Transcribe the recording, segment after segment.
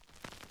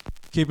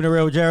Keeping it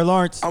real with Jared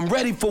Lawrence. I'm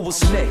ready for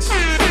what's next.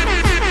 I'm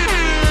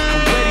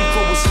ready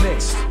for what's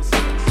next.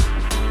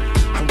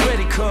 I'm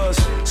ready cause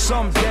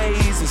some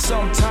days and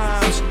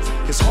sometimes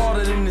it's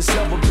harder than it's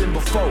ever been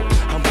before.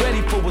 I'm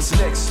ready for what's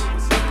next.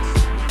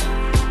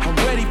 I'm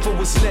ready for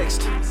what's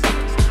next.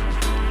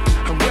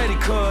 I'm ready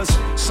cause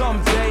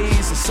some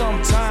days and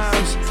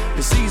sometimes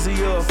it's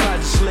easier if I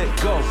just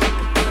let go.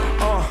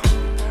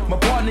 My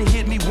partner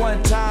hit me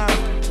one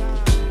time,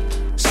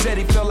 said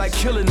he felt like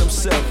killing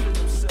himself.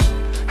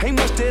 Ain't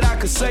much that I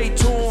could say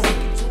to him,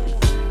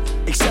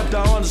 except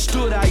I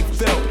understood how he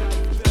felt.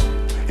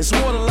 It's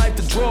more than life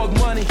than drug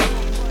money.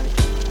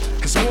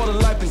 It's more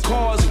than life than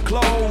cars and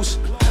clothes.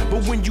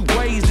 But when you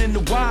raised in the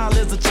wild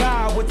as a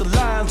child with the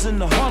lions and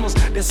the hunters,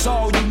 that's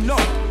all you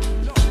know.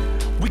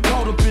 We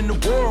caught up in the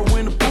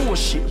whirlwind of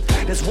bullshit.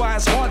 That's why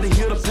it's hard to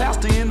hear the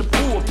pastor in the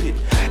pulpit.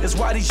 That's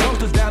why these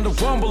youngsters down the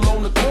rumble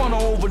on the corner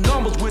over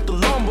numbers with the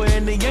lumber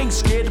and they ain't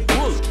scared to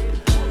pull it.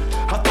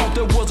 I thought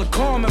there was a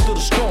calm after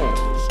the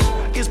storm.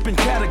 It's been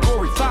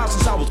category 5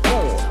 since I was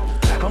born.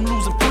 I'm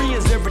losing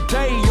friends every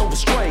day over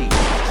strain.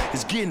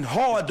 It's getting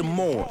hard to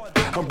mourn.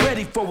 I'm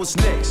ready for what's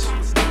next.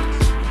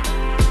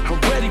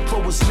 I'm ready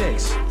for what's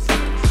next.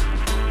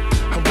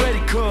 I'm ready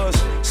cause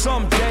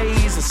some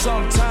days and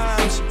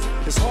sometimes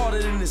it's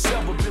harder than it's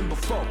ever been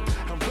before.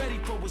 I'm ready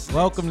for what's next.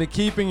 Welcome to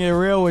Keeping It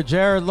Real with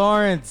Jared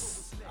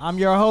Lawrence. I'm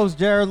your host,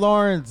 Jared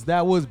Lawrence.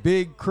 That was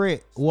Big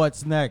Crit.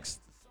 What's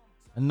next?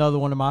 Another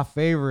one of my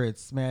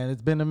favorites, man.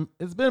 It's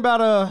been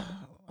about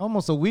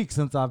almost a week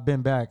since I've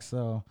been back,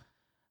 so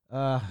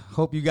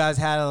hope you guys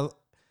had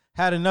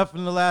enough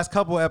in the last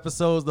couple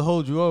episodes to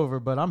hold you over,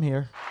 but I'm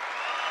here.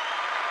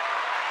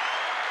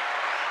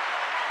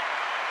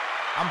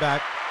 I'm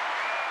back.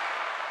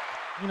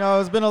 You know,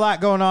 there's been a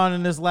lot going on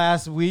in this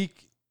last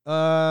week.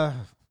 A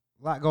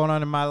lot going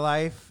on in my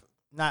life.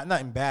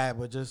 Nothing bad,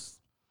 but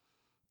just,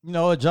 you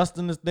know,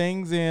 adjusting to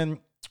things and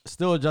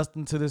still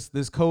adjusting to this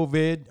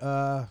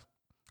COVID.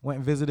 Went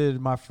and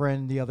visited my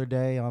friend the other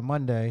day on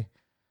Monday.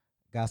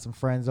 Got some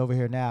friends over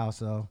here now,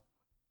 so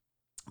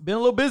been a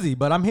little busy,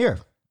 but I'm here.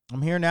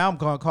 I'm here now. I'm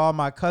going to call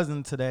my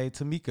cousin today,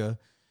 Tamika.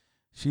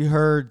 She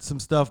heard some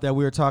stuff that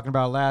we were talking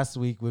about last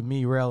week with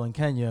me, Rel, and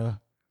Kenya.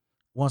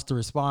 Wants to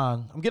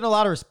respond. I'm getting a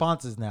lot of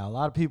responses now. A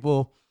lot of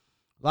people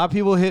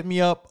hit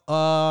me up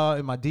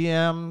in my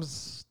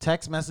DMs,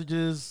 text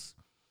messages.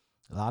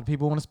 A lot of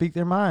people want to speak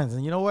their minds.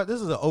 And you know what?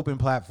 This is an open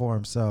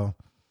platform, so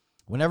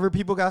whenever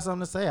people got something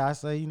to say, I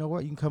say, you know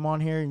what? You can come on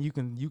here and you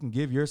can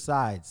give your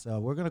side. So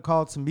we're going to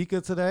call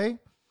Tamika today.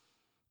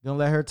 Gonna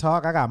let her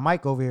talk. I got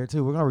Mike over here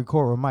too. We're going to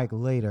record with Mike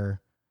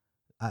later.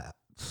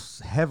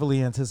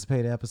 Heavily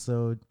anticipated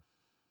episode.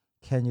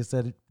 Kenya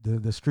said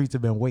the streets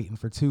have been waiting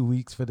for 2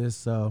 weeks for this,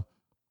 so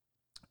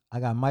I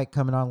got Mike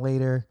coming on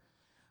later.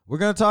 We're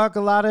going to talk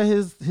a lot of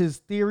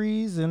his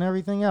theories and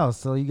everything else,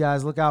 so you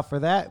guys look out for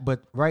that.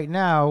 But right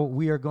now,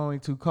 we are going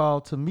to call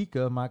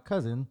Tamika, my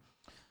cousin,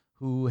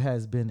 who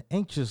has been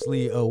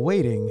anxiously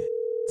awaiting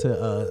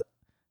to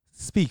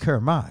speak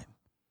her mind.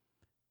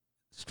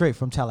 Straight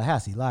from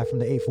Tallahassee, live from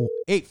the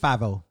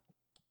 850.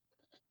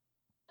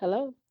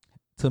 Hello.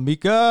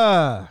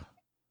 Tamika.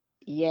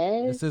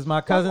 Yes. This is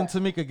my cousin,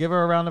 Tamika. Give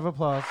her a round of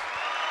applause.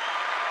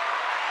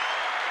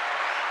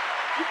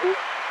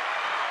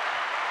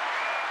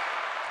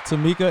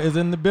 Tamika is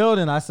in the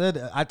building.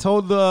 I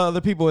told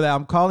the people that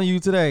I'm calling you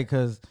today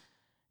because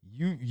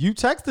you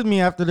texted me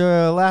after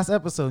the last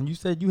episode and you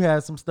said you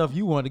had some stuff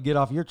you wanted to get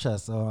off your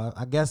chest. So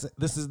I guess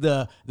this is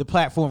the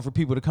platform for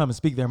people to come and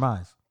speak their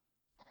minds.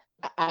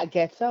 I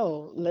guess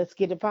so. Let's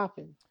get it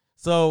popping.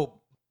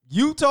 So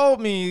you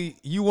told me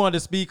you wanted to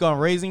speak on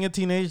raising a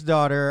teenage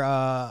daughter.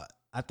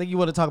 I think you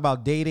want to talk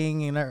about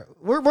dating, and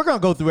we're going to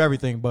go through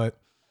everything, but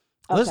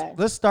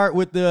let's start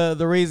with the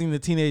raising the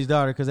teenage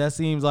daughter, because that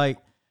seems like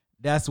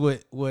that's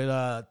what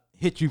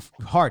hit you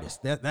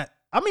hardest.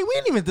 I mean, we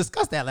didn't even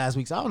discuss that last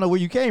week, so I don't know where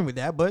you came with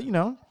that, but you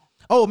know.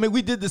 Oh, I mean,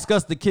 we did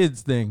discuss the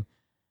kids thing.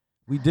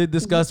 We did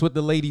discuss what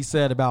the lady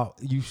said about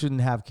you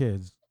shouldn't have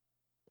kids.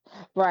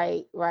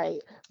 Right.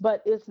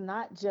 But it's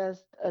not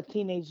just a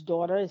teenage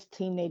daughter, it's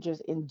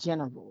teenagers in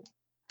general.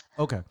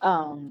 Okay.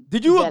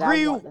 Did you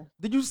agree?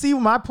 Did you see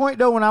my point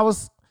though when I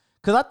was,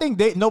 because I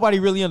think nobody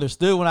really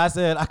understood when I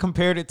said I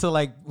compared it to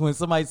like when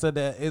somebody said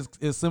that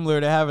it's similar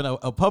to having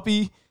a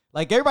puppy.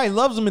 Like everybody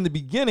loves them in the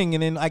beginning,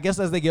 and then I guess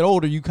as they get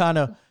older, you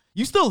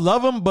still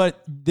love them,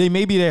 but they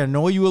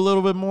annoy you a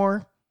little bit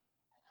more.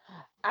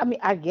 I mean,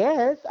 I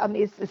guess. I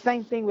mean, it's the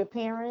same thing with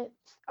parents.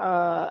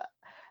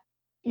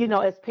 You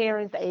know, as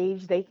parents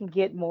age, they can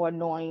get more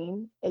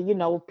annoying. And, you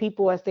know,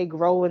 people as they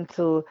grow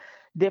into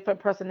different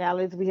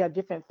personalities, we have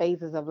different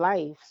phases of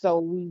life. So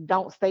we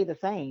don't stay the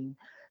same.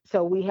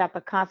 So we have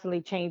to constantly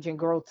change and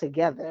grow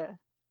together.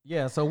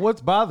 Yeah. So what's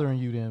bothering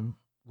you then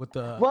with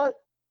the... Well,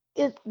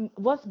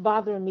 what's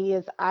bothering me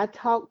is I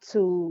talk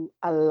to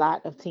a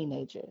lot of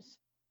teenagers.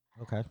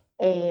 Okay.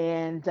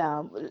 And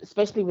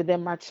especially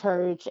within my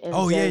church. And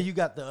yeah, you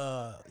got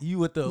you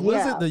with the, what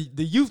is it?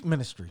 The youth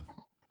ministry.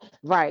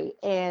 Right.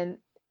 And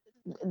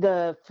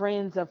the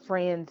friends of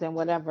friends and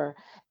whatever.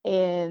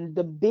 And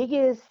the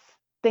biggest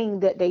thing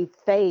that they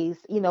face,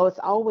 it's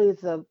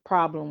always a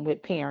problem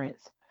with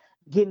parents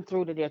getting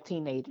through to their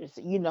teenagers.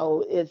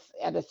 It's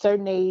at a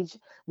certain age,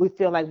 we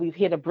feel like we've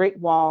hit a brick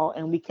wall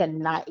and we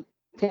cannot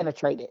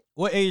penetrate it.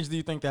 What age do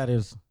you think that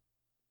is?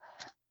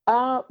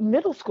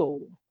 Middle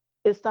school.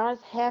 It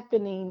starts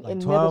happening Like in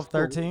middle 12,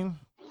 school. 13,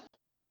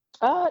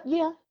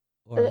 Yeah,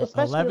 or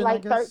especially 11, I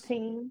like guess?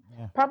 13,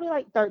 Yeah. probably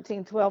like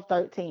 13, 12,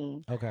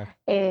 13. Okay.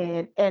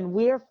 And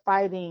we're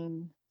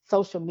fighting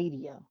social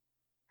media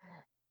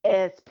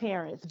as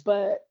parents.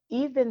 But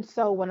even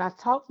so, when I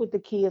talk with the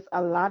kids,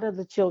 a lot of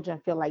the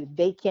children feel like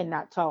they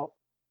cannot talk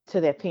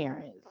to their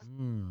parents.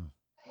 Mm.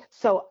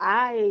 So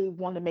I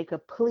want to make a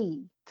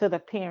plea to the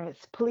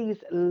parents,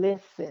 please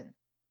listen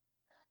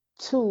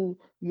to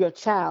your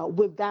child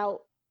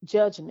without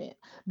judgment.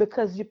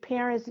 Because your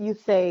parents, you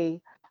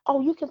say,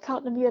 oh, you can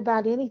talk to me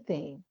about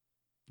anything.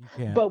 You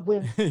can't. But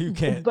when You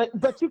can't.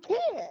 but you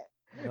can't,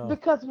 No.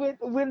 because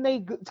when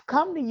they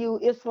come to you,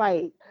 it's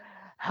like,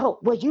 oh,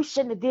 well, you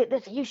shouldn't have did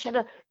this, you should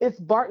have. It's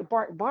bark,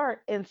 bark,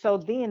 bark, and so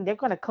then they're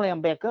gonna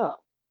clam back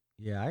up.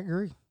 Yeah, I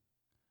agree.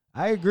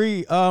 I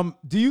agree.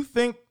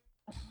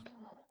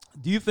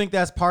 Do you think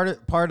that's part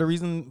of the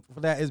reason for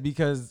that is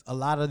because a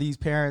lot of these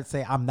parents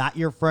say I'm not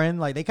your friend?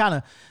 Like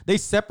they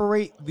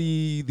separate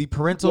the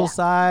parental Yeah.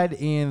 side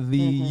and the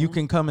you Hmm.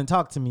 can come and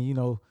talk to me,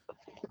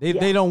 They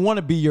Yeah. don't want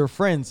to be your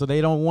friend, so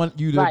they don't want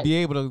you to Right. be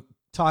able to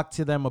talk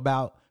to them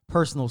about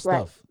personal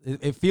Right. stuff.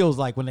 It feels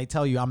like when they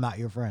tell you I'm not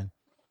your friend.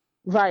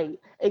 Right.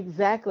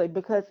 Exactly.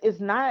 Because it's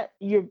not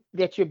you're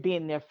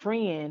being their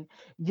friend.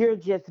 You're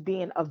just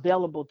being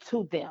available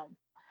to them.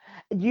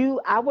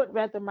 I would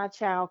rather my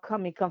child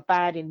come and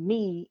confide in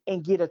me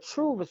and get a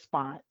true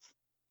response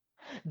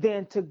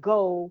than to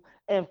go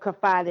and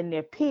confide in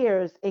their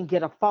peers and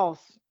get a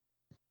false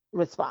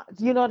response.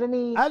 You know what I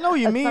mean? I know what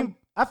you Some mean.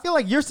 I feel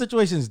like your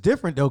situation is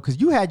different though,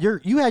 because you had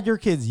your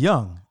kids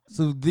young,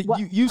 so what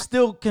you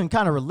still can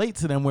kind of relate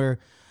to them. Where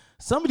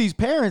some of these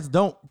parents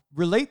don't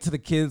relate to the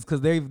kids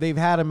because they've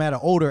had them at an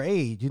older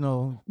age.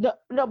 no,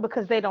 no,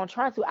 because they don't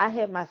try to. I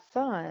had my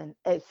son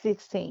at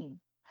 16.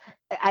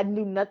 I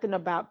knew nothing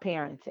about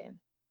parenting.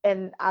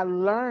 And I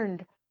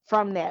learned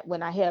from that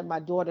when I had my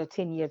daughter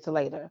 10 years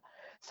later.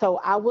 So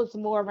I was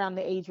more around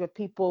the age where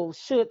people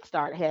should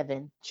start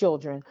having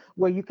children,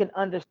 where you can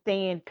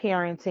understand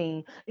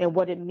parenting and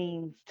what it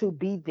means to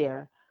be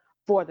there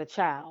for the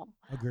child.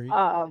 Agreed.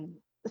 Um,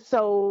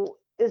 so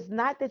it's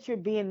not that you're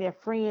being their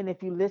friend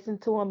if you listen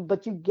to them,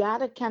 but you got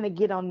to kind of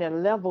get on their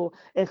level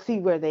and see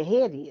where their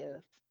head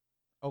is.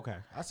 Okay,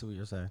 I see what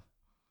you're saying.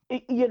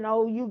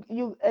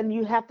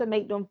 You have to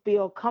make them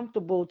feel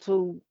comfortable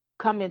to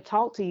come and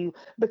talk to you,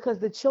 because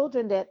the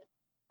children that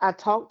I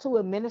talk to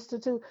and minister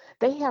to,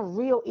 they have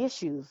real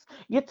issues.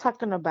 You're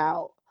talking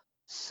about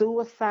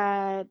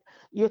suicide.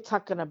 You're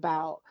talking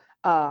about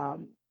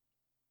um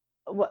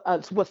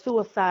what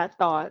suicide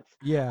thoughts.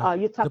 Yeah,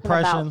 You're talking about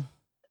depression.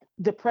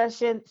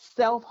 depression,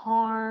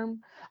 self-harm,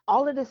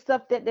 all of the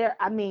stuff that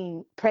I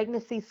mean,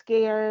 pregnancy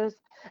scares.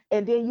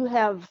 And then you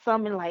have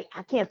something like,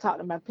 I can't talk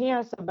to my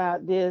parents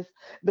about this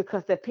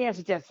because their parents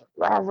are just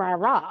rah, rah,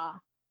 rah.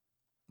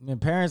 And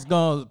parents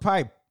gonna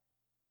probably.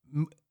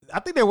 I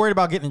think they're worried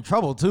about getting in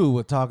trouble too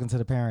with talking to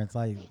the parents.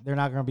 Like they're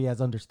not gonna be as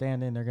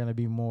understanding. They're gonna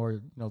be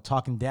more,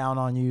 talking down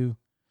on you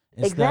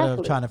instead of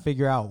Exactly. trying to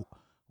figure out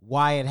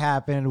why it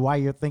happened, why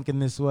you're thinking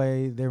this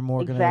way. They're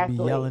more gonna be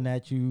Exactly. yelling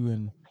at you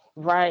and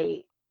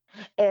Right.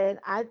 And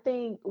I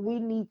think we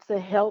need to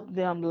help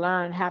them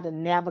learn how to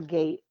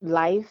navigate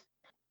life,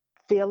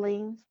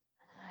 feelings,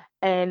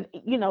 and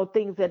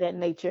things of that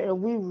nature.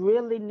 And we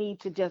really need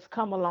to just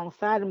come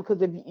alongside them,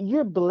 because if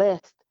you're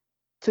blessed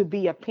to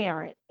be a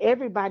parent,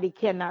 everybody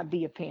cannot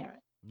be a parent.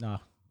 no,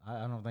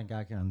 I don't think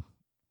I can.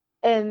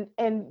 And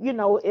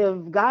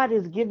if God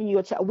is giving you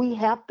a child, we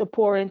have to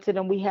pour into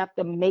them, we have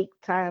to make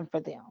time for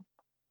them.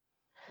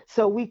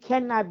 So we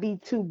cannot be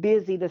too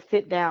busy to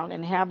sit down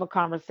and have a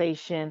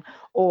conversation,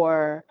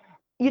 or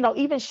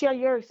even share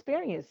your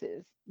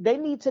experiences. They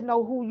need to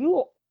know who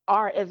you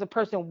are as a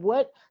person,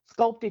 what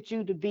sculpted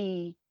you to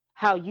be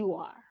how you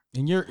are.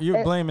 And you're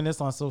Eh, blaming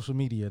this on social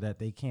media that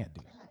they can't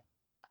do.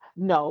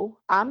 No,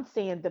 I'm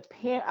saying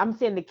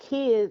the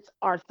kids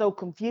are so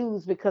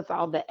confused because of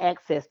all the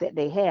access that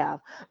they have.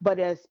 But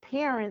as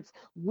parents,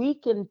 we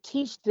can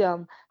teach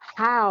them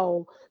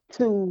how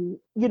to,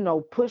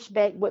 push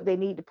back what they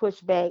need to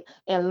push back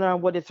and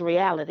learn what is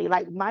reality.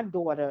 Like my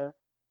daughter,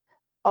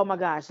 oh my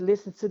gosh,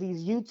 listen to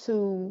these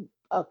YouTube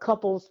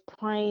couples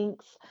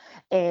pranks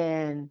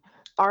and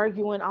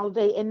arguing all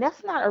day, and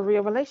that's not a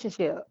real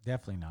relationship.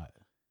 Definitely not.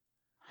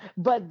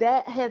 But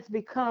that has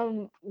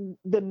become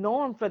the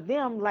norm for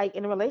them. Like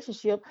in a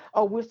relationship,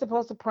 oh, we're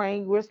supposed to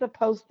pray, we're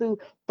supposed to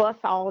fuss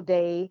all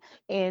day,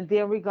 and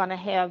then we're gonna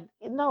have,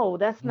 no,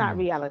 that's not Mm.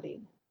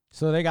 reality.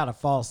 So they got a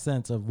false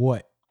sense of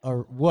what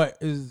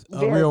is a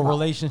Very real false.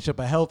 relationship,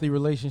 a healthy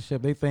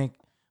relationship. They think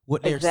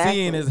what they're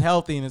seeing is Exactly.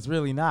 healthy, and it's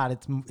really not.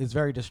 It's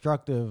very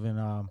destructive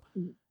and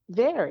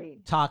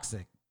Very.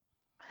 toxic.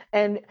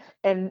 And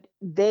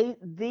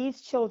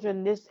these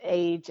children this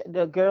age,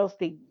 the girls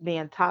think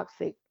being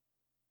toxic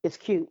is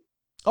cute.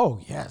 Oh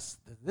yes,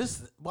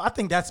 this. Well, I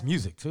think that's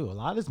music too. A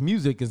lot of this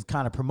music is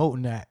kind of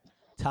promoting that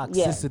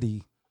Yes,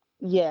 toxicity.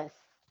 yes.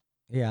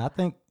 Yeah, I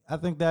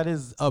think that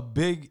is a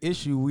big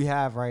issue we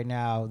have right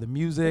now. The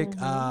music,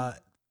 Hmm.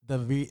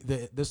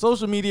 the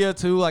social media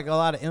too, like a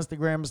lot of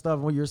Instagram and stuff.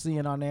 What you're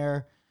seeing on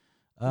there,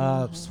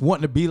 just Hmm.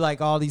 wanting to be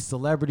like all these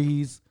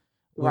celebrities,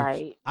 which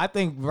Right, I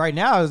think right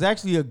now is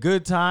actually a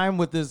good time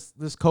with this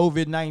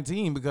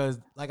COVID-19 because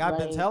like I've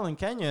been right. telling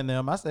Kenya and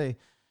them, I say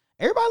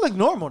everybody look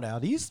normal now.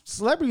 These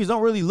celebrities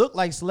don't really look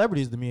like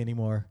celebrities to me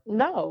anymore.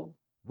 No,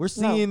 We're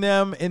no. seeing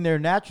them in their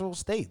natural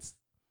states.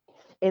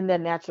 In their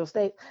natural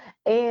state.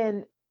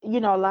 And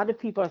a lot of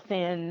people are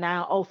saying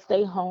now, oh,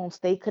 stay home,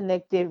 stay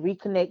connected,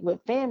 reconnect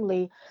with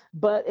family.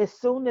 But as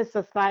soon as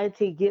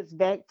society gets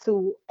back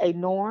to a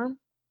norm,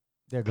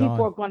 They're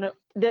people gone. are gonna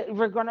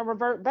we're gonna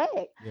revert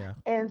back. Yeah.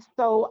 And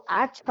so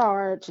I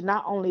charge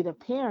not only the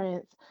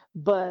parents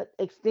but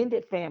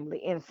extended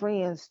family and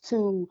friends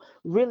to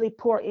really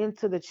pour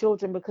into the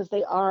children because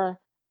they are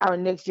our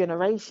next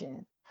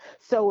generation.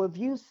 So if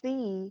you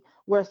see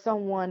where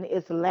someone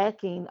is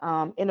lacking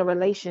in a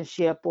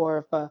relationship, or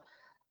if a,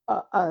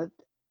 a,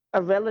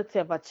 a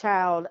relative, a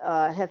child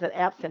has an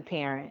absent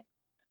parent,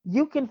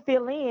 you can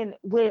fill in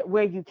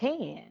where you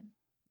can.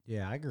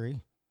 Yeah, I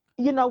agree.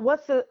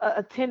 What's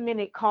a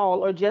 10-minute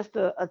call or just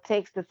a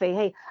text to say,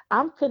 hey,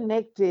 I'm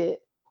connected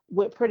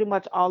with pretty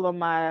much all of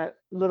my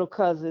little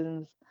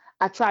cousins.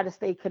 I try to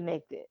stay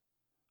connected.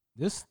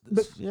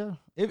 But Yeah,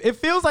 it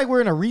feels like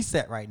we're in a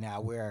reset right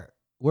now where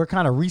we're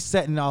kind of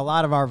resetting a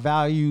lot of our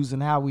values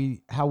and how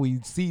we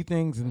see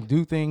things and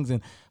do things,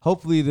 and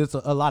hopefully there's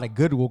a lot of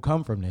good will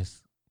come from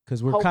this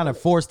because we're kind of hopefully,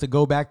 forced to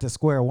go back to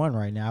square one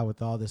right now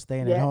with all this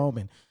staying at yes, home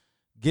and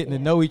getting to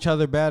yes, know each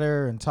other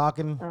better and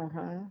talking.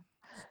 uh-huh,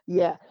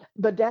 yeah.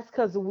 But that's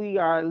because we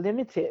are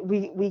limited.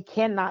 We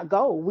cannot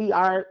go. We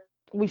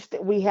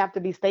have to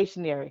be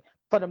stationary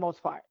for the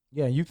most part.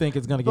 Yeah, you think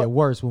it's gonna But get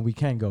worse when we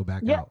can go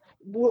back yeah, out.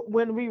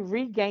 when we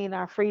regain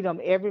our freedom,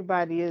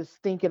 everybody is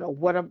thinking of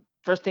what I'm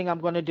first thing I'm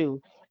going to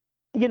do.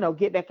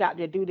 Get back out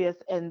there, do this,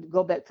 and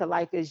go back to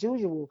life as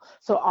usual.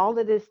 So all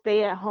of this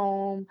stay at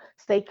home,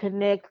 stay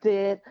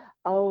connected,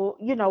 oh,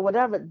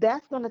 whatever,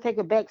 that's going to take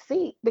a back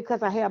seat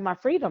because I have my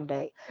freedom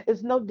day.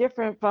 It's no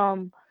different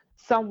from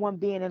someone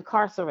being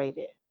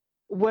incarcerated.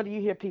 What do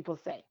you hear people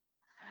say?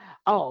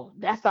 Oh,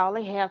 that's all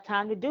they have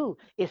time to do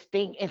is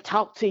think and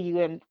talk to you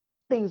and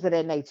things of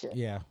that nature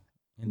Yeah,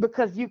 and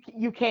because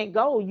you can't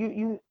go.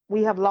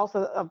 We have lost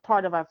a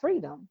part of our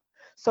freedom.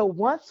 So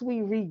once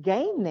we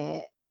regain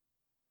that,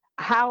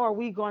 how are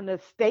we going to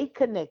stay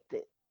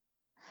connected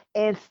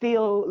and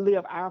still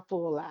live our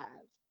full lives?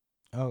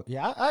 oh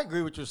yeah, I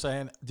agree with what you're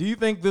saying. Do you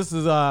think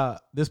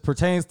this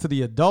pertains to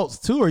the adults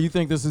too, or you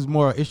think this is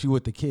more an issue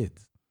with the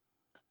kids?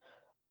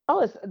 Oh,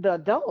 it's the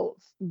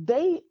adults.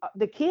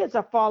 The kids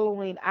are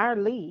following our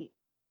lead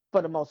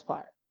for the most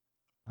part.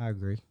 I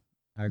agree.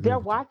 I agree They're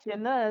with you.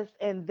 watching us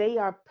and they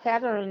are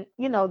pattern,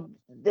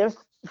 they're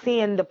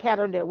seeing the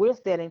pattern that we're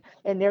setting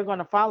and they're going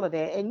to follow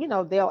that. And,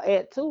 they'll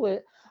add to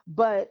it,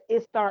 but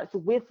it starts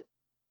with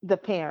the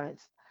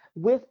parents,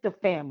 with the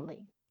family.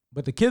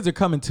 But the kids are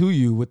coming to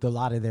you with a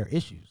lot of their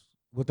issues,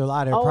 with a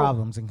lot of their Oh,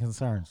 problems and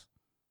concerns.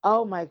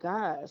 oh my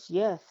gosh.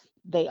 Yes,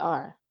 they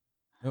are.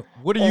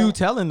 What are you And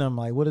telling them?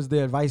 Like, what is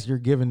the advice you're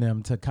giving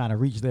them to kind of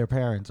reach their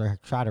parents or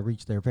try to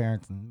reach their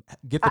parents and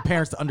get the I,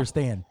 parents to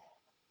understand?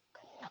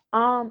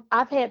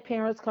 I've had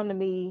parents come to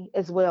me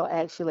as well,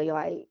 actually,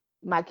 like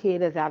my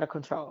kid is out of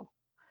control.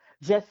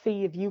 Just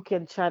see if you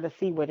can try to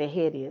see where their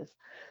head is.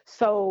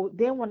 So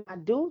then when I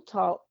do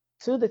talk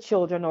to the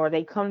children or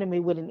they come to me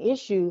with an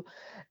issue,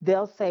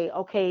 they'll say,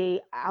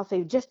 okay, I'll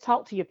say, just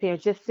talk to your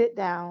parents, just sit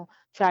down,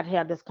 try to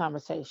have this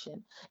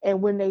conversation.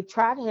 And when they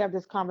try to have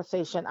this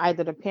conversation,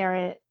 either the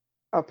parent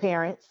or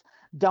parents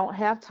don't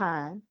have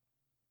time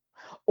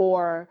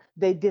or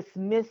they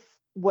dismiss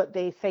what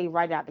they say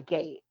right out the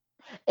gate.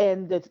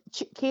 And the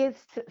kids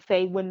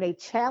say when they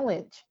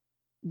challenge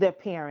their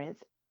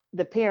parents,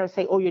 the parents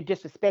say, "Oh, you're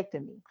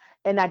disrespecting me,"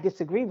 and I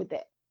disagree with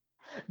that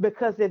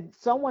because if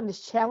someone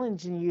is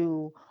challenging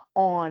you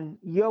on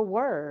your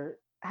word,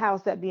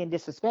 how's that being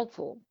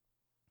disrespectful?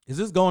 Is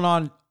this going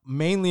on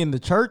mainly in the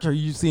church, or are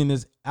you seeing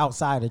this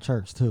outside of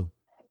church too?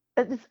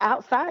 It's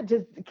outside,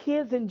 just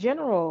kids in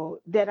general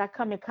that I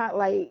come in contact,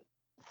 like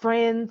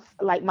friends,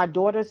 like my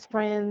daughter's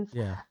friends,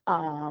 Yeah.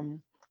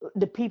 um,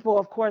 the people,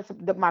 of course,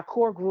 my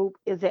core group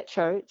is at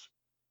church.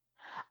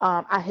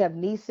 I have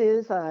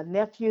nieces,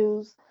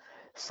 nephews.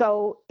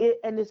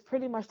 And it's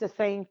pretty much the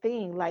same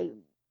thing. Like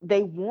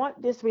they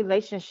want this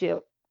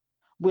relationship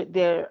with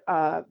their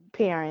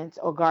parents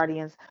or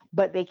guardians,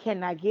 but they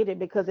cannot get it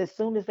because as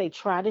soon as they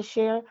try to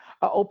share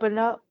or open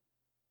up,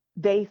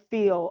 they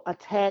feel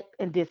attacked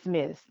and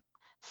dismissed.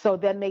 So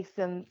that makes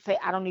them say,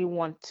 I don't even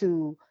want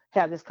to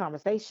have this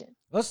conversation.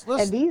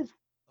 And Let's these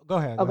go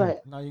ahead. Oh, Go go ahead.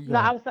 ahead. No, you go No,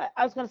 ahead.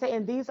 I was gonna say,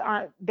 and these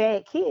aren't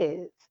bad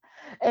kids.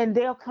 And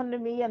they'll come to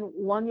me, and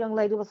one young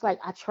lady was like,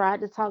 "I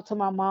tried to talk to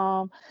my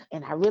mom,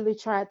 and I really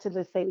tried to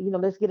just say,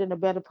 let's get in a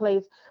better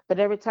place. But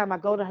every time I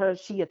go to her,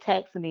 she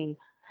attacks me.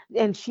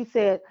 And she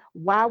said,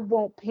 why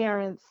won't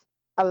parents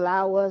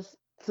allow us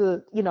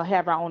to,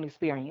 have our own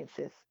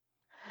experiences?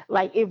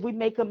 Like if we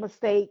make a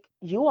mistake,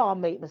 you all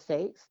make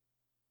mistakes.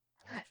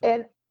 That's true.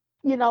 And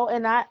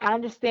and I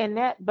understand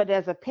that, but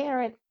as a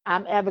parent,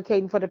 I'm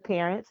advocating for the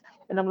parents,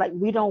 and I'm like,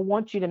 we don't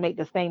want you to make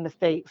the same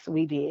mistakes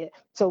we did.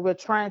 So we're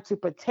trying to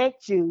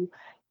protect you,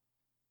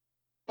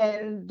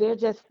 and they're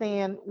just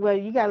saying, well,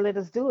 you gotta let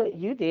us do it.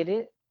 You did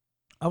it.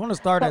 I want to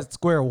start So at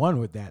square one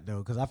with that though,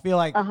 because I feel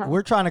like uh-huh.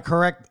 we're trying to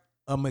correct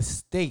a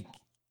mistake Uh-huh.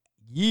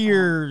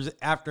 years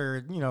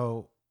after,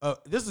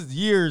 this is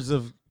years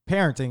of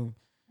parenting.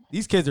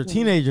 These kids are Mhm.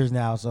 teenagers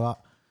now, so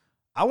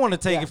I want to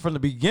take Yeah. it from the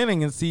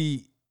beginning and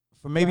see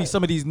for maybe Right.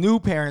 some of these new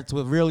parents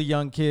with really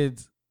young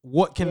kids,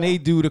 what can Yeah. they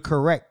do to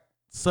correct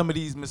some of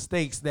these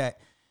mistakes that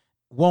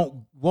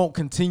won't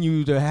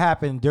continue to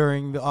happen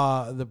during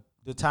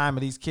the time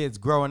of these kids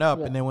growing up,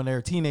 Yeah. and then when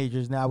they're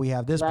teenagers, now we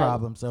have this Right.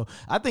 problem. So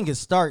I think it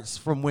starts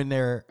from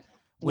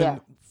Yeah.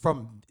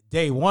 from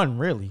day one,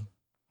 really.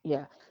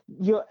 Yeah.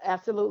 You're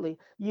absolutely.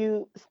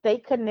 You stay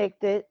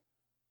connected,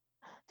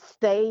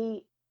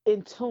 stay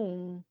in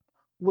tune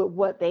with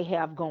what they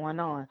have going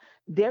on.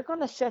 They're going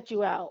to shut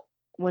you out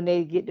when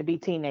they get to be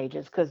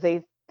teenagers because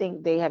they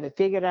think they have it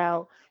figured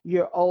out.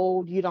 You're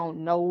old, you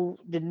don't know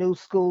the new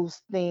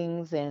schools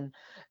things, and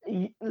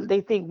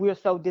they think we're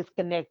so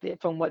disconnected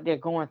from what they're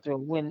going through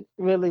when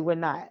really we're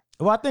not.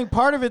 Well, I think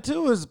part of it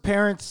too is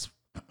parents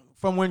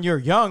from when you're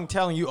young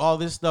telling you all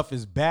this stuff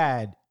is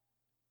bad,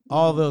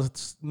 all Hmm.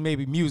 those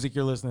maybe music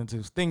you're listening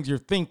to, things you're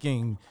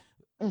thinking,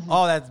 Hmm.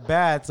 all that's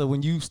bad. So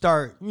when you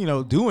start,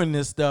 doing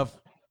this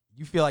stuff,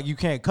 you feel like you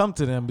can't come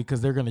to them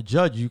because they're going to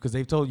judge you because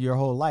they've told you your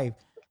whole life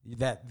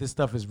that this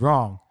stuff is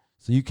wrong.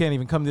 So you can't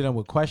even come to them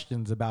with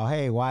questions about,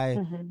 hey, why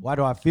Hmm. why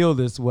do I feel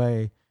this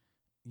way?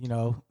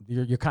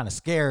 You're kind of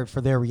scared for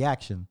their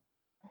reaction.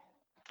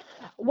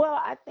 Well,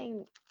 I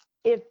think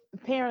if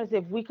parents,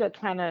 if we could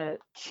kind of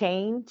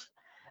change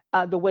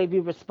the way we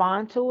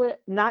respond to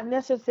it, not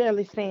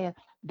necessarily saying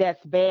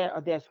that's bad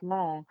or that's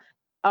wrong.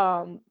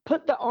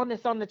 Put the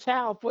onus on the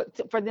child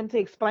for them to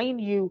explain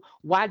to you,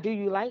 why do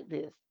you like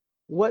this?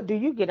 What do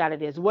you get out of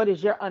this? What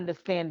is your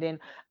understanding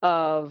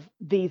of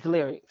these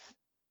lyrics?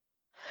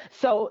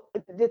 So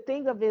the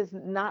thing of it is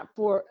not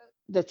for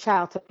the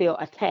child to feel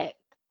attacked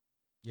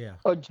Yeah.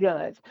 or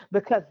judged,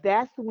 because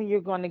that's when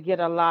you're going to get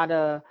a lot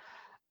of,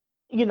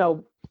 you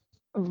know,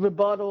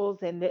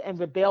 rebuttals and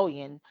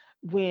rebellion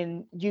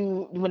when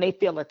they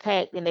feel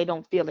attacked and they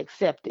don't feel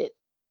accepted.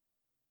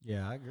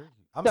 Yeah, I agree.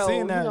 I'm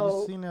seeing So, that.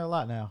 You're seeing that a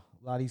lot now.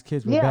 A lot of these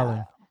kids yeah,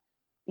 rebelling.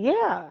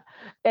 yeah.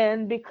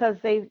 And because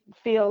they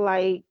feel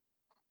like,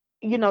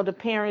 the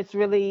parents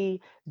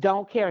really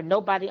don't care.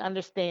 Nobody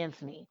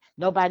understands me.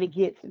 Nobody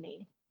gets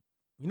me.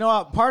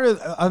 Part of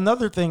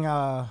another thing,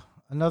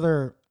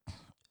 another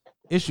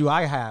issue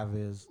I have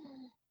is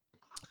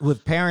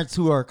with parents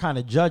who are kind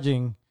of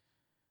judging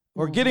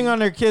or getting Hmm. on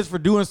their kids for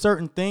doing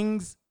certain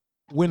things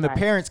when the Right,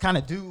 parents kind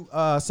of do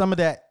some of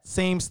that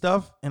same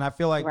stuff. And I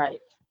feel like right,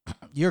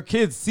 your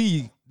kids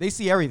see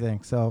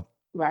everything. So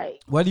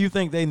right. whether you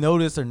think they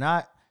notice or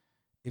not,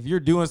 if you're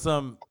doing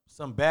some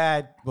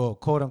bad, well,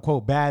 quote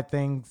unquote bad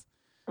things,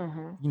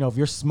 Hmm. if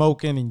you're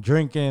smoking and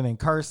drinking and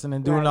cursing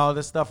and doing Right. all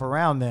this stuff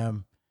around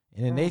them,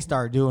 and then they Hmm.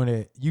 start doing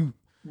it,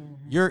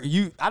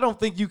 Hmm. I don't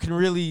think you can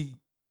really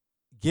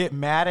get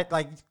mad at,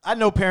 like, I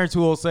know parents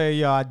who will say,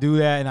 "Yo, I do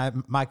that,"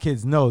 and my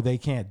kids know they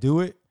can't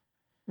do it,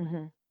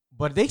 Hmm.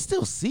 but they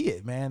still see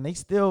it, man. They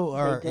still They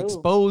are do.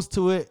 exposed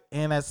to it,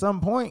 and at some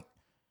point,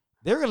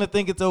 they're gonna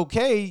think it's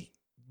okay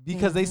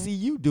because they Hmm. see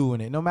you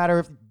doing it. No matter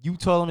if you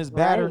told them it's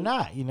bad or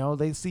Right, not,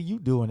 they see you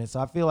doing it.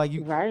 So I feel like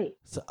right.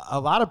 a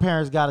lot of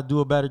parents got to do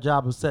a better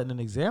job of setting an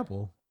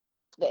example.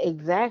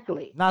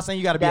 Exactly. Not saying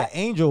you got to be an That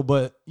angel,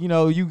 but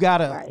you got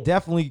to right.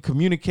 definitely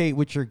communicate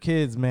with your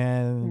kids,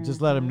 man, and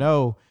just let them Hmm.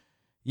 know.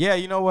 Yeah,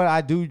 you know what?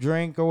 I do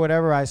drink or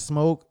whatever. I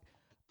smoke.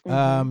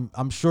 Hmm.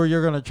 I'm sure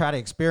you're gonna try to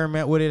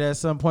experiment with it at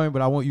some point,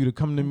 but I want you to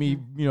come to me,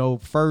 Hmm.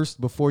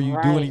 first before you do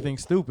Right, anything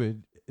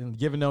stupid, and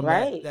giving them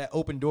that right. that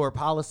open door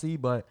policy.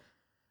 But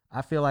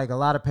I feel like a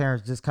lot of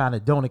parents just kind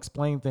of don't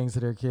explain things to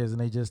their kids,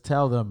 and they just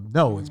tell them,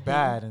 no, it's Hmm.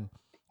 bad, and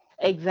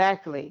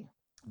Exactly.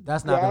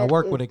 that's not gonna That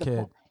work with is a the kid.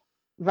 point.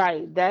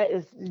 Right. That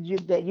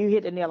you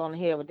hit the nail on the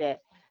head with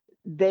that.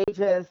 They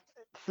just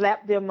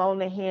slap them on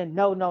the hand.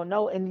 No, no,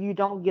 no, and you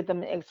don't give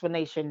them an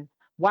explanation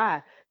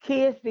why.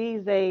 Kids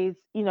these days,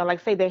 like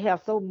say they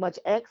have so much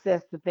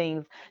access to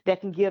things that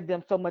can give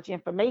them so much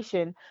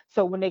information.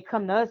 So when they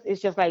come to us,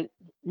 it's just like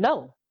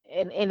no,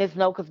 and it's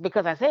no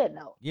because I said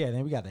no. Yeah,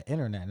 then we got the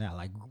internet now.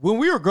 Like when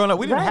we were growing up,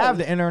 we didn't have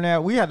Right. the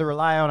internet. We had to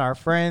rely on our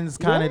friends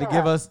kind of to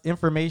give Yeah. us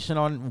information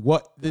on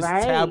what this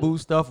Right. taboo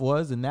stuff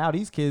was. And now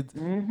these kids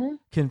Hmm.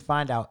 can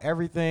find out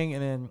everything.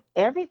 And then,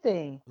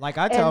 Everything. like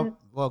I tell, And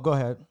well, go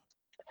ahead.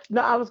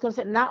 no, I was gonna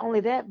say not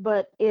only that,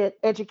 but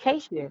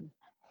education.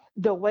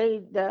 The way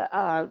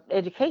the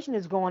education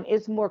is going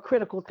is more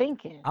critical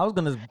thinking. I was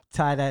gonna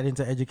tie that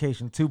into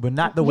education too, but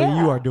not the way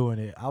you are Yeah. doing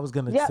it. I was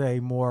gonna Yep. say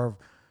more of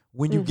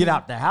when you get Hmm.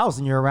 out the house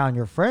and you're around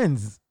your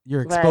friends,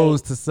 you're Right.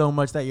 exposed to so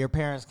much that your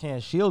parents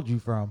can't shield you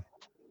from.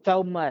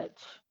 so much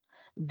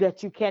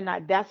that you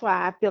cannot. That's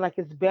why I feel like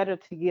it's better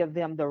to give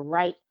them the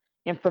right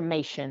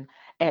information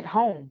at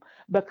home,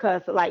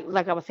 because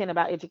like I was saying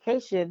about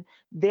education,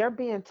 they're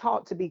being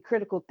taught to be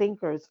critical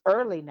thinkers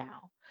early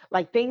now.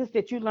 Like things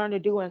that you learn to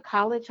do in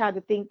college, how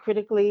to think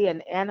critically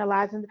and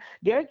analyzing,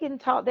 they're getting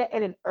taught that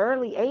at an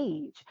early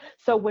age.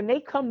 So when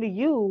they come to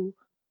you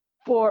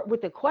for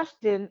with a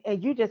question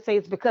and you just say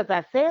it's because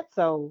I said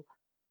so,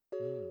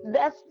 Mm.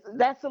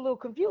 that's a little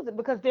confusing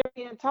because they're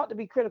being taught to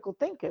be critical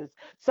thinkers.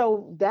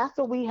 So that's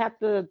what we have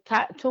to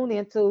tune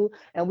into,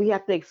 and we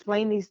have to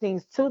explain these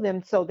things to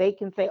them so they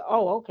can say,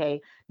 "Oh,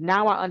 okay,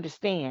 now I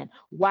understand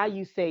why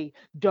you say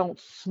don't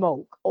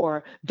smoke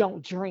or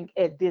don't drink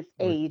at this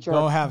Or age or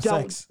don't have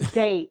don't sex.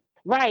 date."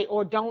 Right,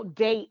 or don't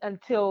date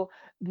until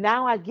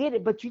now I get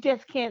it, but you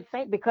just can't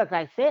say because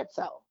I said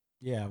so.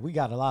 Yeah, we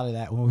got a lot of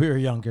that when we were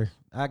younger.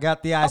 I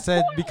got the I Of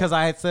said course. because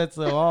I had said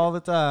so all the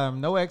time.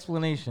 No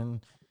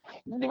explanation.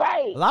 A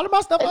Right. lot of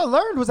my stuff I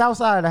learned was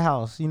outside of the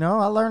house. You know,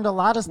 I learned a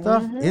lot of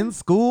stuff Mm-hmm. in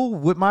school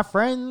with my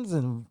friends,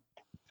 and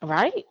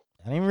Right.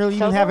 I didn't really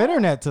So even did have I.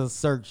 internet to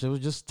search. It was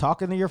just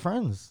talking to your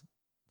friends.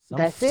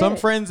 That's Some it.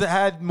 friends that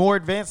had more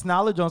advanced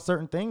knowledge on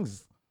certain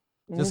things,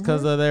 just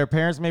because Mm-hmm. of their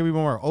parents maybe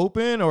more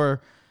open,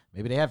 or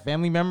maybe they have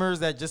family members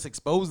that just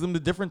exposed them to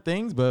different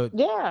things, but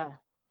Yeah.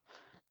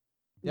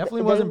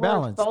 definitely They wasn't were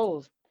balanced.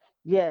 exposed.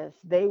 Yes,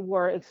 they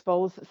were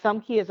exposed.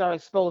 Some kids are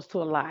exposed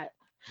to a lot.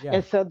 Yeah.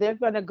 And so they're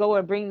going to go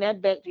and bring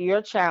that back to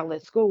your child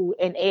at school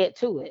and add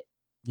to it.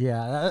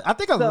 Yeah, I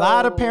think a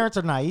lot of So, parents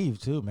are naive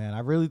too, man. I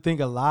really think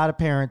a lot of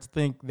parents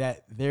think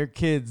that their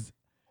kids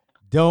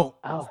don't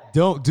oh,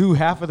 don't do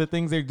half of the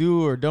things they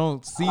do, or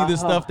don't see the uh-huh.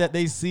 stuff that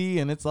they see,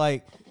 and it's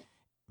like,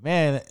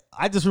 man,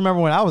 I just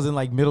remember when I was in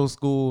like middle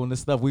school and the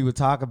stuff we would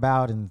talk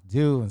about and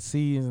do and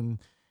see, and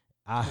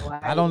I don't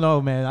Right.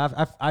 know, man.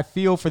 I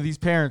feel for these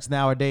parents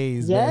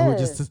nowadays, man, who are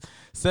Yes, just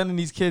sending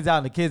these kids out,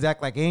 and the kids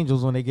act like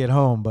angels when they get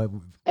home, but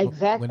when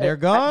exactly. they're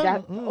gone,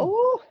 That,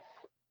 oh,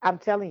 I'm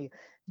telling you,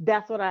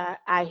 that's what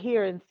I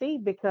hear and see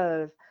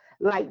because,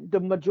 like, the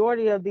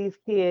majority of these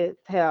kids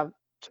have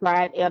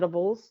tried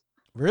edibles.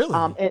 really.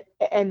 And,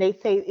 and they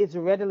say it's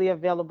readily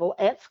available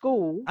at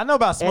school, I know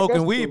about at their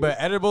smoking weed, but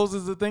schools. edibles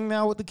is the thing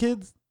now with the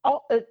kids.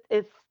 Oh,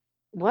 it's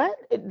what?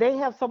 They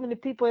have so many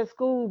people at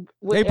school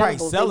with They probably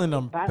edibles. They selling can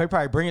them. buy, They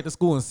probably bring it to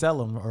school and sell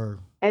them, or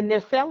and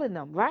they're selling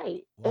them,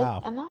 right?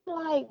 wow, And I'm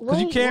like, because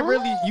wait,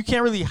 what? you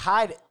can't really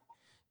hide it.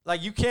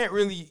 Like you can't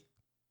really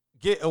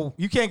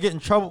you can't get in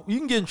trouble. You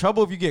can get in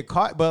trouble if you get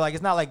caught, but like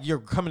it's not like you're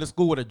coming to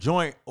school with a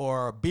joint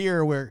or a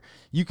beer where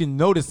you can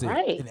notice it.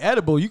 Right, An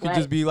edible, you could just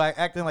right. be like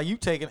acting like you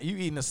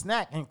eating a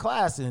snack in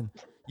class and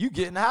you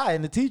getting high,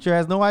 and the teacher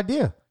has no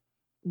idea.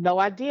 No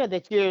idea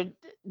that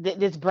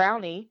this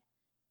brownie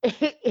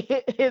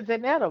is an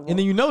And then edible.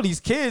 you know these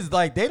kids,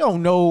 like they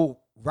don't know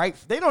right,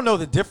 they don't know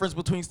the difference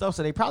between stuff,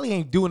 so they probably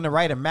ain't doing the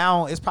right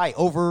amount. It's probably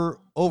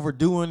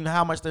overdoing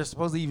how much they're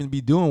supposed to even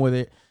be doing with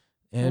it,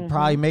 and Hmm.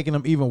 probably making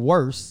them even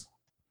worse.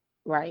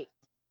 Right.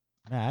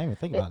 Man, I didn't even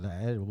think It- about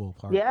that edible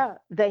part. yeah,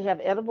 they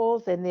have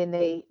edibles, and then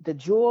the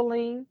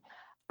jeweling.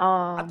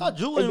 I thought And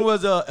juuling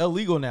was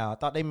illegal now. I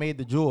thought they made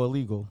the jewel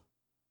illegal.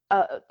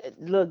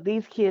 look,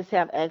 these kids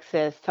have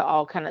access to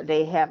all kind of.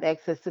 They have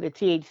access to the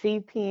THC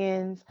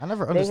pens. I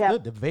never They have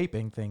understood the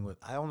vaping thing. With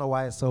I don't know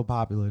why it's so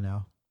popular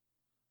now.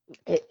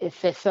 it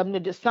says something to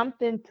do,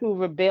 something to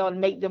rebel and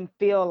make them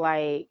feel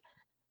like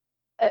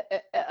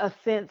a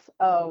sense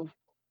of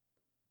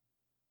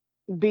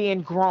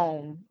being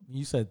grown.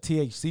 You said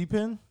THC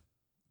pen.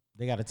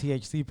 They got a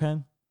THC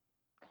pen.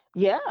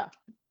 Yeah,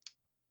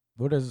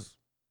 What is?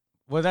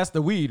 Well, that's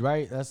the weed,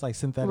 right? That's like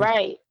synthetic.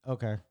 right.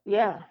 Okay.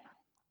 Yeah.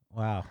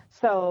 Wow.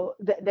 So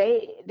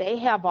they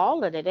have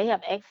all of it. They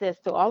have access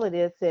to all of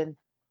this, and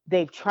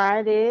they've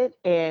tried it,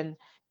 and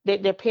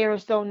their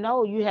parents don't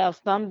know. You have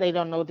some they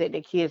don't know that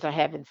the kids are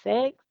having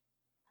sex.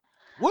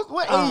 What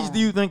age do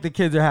Um, you think the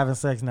kids are having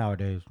sex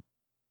nowadays?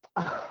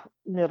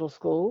 Middle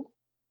school.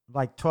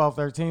 Like 12,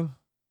 13?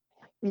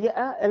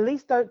 Yeah, at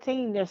least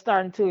 13. They're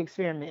starting to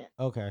experiment.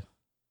 Okay.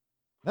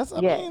 That's,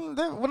 I Yes. mean,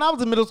 when I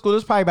was in middle school,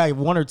 there's probably about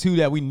one or two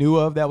that we knew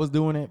of that was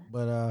doing it.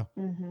 But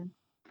Hmm.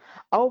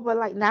 Oh, but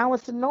like now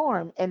it's the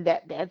norm, and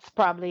that's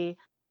probably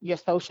your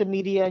social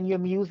media and your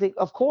music,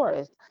 of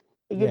course.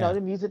 You know, yeah.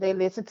 the music they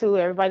listen to,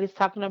 everybody's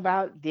talking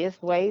about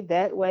this way,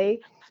 that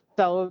way.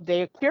 So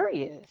they're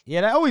curious.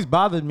 Yeah, that always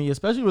bothered me,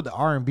 especially with the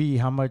R&B,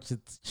 how much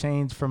it's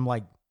changed from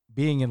like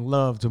being in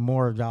love to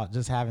more about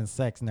just having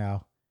sex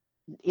now.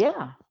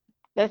 Yeah,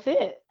 that's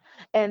it.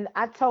 And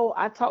I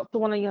talked to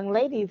one of the young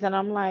ladies, and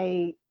I'm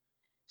like,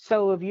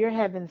 so if you're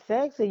having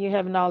sex and you're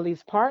having all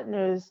these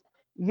partners,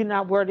 you're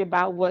not worried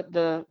about what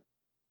the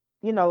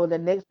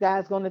next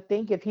guy's going to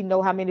think if he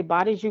know how many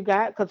bodies you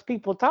got, because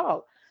people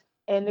talk.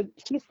 And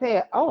she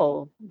said,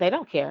 "Oh, they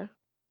don't care."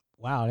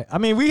 Wow. I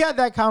mean, we had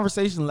that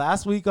conversation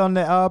last week on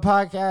the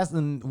podcast,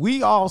 and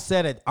we all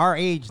said at our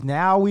age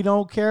now we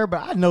don't care,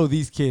 but I know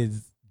these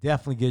kids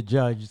definitely get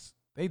judged.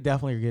 They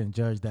definitely are getting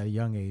judged at a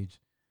young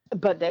age.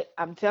 But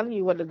I'm telling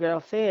you what the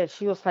girl said.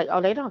 She was like, "Oh,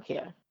 they don't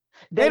care."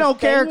 They don't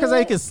care because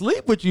they can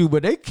sleep with you,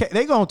 but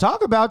they gonna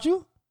talk about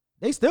you.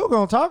 They still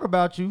gonna talk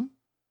about you.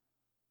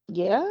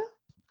 Yeah.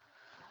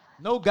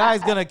 No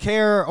guy's gonna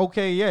care.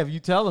 Okay, yeah, if you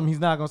tell him, he's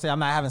not gonna say I'm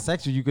not having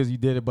sex with you because you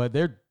did it, but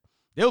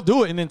they'll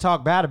do it and then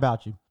talk bad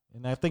about you.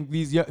 And I think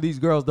these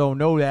girls don't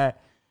know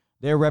that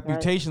their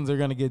reputations are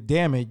gonna get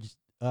damaged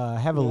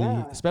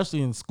heavily,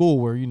 especially in school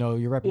where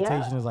your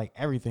reputation is like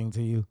everything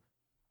to you.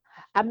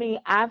 I mean,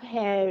 I've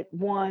had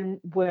one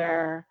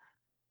where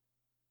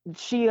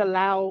she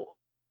allowed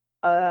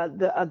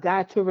a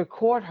guy to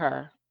record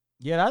her.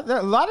 Yeah,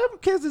 a lot of them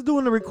kids is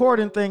doing the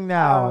recording thing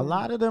now. A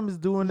lot of them is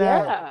doing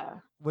that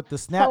with the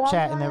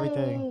Snapchat and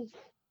everything.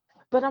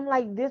 But I'm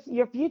like, this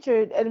your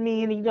future. I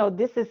mean,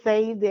 this is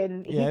saved,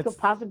 and he could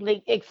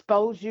possibly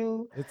expose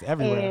you. It's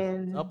everywhere.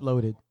 And it's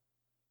uploaded.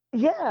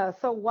 Yeah.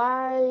 So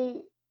why?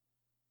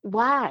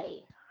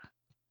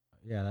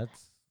 Yeah,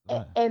 that's.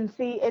 And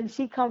see, and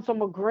she comes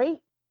from a great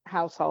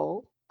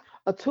household,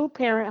 a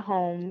two-parent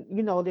home.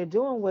 They're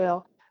doing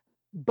well,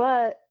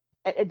 but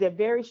they're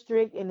very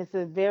strict, and it's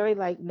a very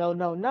like no,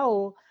 no,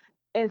 no.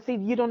 And see,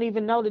 you don't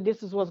even know that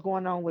this is what's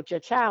going on with your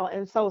child.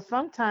 And so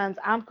sometimes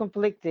I'm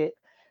conflicted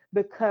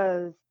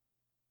because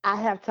I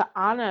have to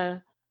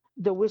honor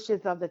the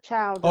wishes of the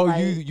child. Oh,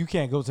 you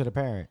can't go to the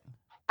parent.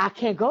 I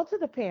can't go to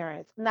the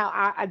parents. Now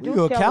I do.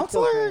 You a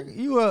counselor?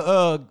 You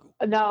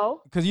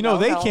no? Because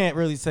they can't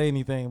really say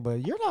anything,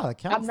 but you're not a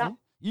counselor.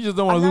 You just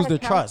don't want to lose their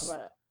trust.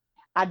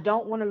 I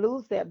don't want to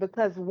lose that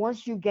because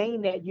once you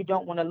gain that, you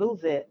don't want to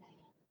lose it.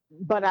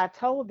 But I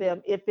told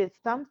them if it's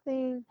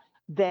something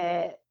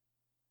that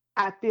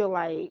I feel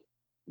like,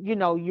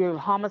 you're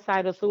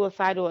homicidal,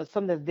 suicidal, or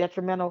something that's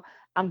detrimental,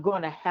 I'm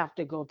going to have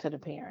to go to the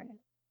parent.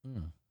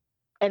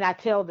 And I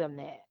tell them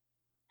that.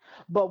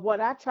 But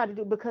what I try to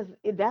do, because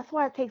that's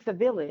why it takes a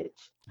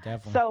village.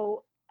 Definitely.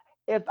 So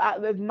if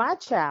my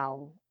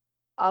child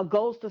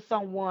goes to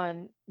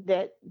someone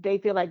that they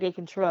feel like they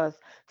can trust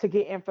to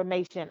get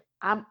information,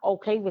 I'm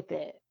okay with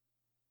that.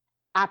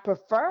 I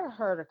prefer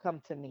her to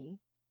come to me.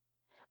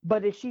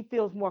 But if she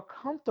feels more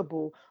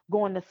comfortable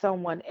going to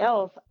someone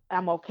else,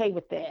 I'm okay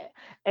with that.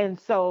 And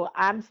so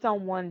I'm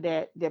someone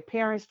that their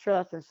parents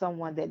trust and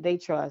someone that they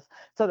trust.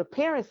 So the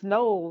parents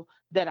know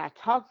that I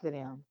talk to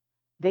them.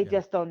 They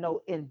just don't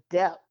know in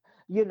depth,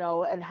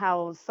 and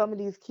how some of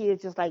these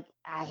kids just like,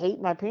 I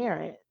hate my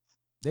parents.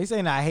 They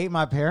saying I hate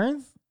my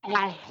parents?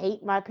 I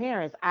hate my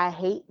parents. I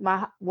hate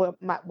where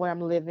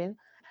I'm living.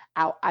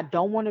 I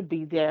don't want to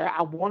be there.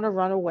 I want to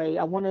run away.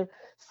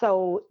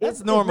 So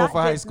that's normal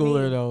for high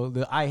schooler though.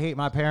 The I hate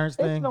my parents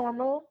thing. It's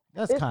normal.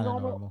 That's kind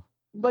of normal.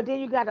 But then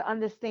you got to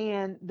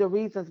understand the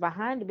reasons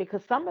behind it,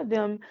 because some of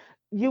them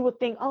you would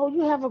think, oh,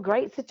 you have a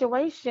great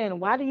situation.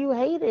 Why do you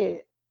hate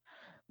it?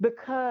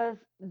 Because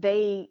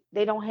they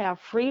don't have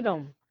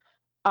freedom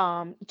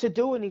to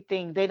do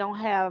anything. They don't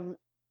have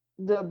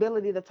the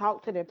ability to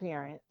talk to their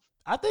parents.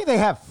 I think they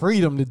have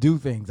freedom to do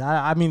things.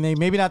 I mean, they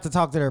maybe not to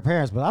talk to their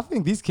parents, but I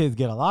think these kids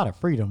get a lot of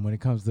freedom when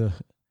it comes to,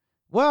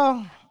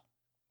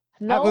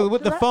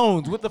 with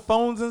the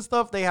phones and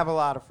stuff, they have a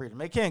lot of freedom.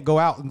 They can't go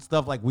out and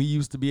stuff like we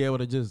used to be able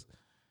to just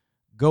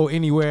go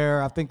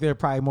anywhere. I think they're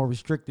probably more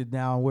restricted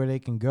now on where they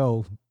can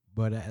go.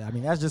 But I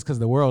mean, that's just because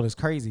the world is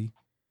crazy.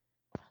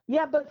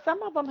 Yeah, but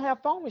some of them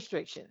have phone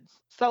restrictions.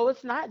 So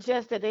it's not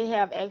just that they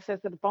have access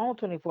to the phone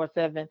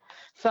 24/7.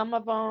 Some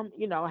of them,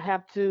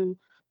 have to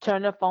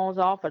turn their phones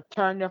off or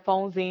turn their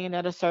phones in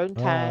at a certain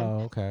time. Oh,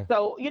 okay.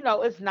 So,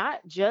 it's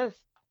not just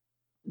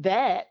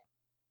that.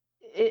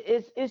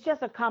 It's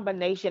just a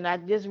combination. I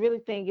just really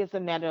think it's a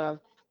matter of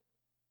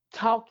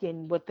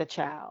talking with the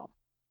child,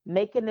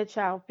 making the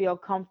child feel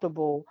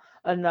comfortable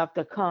enough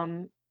to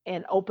come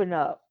and open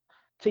up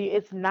to you.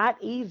 It's not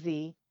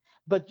easy,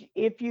 but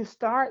if you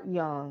start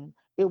young,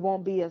 it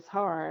won't be as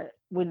hard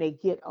when they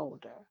get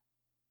older.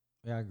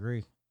 Yeah,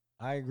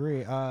 I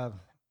agree.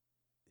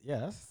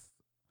 Yes.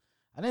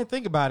 I didn't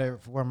think about it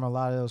from a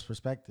lot of those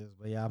perspectives,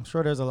 but yeah, I'm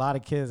sure there's a lot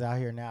of kids out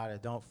here now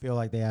that don't feel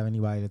like they have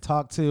anybody to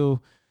talk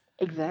to.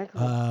 Exactly.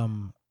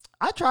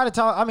 I try to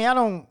talk. I mean, I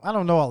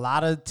don't know a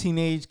lot of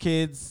teenage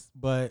kids,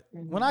 but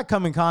when I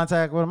come in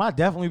contact with them, I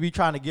definitely be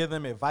trying to give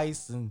them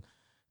advice and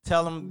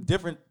tell them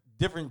different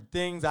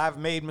things I've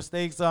made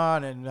mistakes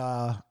on and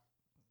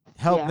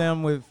help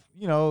them with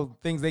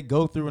things they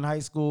go through in high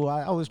school.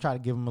 I always try to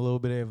give them a little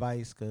bit of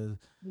advice because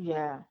you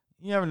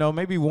never know.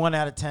 Maybe 1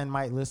 out of 10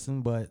 might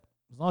listen, but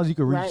as long as you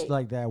can reach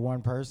like that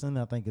one person,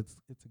 I think it's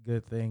a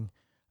good thing.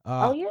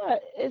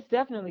 It's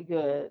definitely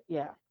good.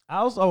 Yeah.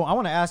 I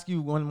want to ask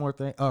you one more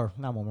thing, or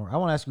not one more. I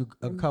want to ask you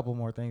a couple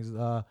more things.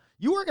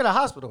 You work at a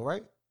hospital,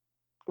 right?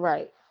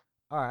 Right.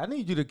 All right. I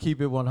need you to keep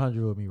it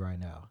 100 with me right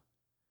now.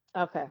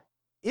 Okay.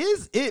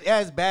 Is it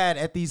as bad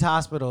at these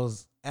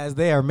hospitals as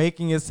they are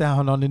making it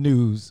sound on the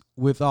news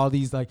with all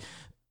these like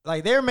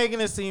they're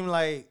making it seem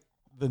like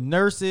the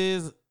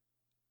nurses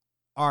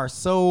are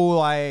so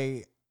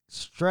like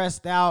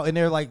stressed out and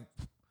they're like,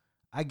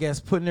 I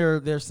guess, putting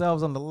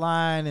themselves on the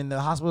line and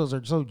the hospitals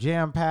are so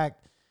jam-packed.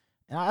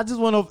 And I just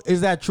want to know,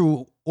 is that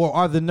true? Or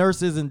are the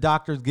nurses and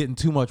doctors getting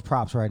too much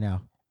props right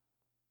now?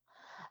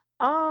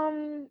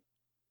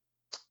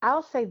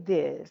 I'll say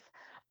this.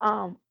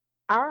 Um,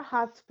 our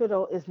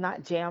hospital is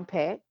not jam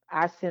packed.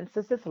 Our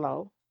census is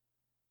low,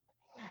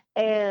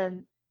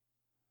 and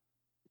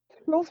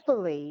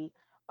truthfully,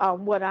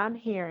 what I'm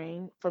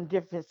hearing from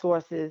different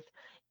sources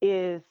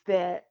is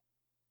that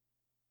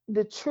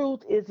the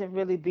truth isn't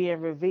really being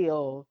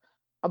revealed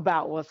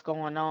about what's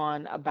going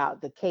on,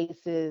 about the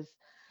cases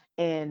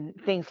and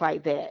things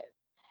like that,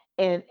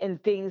 and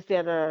things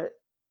that are,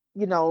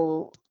 you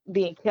know,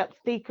 being kept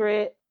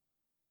secret,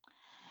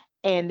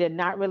 and they're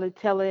not really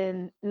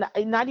telling,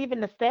 not even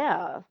the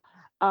staff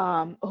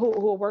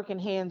who are working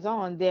hands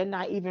on, they're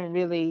not even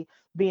really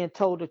being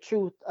told the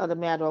truth of the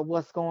matter of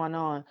what's going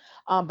on.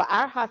 But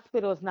our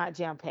hospital is not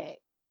jam packed.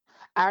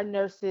 Our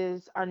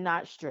nurses are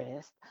not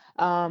stressed.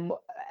 Um,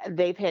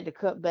 they've had to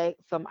cut back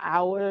some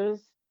hours,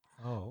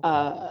 Oh, okay.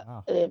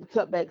 Wow.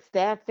 cut back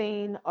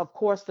staffing. Of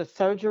course, the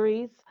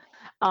surgeries.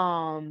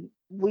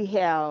 We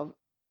have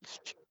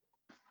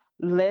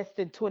less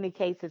than 20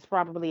 cases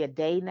probably a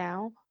day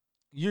now.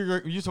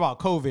 You're talking about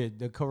COVID,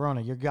 the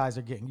corona.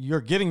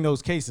 You're getting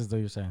those cases though.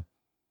 You're saying.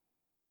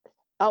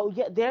 Oh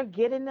yeah, they're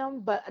getting them,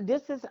 but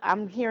this is,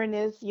 I'm hearing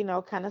this,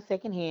 kind of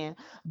secondhand,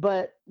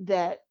 but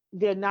that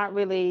they're not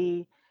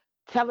really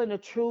telling the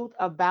truth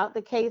about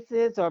the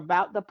cases or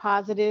about the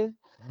positive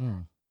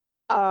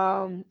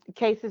Mm.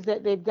 cases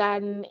that they've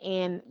gotten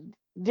and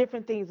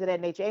different things of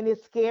that nature. And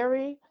it's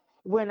scary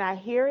when I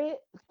hear it,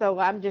 so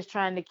I'm just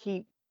trying to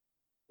keep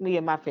me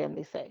and my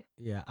family safe.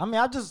 Yeah, I mean,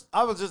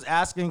 I was just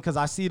asking because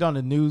I see it on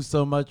the news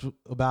so much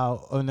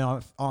about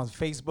on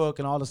Facebook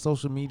and all the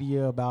social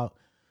media about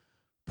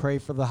pray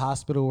for the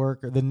hospital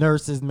worker, the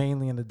nurses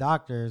mainly, and the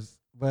doctors.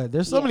 But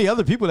there's so Yes. many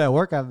other people that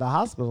work at the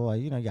hospital,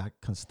 like you got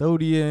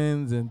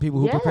custodians and people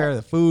who prepare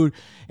the Yes. food,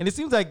 and it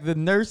seems like the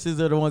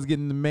nurses are the ones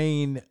getting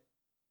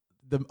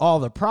all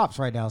the props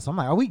right now. So I'm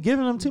like, are we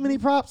giving them too many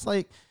Mhm. props?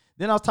 Like,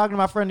 then I was talking to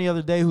my friend the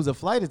other day who's a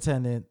flight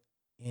attendant,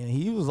 and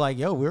he was like,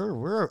 "Yo,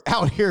 we're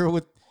out here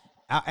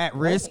at Right.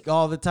 risk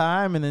all the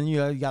time." And then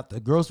you got the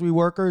grocery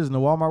workers and the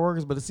Walmart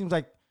workers, but it seems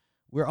like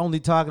we're only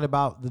talking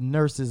about the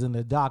nurses and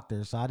the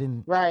doctors.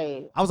 So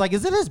Right. I was like,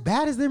 is it as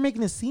bad as they're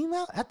making it seem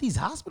out at these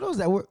hospitals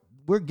that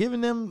we're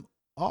giving them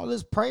all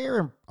this prayer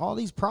and all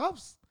these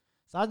props?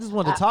 So I just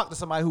wanted to I, talk to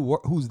somebody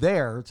who's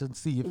there to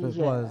see if it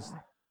was. yeah.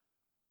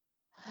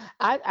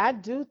 I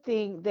do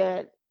think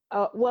that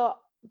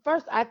well,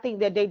 first I think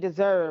that they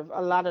deserve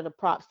a lot of the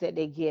props that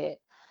they get,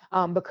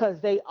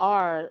 because they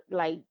are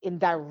like in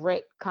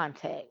direct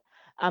contact.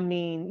 I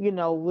mean,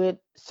 with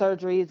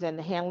surgeries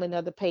and handling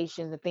of the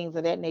patients and things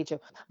of that nature.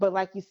 But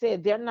like you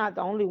said, they're not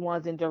the only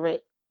ones in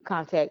direct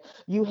contact.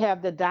 You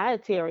have the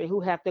dietary who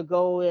have to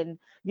go and,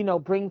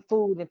 bring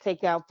food and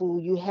take out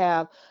food. You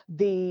have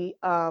the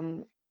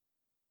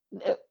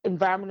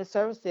environmental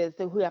services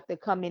who have to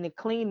come in and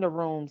clean the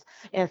rooms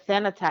and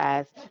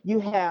sanitize.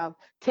 You have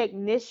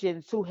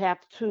technicians who have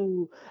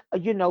to,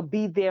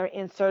 be there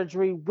in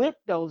surgery with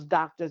those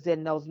doctors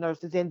and those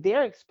nurses, and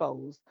they're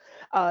exposed.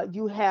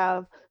 You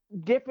have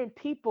different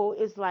people.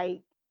 It's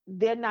like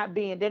they're not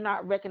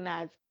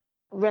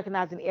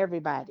recognizing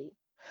everybody,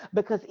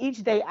 because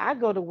each day I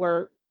go to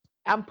work,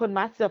 I'm putting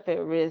myself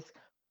at risk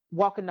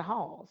walking the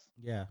halls.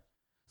 Yeah.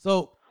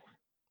 So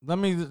let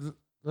me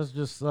let's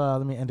just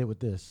let me end it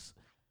with this.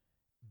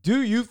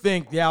 Do you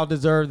think y'all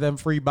deserve them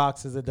free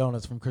boxes of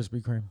donuts from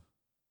Krispy Kreme?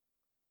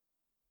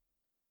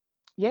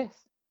 Yes.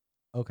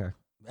 Okay.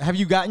 Have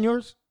you gotten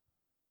yours?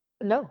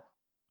 No.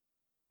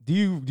 Do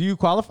you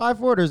qualify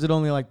for it, or is it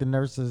only like the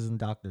nurses and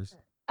doctors?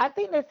 I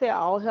think they say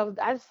all health.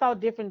 I saw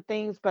different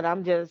things, but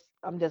I'm just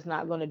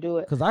not going to do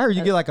it. Because I heard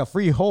you Uh, get like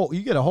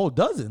you get a whole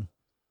dozen.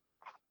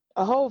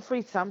 A whole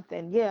free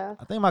something, yeah,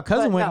 I think my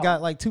cousin but went and got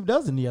no, like 2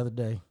 dozen the other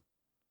day.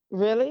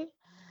 really.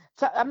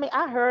 So I mean,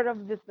 I heard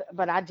of this,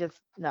 but I just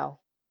no.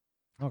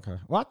 Okay.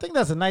 Well, I think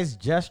that's a nice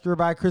gesture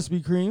by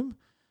Krispy Kreme.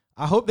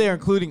 I hope they're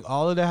including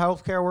all of the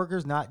healthcare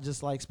workers, not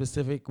just like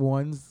specific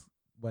ones,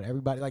 but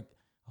everybody. Like,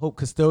 hope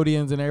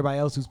custodians and everybody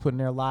else who's putting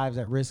their lives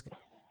at risk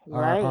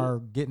are Right. are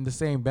getting the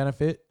same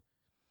benefit.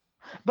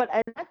 But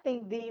and I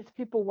think these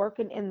people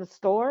working in the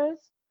stores,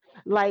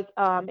 like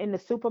in the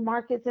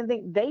supermarkets and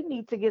things, they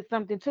need to get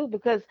something too,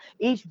 because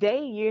each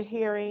day you're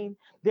hearing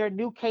there are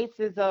new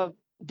cases of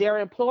their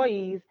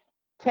employees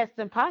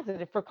testing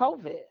positive for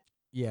COVID.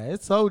 Yeah,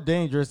 it's so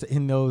dangerous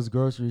in those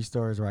grocery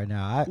stores right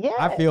now. I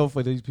Yes. feel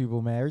for these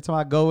people, man. Every time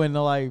I go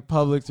into like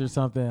Publix or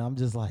something, I'm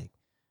just like,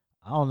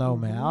 I don't know,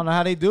 man. I Mhm. don't know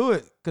how they do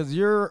it because I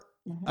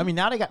Mhm. mean,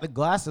 now they got the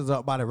glasses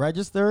up by the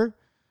register,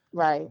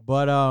 Right.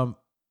 but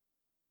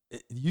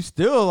you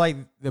still like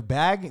the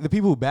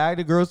people who bag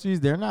the groceries.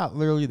 They're not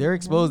literally they're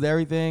exposed Mhm. to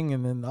everything,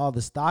 and then all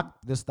the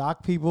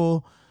stock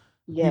people,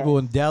 the people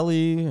in Yes.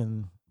 deli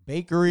and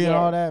bakery and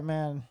all Yes. that,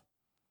 man.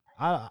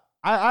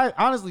 I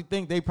honestly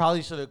think they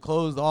probably should have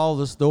closed all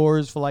the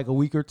stores for like a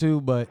week or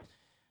two, but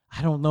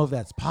I don't know if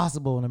that's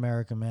possible in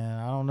America, man.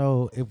 I don't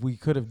know if we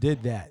could have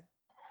did that.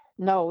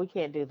 No, we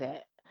can't do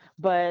that.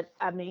 But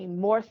I mean,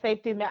 more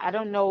safety. I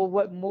don't know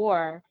what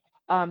more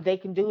they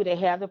can do. They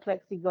have the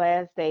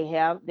plexiglass.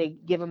 They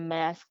give them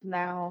masks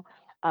now.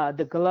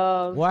 the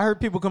gloves. Well, I heard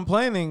people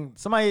complaining.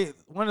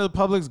 One of the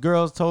Publix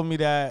girls told me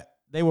that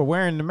they were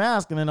wearing the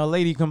mask, and then a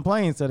lady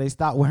complained, so they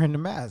stopped wearing the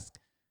mask.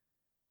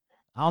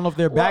 I don't know if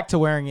they're Well, back to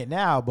wearing it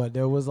now, but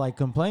there was like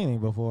complaining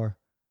before.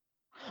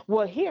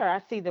 well, here I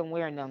see them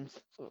wearing them.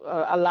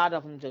 A lot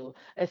of them do,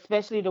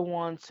 especially the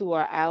ones who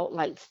are out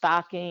like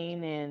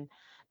stocking and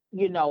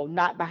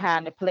not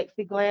behind the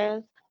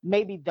plexiglass.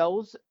 Maybe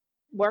those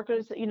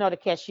workers, the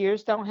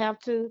cashiers don't have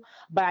to,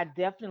 but I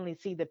definitely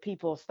see the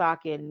people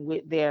stocking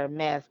with their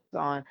masks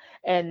on.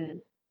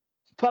 And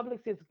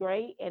Publix is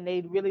great and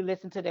they really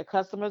listen to their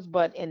customers,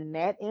 but in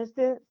that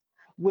instance,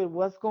 with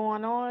what's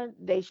going on,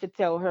 they should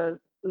tell her,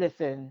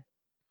 listen,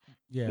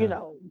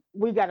 Yeah,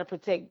 we got to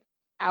protect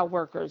our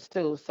workers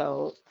too.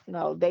 So,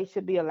 no, they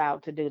should be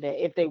allowed to do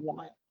that if they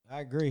want. I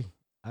agree.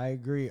 I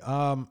agree.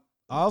 I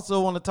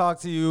also want to talk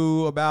to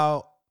you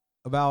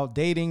about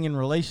dating and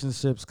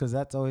relationships because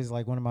that's always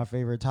like one of my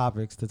favorite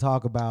topics to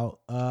talk about.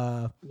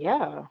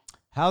 Yeah.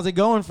 How's it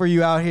going for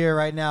you out here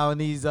right now in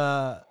these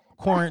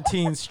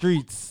quarantine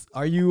streets?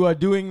 Are you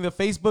doing the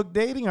Facebook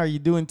dating? Are you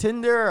doing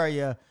Tinder?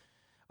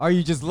 Are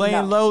you just laying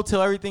No. low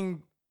till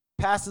everything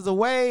passes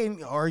away?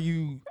 And are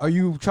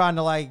you trying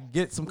to like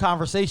get some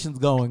conversations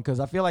going? Because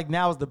I feel like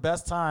now is the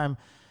best time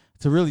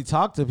to really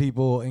talk to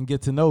people and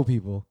get to know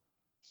people.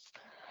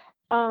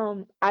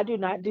 I do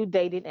not do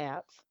dating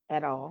apps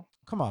at all.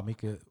 Come on,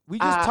 Mika. We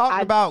just talked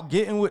I about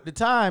getting with the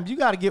times. You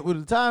got to get with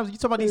the times. You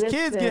talking about these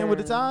kids getting with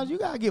the times. listen.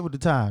 You got to get with the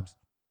times.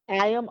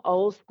 I am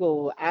old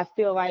school. I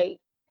feel like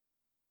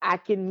I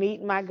can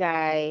meet my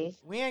guy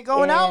We ain't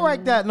going out like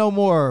and that no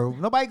more.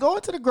 Nobody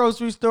going to the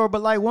grocery store,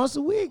 but like once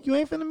a week. You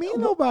ain't finna meet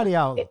w- nobody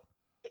out. it-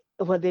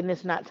 well, then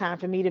it's not time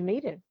for me to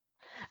meet him.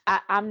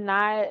 I'm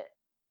not.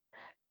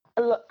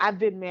 Look, I've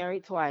been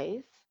married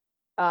twice.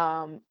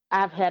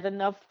 I've had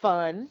enough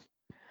fun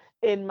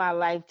in my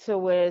life to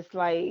where it's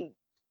like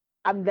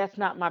that's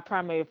not my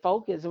primary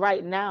focus.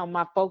 Right now,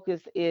 my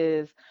focus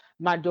is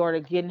my daughter,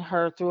 getting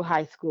her through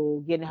high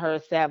school, getting her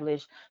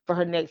established for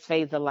her next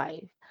phase of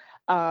life.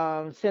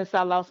 Since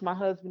I lost my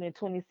husband in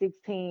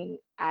 2016,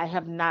 I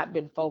have not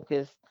been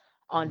focused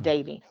on Mm,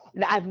 dating.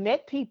 Now, I've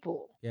met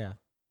people yeah.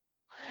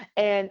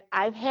 and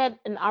I've had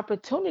an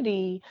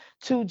opportunity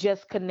to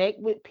just connect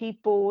with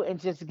people and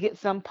just get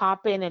some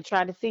popping and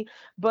try to see,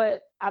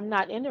 but I'm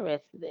not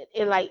interested.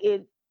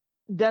 It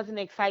doesn't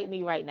excite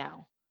me right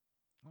now.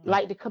 Mm.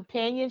 Like the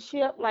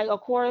companionship, like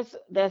of course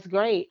that's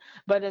great,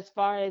 but as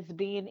far as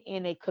being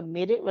in a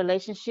committed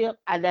relationship,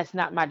 that's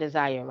not my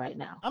desire right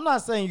now. I'm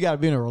not saying you got to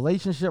be in a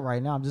relationship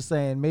right now. I'm just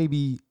saying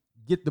maybe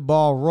get the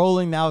ball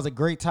rolling. Now is a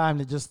great time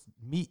to just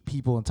meet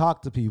people and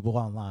talk to people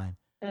online.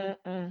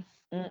 Mm-mm,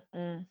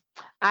 mm-mm.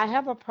 I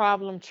have a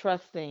problem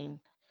trusting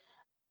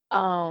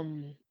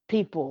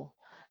people.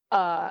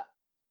 Uh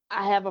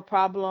I have a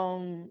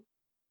problem,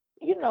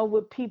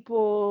 with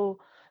people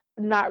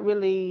not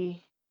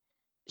really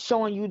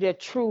showing you their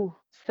true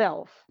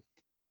self.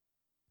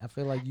 I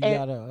feel like you And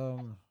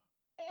gotta.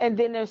 and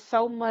then there's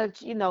so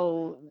much,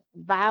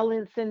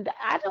 violence and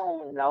I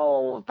don't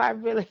know if I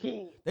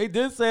really They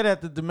did say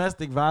that the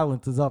domestic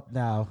violence is up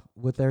now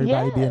with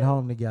everybody being yes,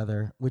 home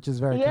together, which is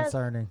very yes,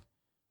 concerning.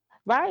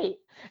 right.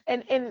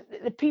 And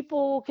the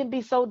people can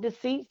be so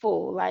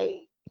deceitful,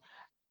 like,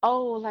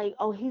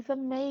 oh, he's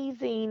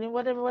amazing and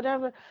whatever,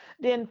 whatever.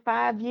 Then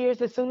 5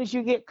 years, as soon as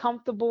you get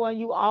comfortable and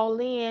you all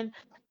in,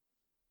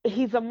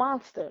 he's a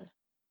monster.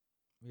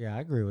 Yeah,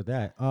 I agree with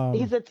that.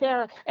 He's a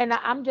terror, and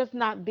I'm just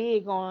not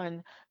big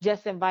on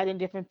just inviting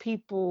different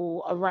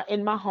people around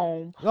in my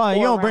home No, you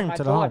or don't bring around them my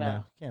to the home daughter,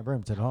 now. Can't bring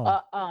them to the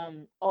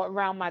home. or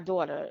around my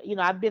daughter.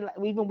 I've been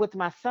even with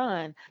my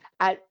son.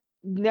 I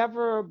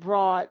never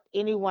brought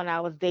anyone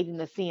I was dating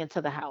to see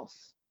into the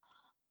house.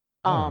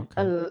 Oh,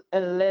 okay.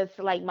 Unless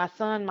like my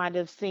son might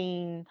have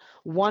seen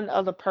one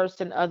other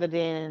person other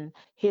than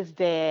his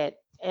dad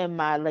and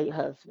my late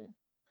husband.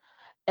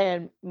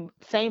 And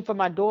same for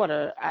my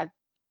daughter.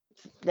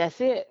 That's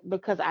it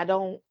because I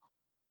don't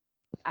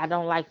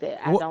like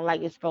that. I What don't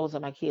like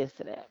exposing my kids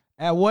to that.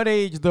 at what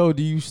age though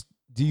do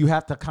you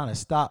have to kind of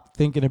stop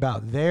thinking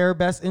about their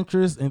best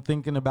interest and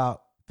think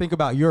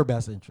about your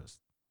best interest?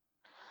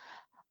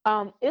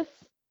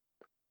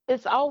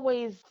 It's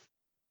always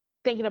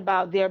thinking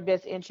about their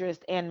best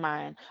interest and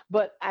mine.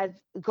 But I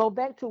go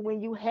back to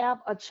when you have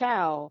a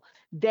child,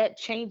 that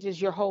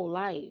changes your whole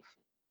life.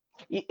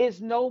 It's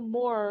no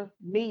more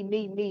me,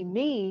 me, me,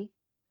 me.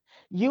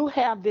 You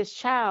have this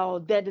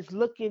child that is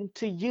looking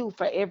to you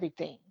for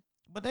everything.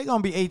 But they're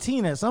gonna be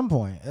 18 at some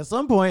point. At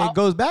some point, Uh, it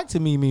goes back to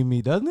me, me,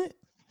 me, doesn't it?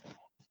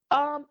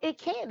 it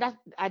can.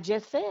 I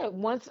just said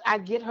once I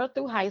get her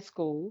through high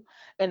school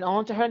and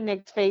on to her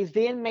next phase,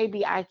 then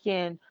maybe I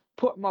can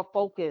put more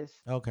focus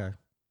Okay.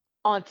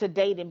 onto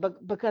dating.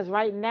 But because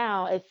right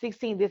now at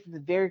 16, this is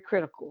very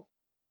critical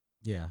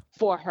Yeah.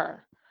 for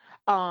her.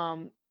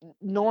 Um,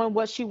 Knowing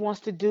what she wants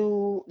to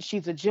do,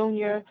 she's a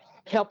junior,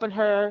 helping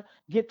her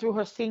get through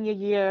her senior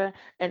year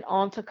and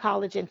on to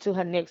college into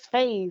her next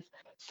phase.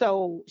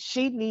 So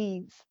she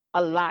needs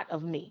a lot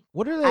of me.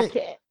 What are I they?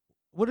 can't.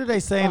 What are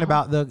they saying Uh-huh.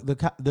 about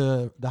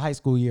the high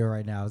school year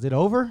right now? Is it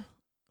over?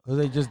 Are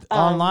they just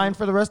online Um,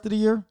 for the rest of the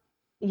year?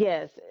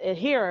 yes,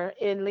 here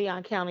in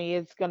Leon County,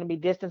 it's going to be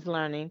distance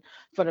learning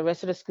for the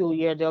rest of the school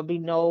year. There'll be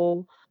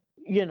no,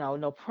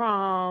 no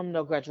prom,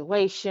 no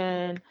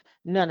graduation,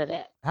 none of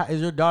that.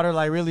 Is your daughter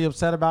like really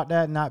upset about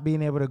that, not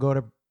being able to go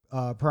to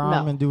prom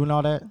No, and doing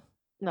all that?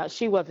 no,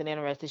 she wasn't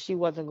interested. She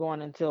wasn't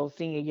going until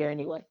senior year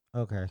anyway.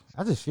 Okay,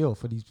 I just feel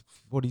for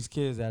these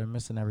kids that are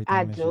missing I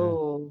everything this year.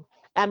 do.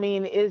 I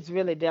mean, it's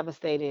really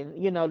devastating,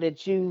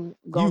 that you've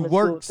You gone to school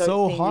worked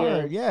so 13 hard,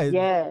 years. yeah.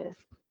 Yes.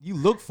 You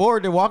look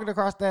forward to walking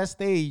across that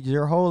stage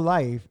your whole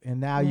life, and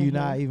now you Mhm.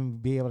 not even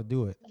be able to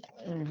do it.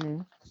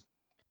 Mhm.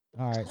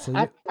 All right, so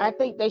I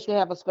think they should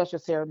have a special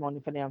ceremony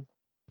for them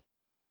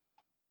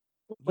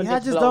when yeah, I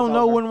this just blows don't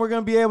know over. when we're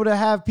gonna be able to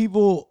have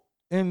people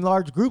in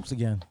large groups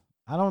again.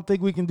 I don't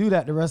think we can do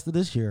that the rest of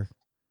this year.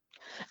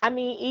 I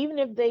mean, even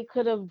if they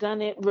could have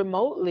done it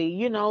remotely,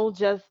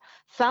 just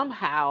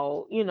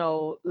somehow,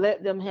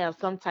 let them have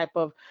some type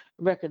of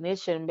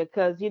recognition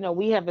because,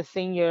 we have a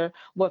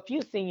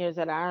few seniors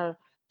at our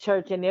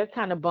church, and they're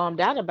kind of bummed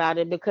out about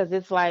it because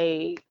it's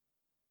like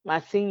my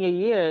senior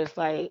year is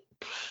like,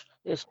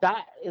 it's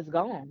shot, it's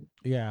gone.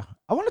 Yeah,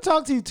 I want to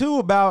talk to you too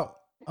about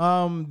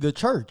the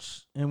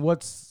church and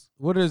what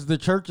is the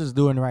church is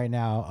doing right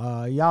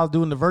now. Y'all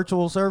doing the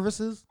virtual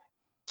services?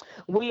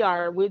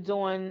 We're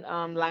doing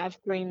live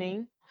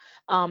streaming.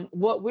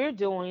 What we're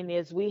doing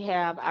is we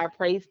have our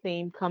praise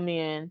team come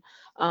in,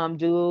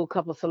 do a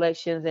couple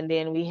selections, and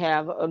then we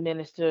have a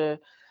minister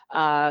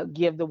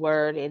give the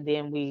word, and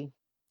then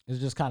It's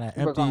just kind of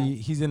we're gone. empty.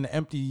 He's in the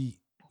empty.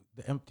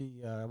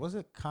 Was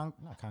it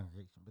not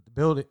congregation, but the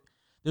building.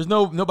 There's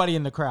nobody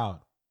in the crowd.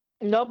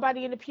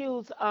 Nobody in the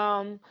pews.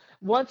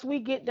 Once we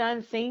get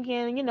done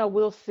singing,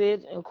 we'll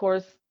sit, of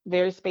course,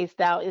 very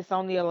spaced out. It's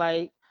only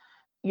like,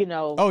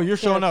 Oh, you're 10 or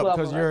showing up 12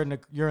 because of us.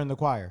 you're in the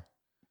choir.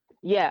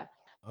 Yeah.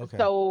 Okay.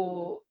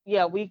 So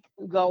yeah, we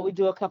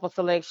do a couple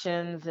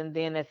selections, and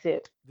then that's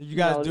it. Did you You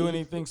guys know, do you-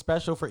 anything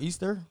special for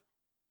Easter?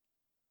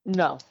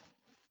 no.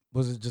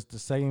 Was it just the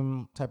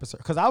same type of?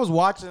 Because I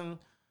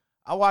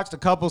watched a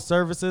couple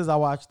services. I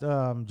watched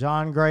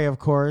John Gray, of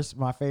course,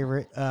 my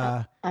favorite.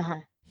 Uh-huh.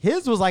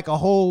 His was like a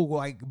whole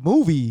like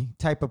movie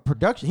type of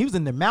production. He was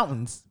in the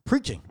mountains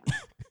preaching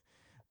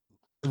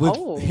with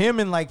Oh. him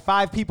and like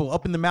five people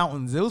up in the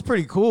mountains. It was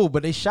pretty cool,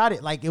 but they shot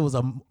it like it was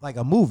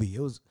a movie. It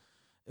was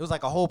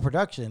like a whole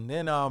production.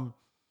 Then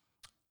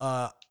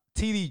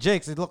TD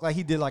Jakes, it looked like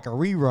he did like a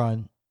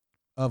rerun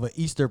of an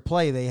Easter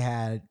play they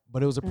had,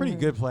 but it was a pretty Mhm.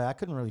 good play. I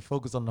couldn't really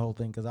focus on the whole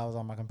thing because I was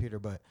on my computer,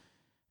 but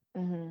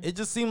Mhm. it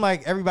just seemed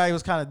like everybody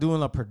was kind of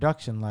doing a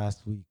production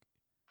last week.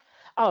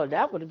 Oh,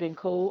 that would have been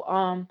cool.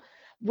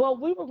 Well,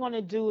 we were going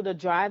to do the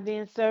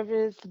drive-in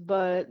service,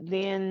 but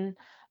then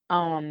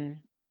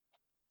um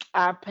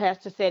our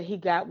pastor said he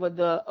got with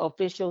the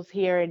officials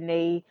here, and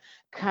they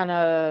kind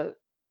of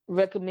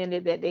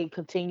recommended that they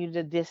continue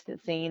the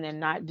distancing and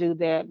not do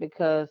that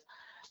because,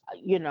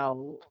 you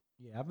know,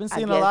 Yeah, I've been I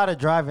seeing a guess, lot of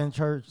drive-in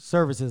church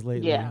services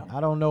lately. yeah. I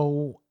don't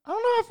know. I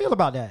don't know how I feel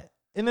about that.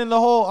 And then the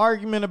whole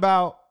argument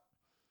about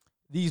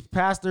these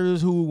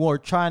pastors who were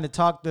trying to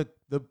talk the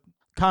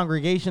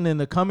congregation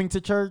into coming to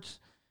church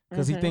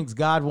because he Mhm. thinks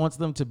God wants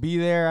them to be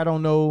there. I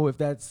don't know if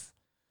that's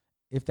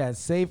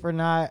safe or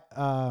not.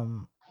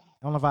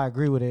 I don't know if I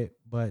agree with it,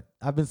 but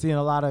I've been seeing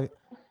a lot of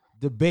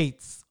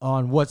debates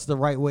on what's the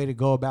right way to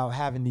go about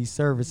having these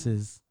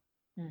services.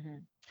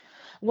 Mhm.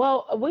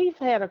 Well, we've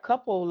had a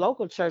couple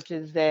local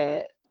churches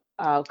that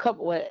well,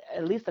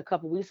 at least a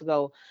couple weeks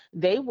ago,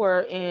 they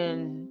were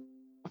in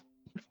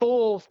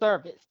full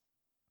service.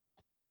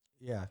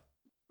 Yeah.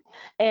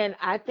 And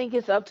I think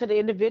it's up to the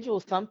individual.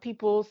 Some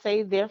people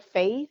say their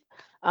faith,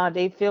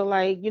 they feel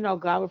like,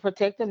 God will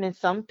protect them. And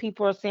some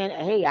people are saying,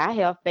 hey, I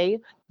have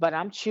faith, but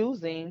I'm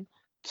choosing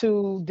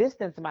to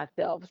distance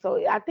myself.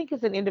 So I think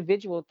it's an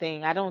individual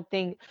thing. I don't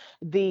think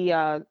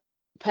the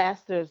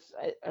pastors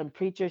and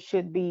preachers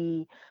should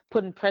be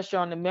putting pressure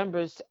on the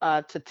members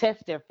to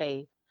test their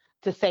faith,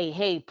 to say,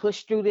 hey,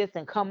 push through this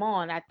and come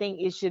on. I think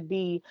it should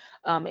be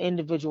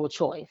individual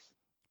choice.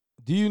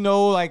 Do you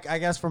know, like, I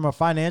guess from a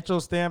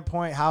financial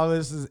standpoint, how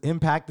this is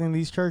impacting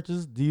these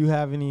churches? Do you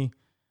have any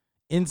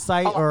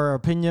insight Oh, or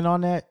opinion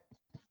on that?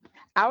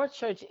 our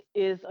church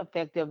is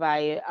affected by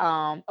it.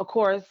 Of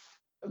course,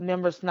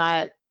 members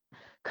not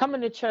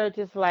coming to church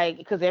is like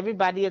because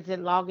everybody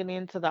isn't logging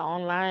into the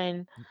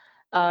online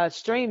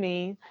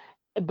streaming,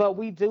 but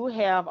we do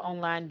have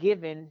online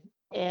giving,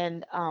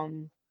 and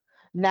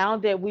now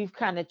that we've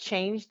kind of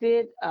changed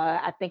it,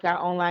 I think our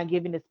online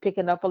giving is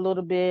picking up a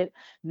little bit.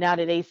 Now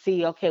that they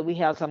see, okay, we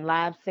have some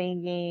live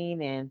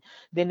singing, and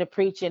then the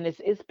preaching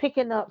is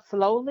picking up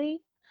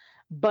slowly,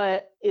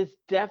 but it's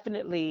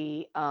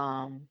definitely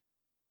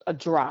a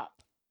drop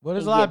Well,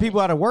 there's a in lot of people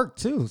giving. out of work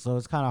too, so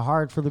it's kind of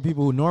hard for the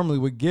people who normally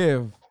would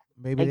give.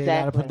 Maybe they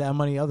got to put Exactly. that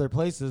money other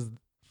places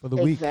for the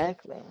week.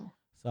 Exactly.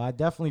 So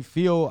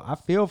I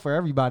feel for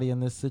everybody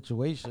in this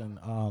situation.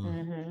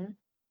 Hmm.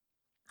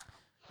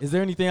 Is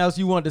there anything else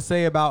you want to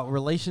say about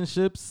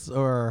relationships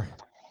or?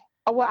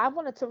 Oh, well, I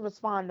wanted to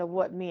respond to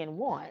what men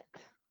want.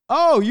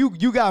 Oh,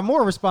 you got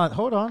more response.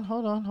 Hold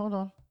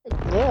on.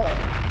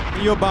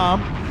 Yeah. Your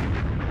bomb.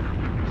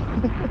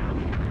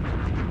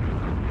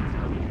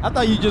 I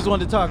thought you just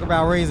wanted to talk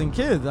about raising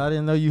kids. I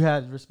didn't know you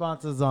had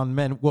responses on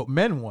what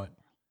men want.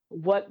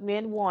 What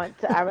men want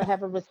to I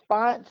have a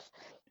response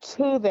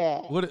to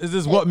that. What is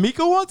this? Eh, What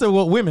Mika wants or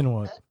what women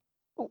want?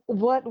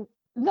 What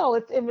no,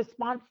 it's in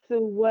response to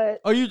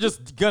what Or you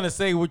just gonna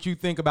say what you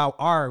think about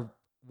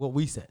what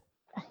we said?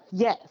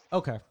 yes.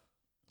 Okay.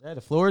 Yeah,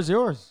 the floor is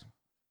yours.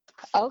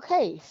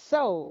 Okay,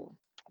 so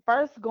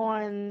first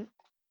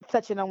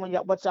touching on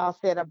what y'all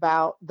said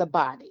about the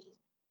body.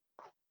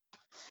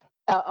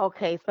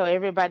 Okay, so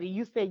everybody,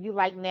 you said you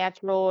like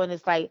natural, and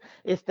it's like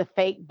it's the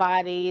fake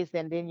bodies,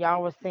 and then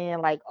y'all were saying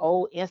like,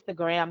 oh,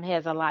 Instagram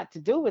has a lot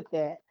to do with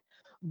that.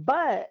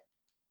 But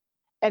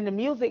and the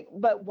music,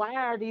 but why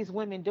are these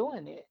women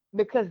doing it?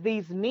 Because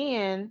these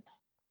men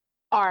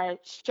are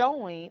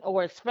showing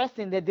or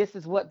expressing that this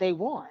is what they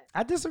want.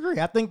 I disagree.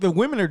 I think the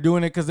women are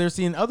doing it because they're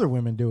seeing other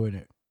women doing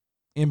it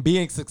and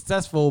being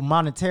successful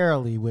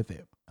monetarily with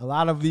it. A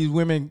lot of these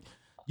women,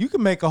 you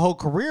can make a whole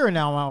career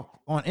now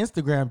on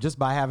Instagram just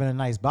by having a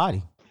nice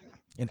body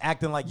and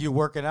acting like you're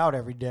working out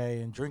every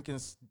day and drinking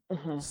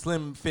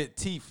slim fit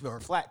tea or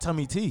flat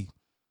tummy tea.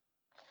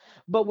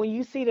 But when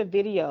you see the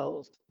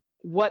videos,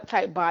 what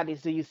type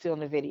bodies do you see on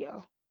the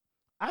video?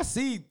 I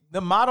see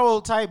the model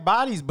type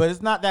bodies, but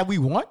it's not that we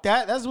want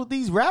that. That's what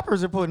these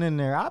rappers are putting in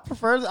there.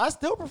 I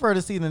still prefer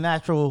to see the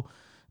natural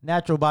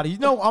body. You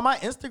know, on my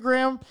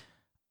Instagram,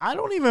 I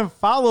don't even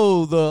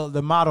follow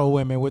the model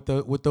women with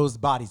those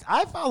bodies.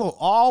 I follow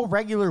all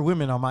regular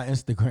women on my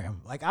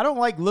Instagram. Like, I don't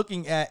like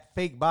looking at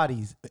fake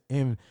bodies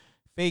and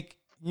fake,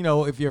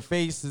 if your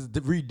face is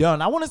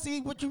redone. I want to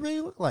see what you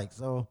really look like.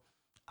 So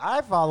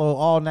I follow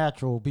all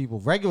natural people,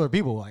 regular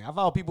people. Like, I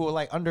follow people with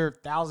like under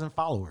 1,000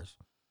 followers.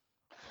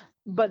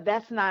 But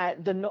that's not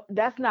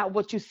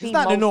what you see. It's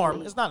not mostly. the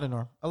norm. It's not the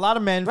norm. A lot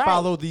of men Right.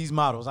 follow these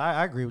models.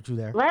 I agree with you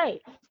there.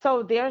 Right.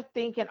 So they're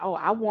thinking, oh,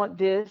 I want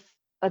this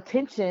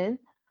attention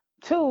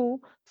too.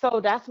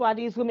 So that's why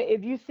these women,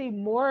 if you see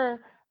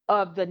more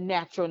of the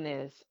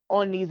naturalness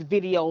on these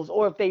videos,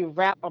 or if they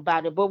rap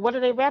about it, but what are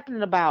they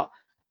rapping about?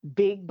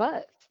 Big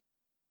butts.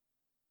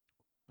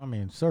 I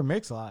mean, Sir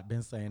Mix-a-Lot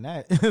been saying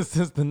that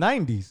since the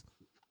 90s.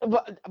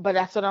 But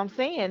that's what I'm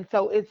saying.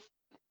 So it's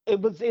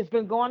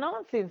been going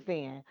on since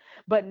then.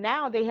 But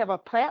now they have a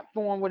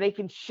platform where they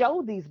can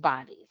show these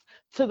bodies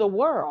to the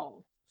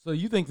world. So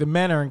you think the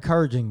men are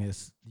encouraging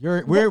this?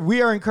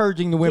 We are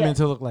encouraging the women Yes.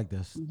 to look like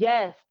this.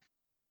 Yes.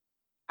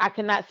 I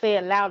cannot say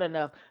it loud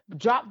enough.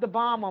 Drop the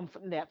bomb on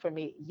that for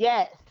me.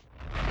 Yes.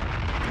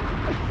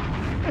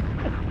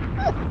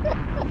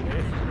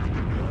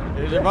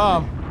 Here's your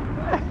mom.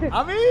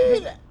 I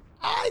mean,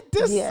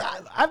 Yeah.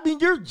 I mean,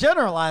 you're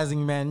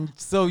generalizing men.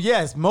 So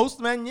yes, most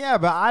men, yeah,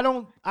 but I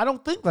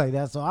don't think like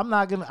that. So I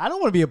don't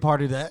want to be a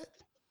part of that.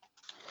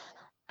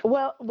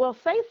 Well,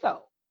 say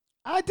so.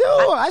 I do.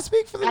 I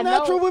speak for the I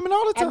natural know, women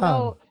all the I time.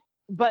 know,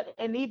 but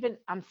and even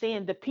I'm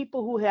saying the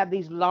people who have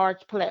these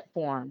large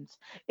platforms,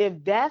 if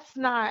that's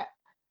not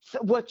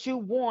what you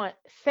want,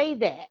 say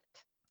that.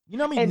 You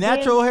know what I mean? And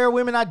Natural hair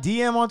women I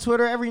DM on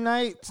Twitter every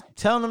night,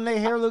 telling them their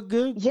hair look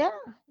good. Yeah,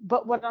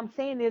 but what I'm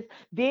saying is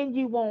then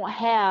you won't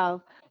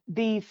have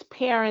these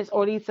parents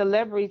or these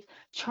celebrities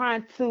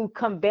trying to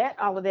combat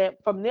all of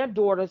that from their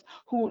daughters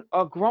who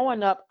are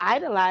growing up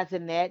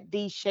idolizing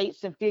these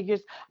shapes and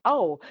figures.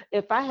 Oh,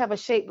 if I have a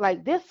shape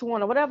like this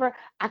one or whatever,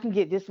 I can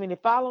get this many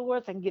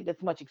followers, I can get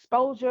this much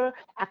exposure,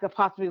 I could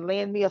possibly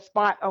land me a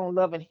spot on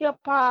Love and Hip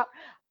Hop.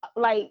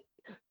 Like,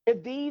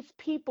 if these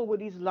people with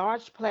these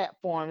large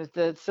platforms,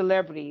 the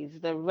celebrities,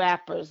 the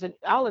rappers, and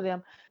all of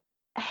them,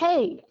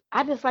 hey,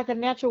 I just like a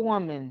natural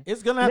woman.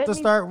 It's gonna have Let to me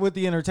start with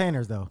the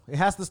entertainers, though. It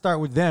has to start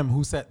with them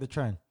who set the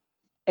trend.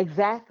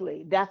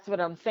 exactly. That's what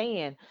I'm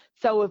saying.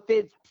 So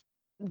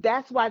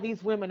that's why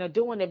these women are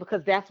doing it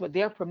because that's what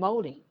they're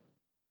promoting.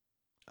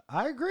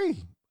 I agree.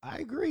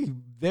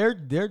 They're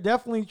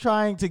definitely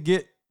trying to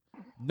get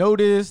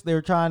noticed.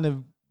 They're trying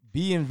to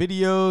be in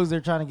videos.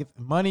 They're trying to get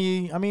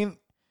money. I mean,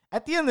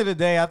 at the end of the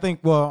day, I think.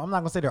 Well, I'm not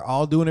gonna say they're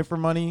all doing it for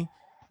money.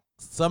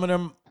 Some of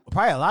them,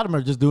 probably a lot of them,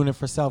 are just doing it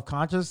for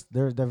self-conscious.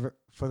 They're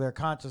for their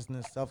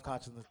consciousness,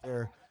 self-consciousness.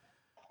 They're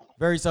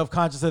very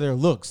self-conscious of their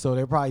looks, so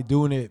they're probably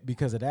doing it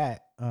because of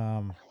that.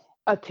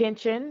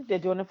 Attention. They're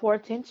doing it for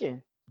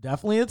attention.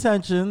 Definitely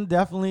attention.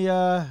 Definitely.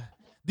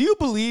 Do you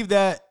believe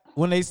that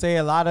when they say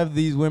a lot of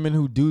these women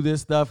who do this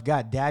stuff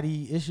got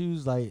daddy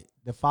issues, like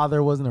the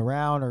father wasn't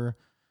around or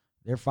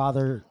their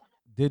father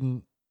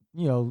didn't,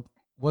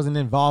 wasn't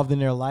involved in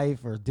their life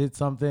or did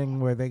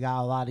something where they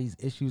got a lot of these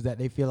issues that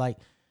they feel like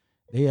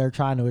they are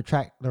trying to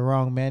attract the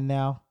wrong men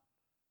now?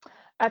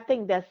 I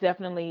think that's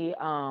definitely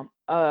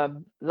a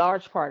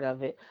large part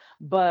of it.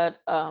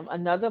 But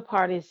another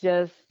part is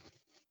just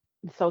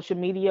social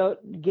media,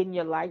 getting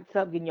your likes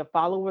up, getting your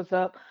followers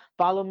up.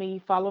 Follow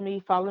me, follow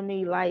me, follow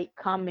me, like,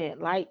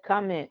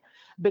 comment,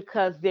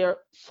 because they're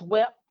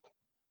swept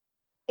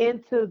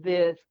into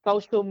this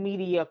social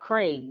media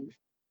craze.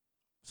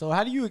 So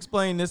how do you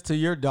explain this to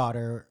your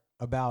daughter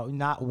about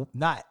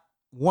not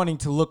wanting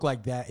to look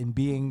like that and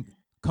being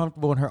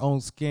comfortable in her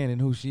own skin and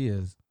who she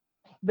is?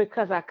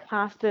 Because I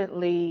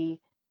constantly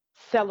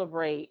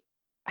celebrate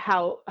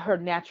how her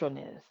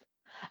naturalness.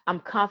 I'm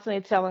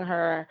constantly telling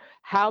her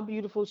how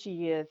beautiful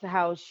she is,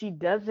 how she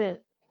doesn't,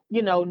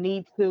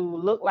 need to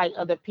look like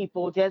other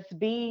people. Just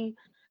be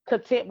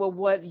content with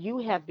what you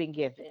have been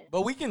given.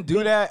 But we can do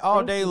Be that all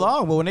Thank day you.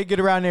 long. But when they get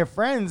around their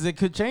friends, it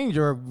could change.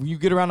 Or you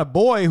get around a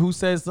boy who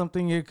says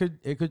something, it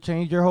could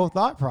change your whole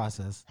thought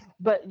process.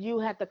 But you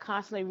have to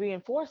constantly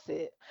reinforce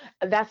it.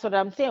 That's what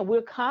I'm saying.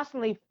 We're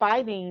constantly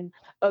fighting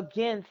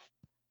against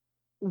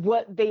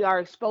what they are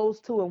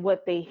exposed to and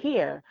what they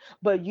hear.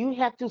 But you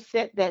have to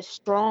set that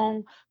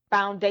strong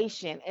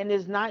foundation. And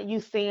it's not you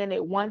saying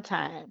it one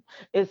time,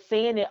 it's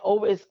saying it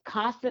over, it's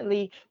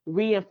constantly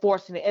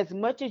reinforcing it. As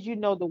much as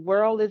the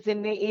world is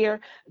in their ear,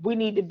 we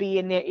need to be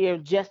in their ear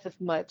just as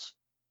much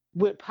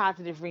with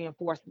positive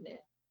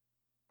reinforcement.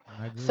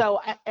 I agree. So,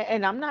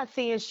 and I'm not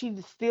saying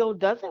she still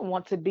doesn't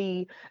want to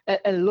be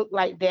and look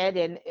like that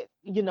and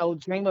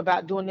dream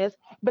about doing this,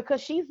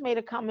 because she's made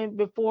a comment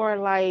before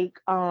like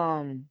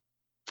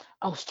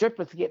oh,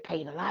 strippers get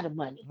paid a lot of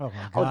money. Oh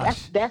my Oh,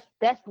 that's gosh. that's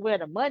that's where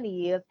the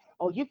money is.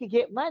 Oh, you can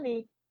get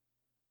money.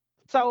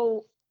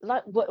 So,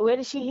 like, where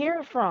did she hear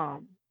it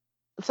from?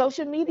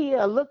 Social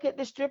media. Look at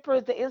the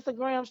strippers, the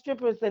Instagram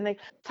strippers, and they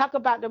talk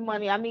about the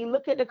money. I mean,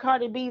 look at the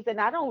Cardi B's, and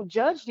I don't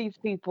judge these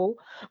people,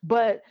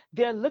 but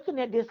they're looking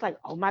at this like,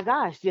 oh my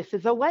gosh, this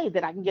is a way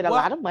that I can get a What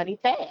lot of money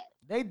fast.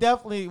 they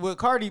definitely with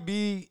Cardi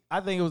B,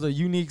 I think it was a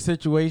unique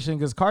situation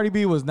because Cardi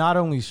B was not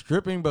only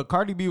stripping, but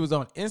Cardi B was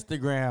on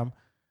Instagram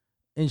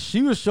and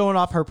she was showing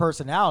off her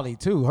personality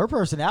too. Her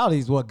personality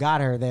is what got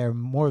her there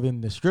more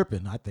than the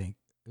stripping. I think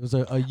it was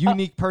a Uh,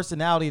 unique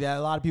personality that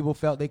a lot of people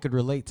felt they could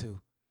relate to.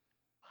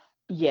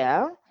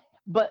 yeah,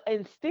 but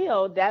and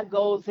still that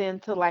goes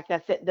into, like I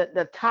said,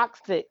 the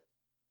toxic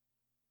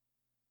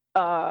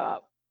uh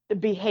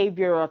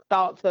behavior or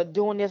thoughts or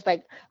doing this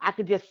like I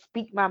could just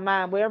speak my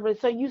mind wherever.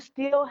 So you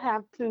still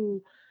have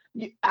to.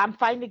 I'm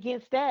fighting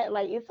against that.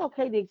 Like, it's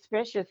okay to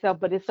express yourself,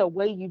 but it's a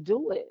way you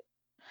do it.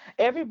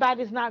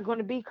 Everybody's not going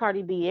to be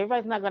Cardi B.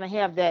 Everybody's not going to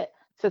have that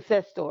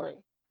success story.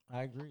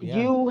 I agree. Yeah.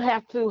 You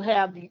have to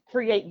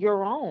create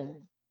your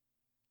own.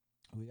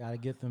 We got to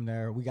get them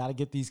there. We got to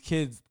get these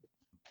kids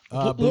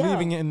Yeah.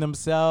 believing in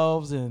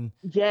themselves and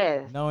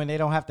Yes. knowing they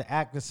don't have to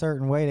act a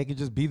certain way. They could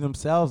just be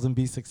themselves and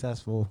be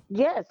successful.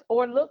 Yes.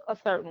 Or look a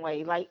certain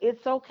way. Like,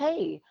 it's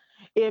okay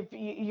if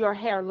your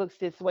hair looks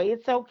this way.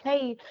 It's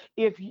okay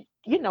if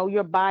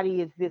your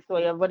body is this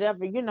way or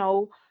whatever.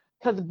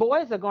 Because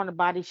boys are going to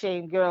body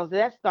shame girls.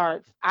 That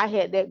starts. I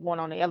had that going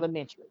on in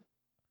elementary.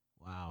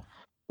 Wow.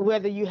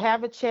 Whether you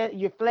have a chest,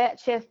 you're flat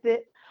chested,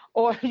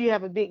 or you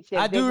have a big I chest,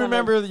 they're do gonna.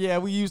 remember, yeah,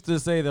 we used to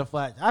say the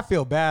flat. I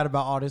feel bad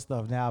about all this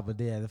stuff now, but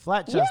yeah, the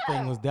flat chest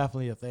thing Yeah. was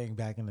definitely a thing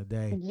back in the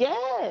day.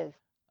 Yes.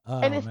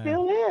 And Oh it man,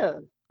 still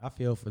is. I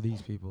feel for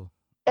these people.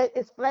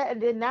 It's flat,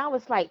 and then now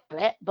it's like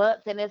flat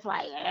butts, and it's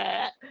like,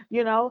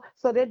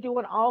 So they're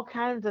doing all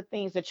kinds of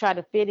things to try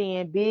to fit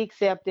in, be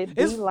accepted,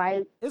 be It's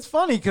like, it's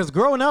funny because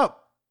growing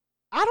up,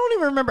 I don't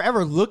even remember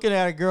ever looking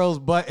at a girl's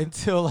butt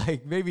until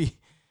like maybe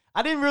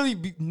I didn't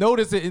really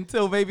notice it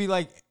until maybe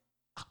like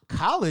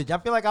college. I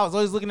feel like I was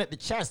always looking at the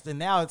chest, and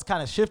now it's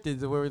kind of shifted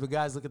to where the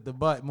guys look at the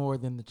butt more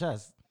than the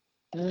chest.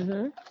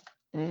 mm-hmm,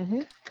 mm-hmm.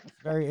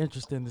 It's very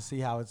interesting to see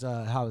how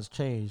it's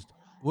changed.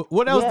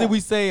 What else did Yeah. we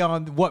say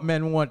on what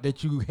men want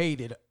that you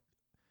hated?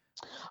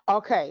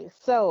 Okay,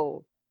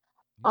 so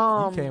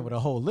You came um, with a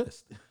whole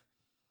list.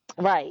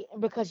 right,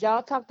 because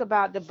y'all talked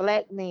about the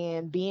black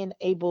man being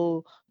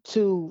able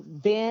to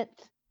vent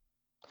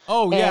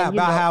Oh yeah, and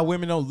about how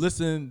women don't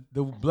listen.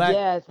 The black,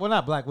 yes, well,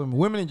 not black women,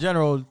 women in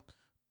general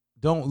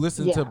don't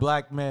listen to yeah,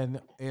 black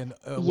men, and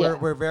we're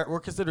yeah. we're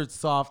considered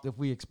soft if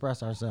we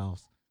express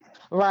ourselves.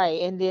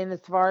 Right. And then as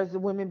far as the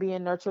women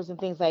being nurturers and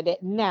things like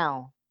that.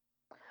 Now,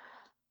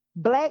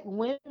 black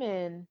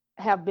women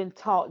have been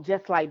taught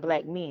just like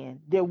black men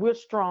that we're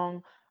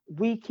strong.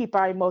 We keep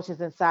our emotions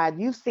inside.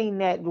 You've seen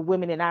that with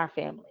women in our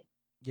family.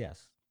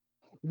 Yes,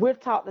 We're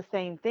taught the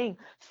same thing.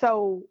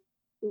 So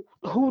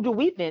who do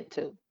we vent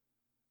to?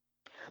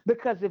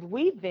 Because if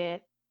we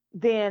vent,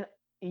 then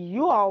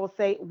you all will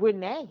say we're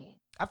nagging.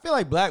 I feel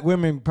like black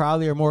women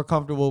probably are more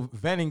comfortable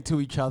venting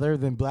to each other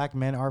than black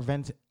men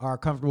are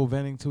comfortable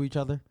venting to each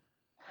other.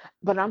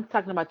 But I'm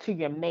talking about to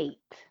your mate.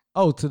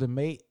 Oh, to the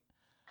mate.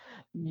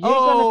 You're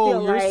gonna Oh,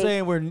 feel you're like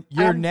saying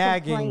you're I'm complaining.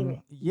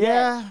 nagging.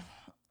 Yes. Yeah.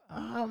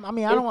 I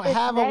mean, I It's don't it's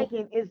have a.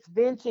 nagging, it's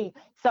venting.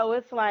 So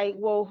it's like,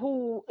 well,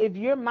 who if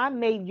you're my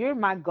mate, you're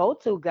my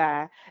go-to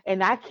guy,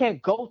 and I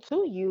can't go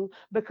to you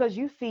because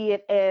you see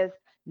it as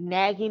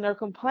nagging or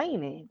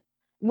complaining.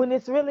 When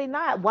it's really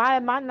not. Why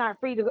am I not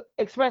free to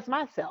express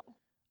myself?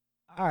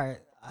 All right,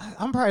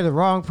 I'm probably the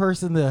wrong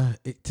person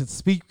to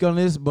speak on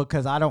this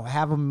because I don't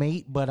have a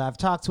mate, but I've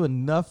talked to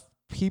enough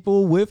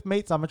people with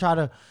mates. I'm gonna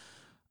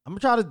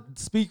try to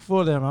speak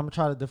for them. I'm gonna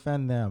try to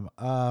defend them.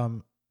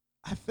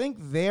 I think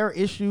their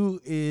issue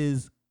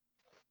is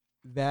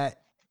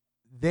that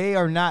they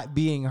are not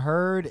being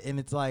heard, and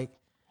it's like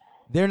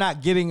they're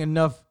not getting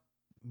enough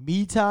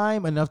me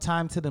time, enough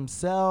time to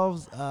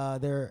themselves.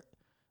 The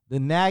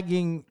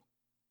nagging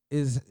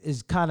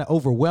is kind of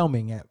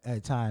overwhelming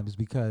at times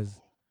because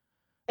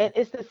And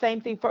it's the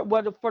same thing for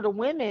the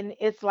women.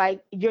 It's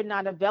like you're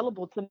not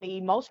available to me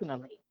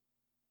emotionally.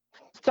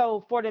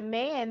 So for the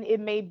man, it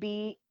may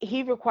be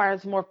he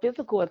requires more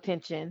physical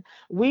attention.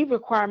 We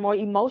require more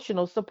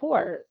emotional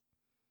support.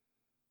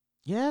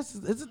 yes,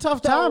 it's a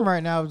tough time So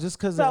right now just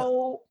because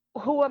so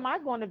who am I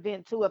going to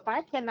vent to if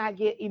I cannot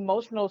get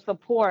emotional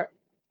support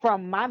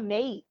from my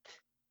mate?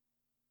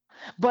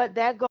 But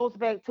that goes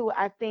back to,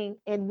 I think,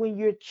 and when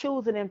you're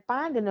choosing and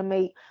finding a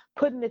mate,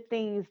 putting the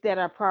things that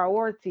are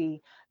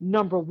priority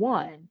number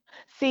one.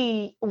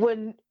 See,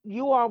 when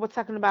you all were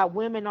talking about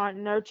women aren't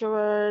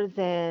nurturers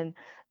and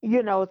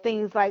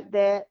things like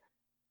that,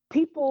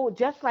 people,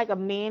 just like a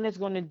man is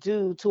going to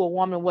do to a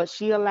woman what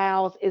she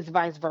allows, is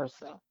vice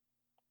versa.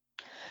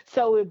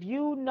 So if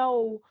you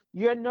know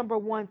your number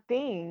one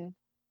thing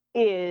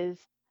is,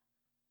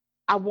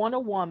 I want a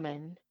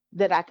woman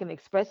that I can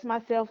express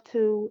myself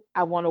to.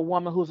 I want a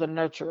woman who's a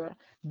nurturer.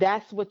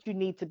 That's what you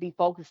need to be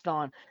focused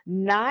on.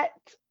 Not,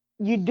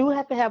 you do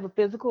have to have a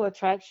physical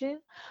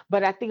attraction,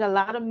 but I think a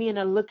lot of men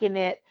are looking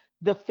at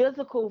the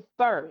physical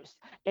first,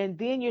 and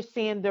then you're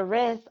seeing the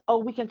rest, oh,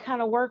 we can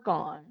kind of work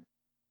on.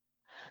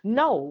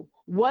 No,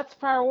 what's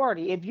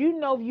priority? If you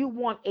know you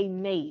want a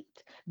mate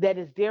that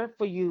is there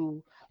for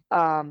you,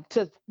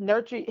 to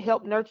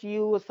help nurture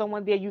you, or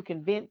someone there you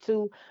can vent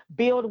to,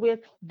 build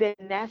with, then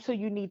that's who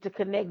you need to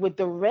connect with.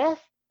 The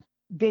rest,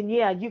 then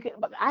yeah, you can.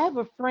 But I have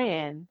a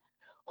friend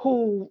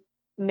who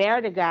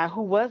married a guy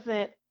who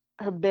wasn't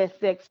her best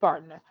sex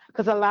partner,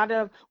 because a lot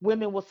of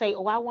women will say,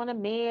 "Oh, I want a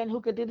man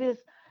who could do this."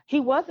 He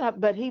wasn't,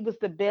 but he was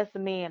the best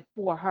man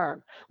for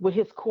her with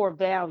his core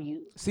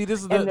values. see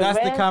this is And the that's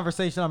the rest,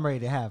 conversation I'm ready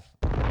to have.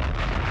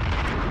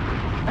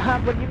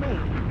 what do you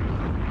mean?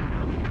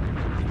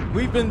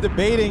 We've been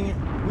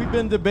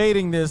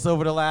debating this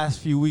over the last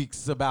few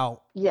weeks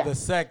about Yes. the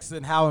sex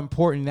and how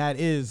important that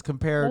is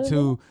compared Mhm.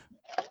 to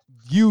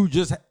you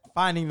just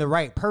finding the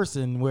right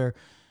person, where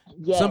some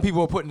Yes.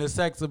 people are putting the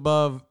sex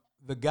above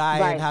the guy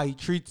and Right. how he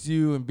treats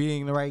you and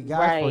being the right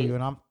guy for you.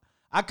 Right. And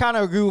I kind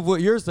of agree with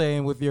what you're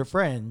saying with your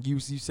friend. You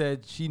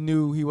said she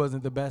knew he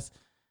wasn't the best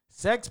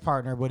sex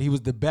partner, but he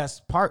was the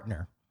best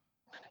partner.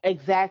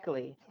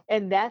 Exactly.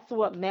 And that's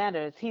what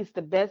matters. He's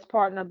the best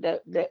partner,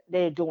 that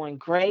they're doing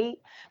great.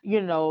 Do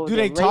They're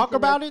they talk raising their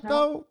about it child.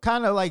 though?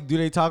 Kind of like, do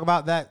they talk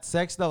about that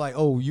sex though? Like,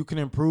 oh, you can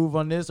improve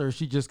on this, or is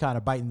she just kind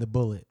of biting the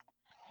bullet?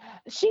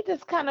 She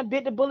just kind of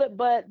bit the bullet,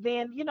 but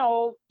then,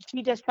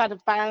 she just tried to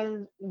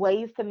find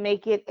ways to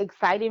make it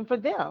exciting for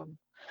them.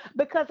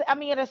 Because I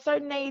mean, at a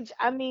certain age,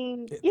 I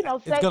mean, It's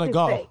sex gonna is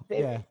go. sex.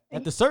 Yeah. At Y-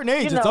 the certain You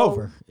age, it's know,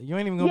 over. You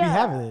ain't even gonna be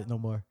having yeah. it no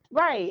more.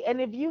 Right. And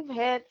if you've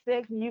had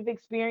sex and you've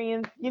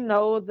experienced,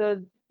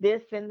 the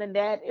this and the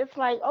that, it's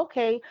like,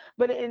 okay,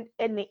 but in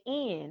the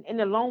end, in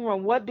the long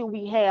run, what do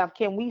we have?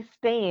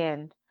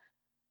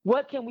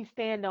 What can we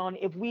stand on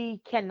if we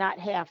cannot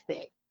have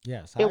sex?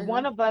 Yes, I If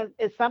one agree. of us,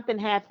 if something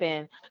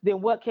happened,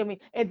 then what can we,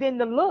 and then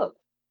the look,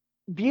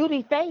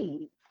 beauty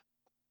fades.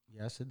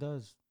 Yes, it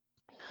does.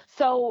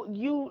 So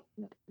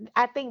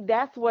I think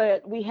that's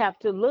what we have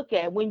to look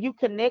at when you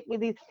connect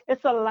with these.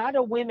 It's a lot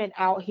of women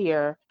out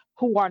here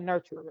who are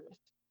nurturers,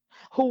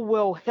 who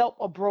will help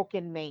a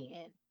broken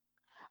man,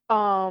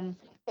 um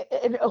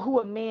and who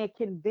a man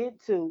can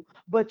vent to.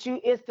 But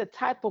it's the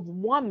type of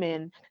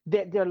woman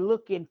that they're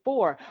looking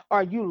for.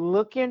 Are you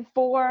looking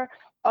for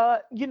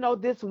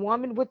this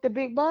woman with the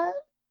big butt?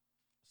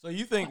 So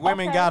you think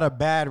women Okay. got a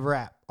bad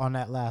rap on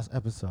that last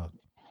episode?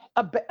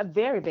 A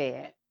very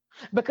bad,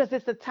 because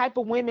it's the type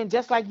of women,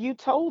 just like you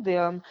told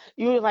them,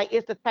 you're like,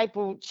 it's the type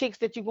of chicks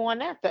that you're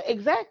going after.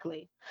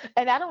 Exactly.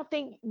 And I don't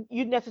think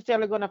you're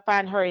necessarily going to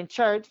find her in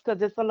church, because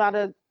there's a lot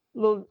of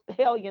little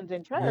hellions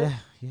in church. Yeah,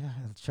 yeah.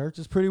 The church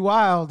is pretty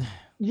wild.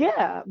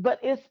 Yeah, but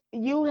it's,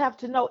 you have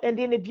to know. And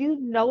then if you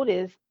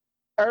notice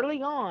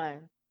early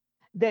on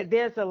that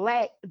there's a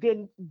lack,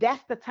 then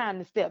that's the time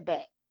to step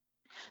back.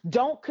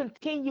 Don't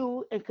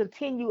continue and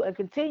continue and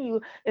continue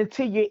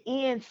until you're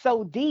in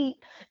so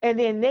deep. And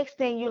then next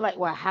thing you're like,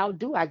 well, how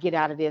do I get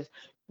out of this?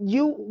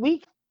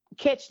 We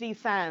catch these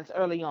signs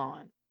early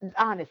on.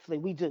 Honestly,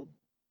 we do.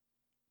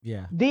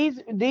 Yeah.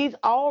 These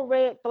all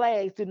red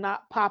flags do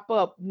not pop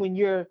up when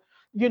you're,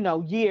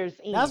 years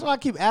That's why I in.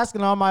 keep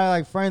asking all my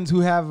like friends who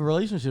have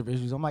relationship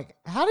issues. I'm like,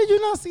 how did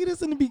you not see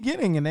this in the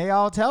beginning? And they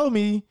all tell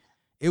me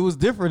it was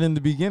different in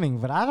the beginning.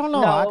 But I don't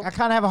know. I No,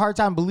 kind of have a hard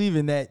time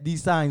believing that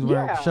these signs were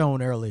yeah.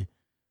 shown early.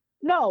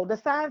 No, the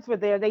signs were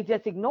there. They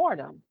just ignored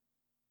them.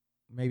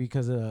 Maybe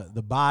because of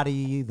the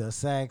body, the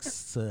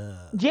sex.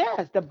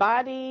 Yes, the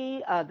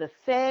body, the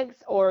sex,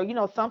 or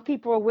some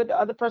people are with the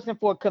other person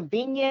for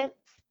convenience.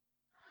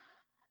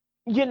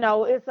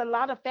 It's a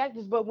lot of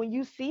factors, but when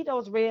you see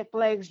those red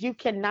flags, you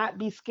cannot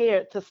be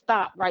scared to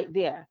stop right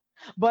there.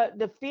 But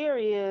the fear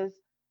is,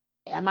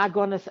 am I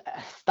going to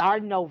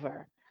starting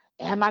over?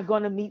 Am I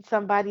going to meet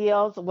somebody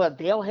else? Well,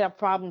 they'll have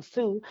problems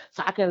too.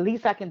 So I can at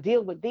least I can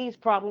deal with these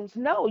problems.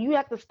 No, you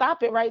have to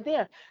stop it right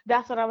there.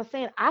 That's what I was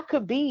saying. I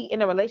could be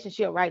in a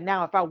relationship right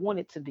now if I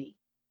wanted to be.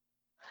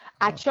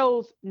 I Oh,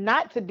 chose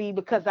not to be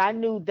because I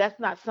knew that's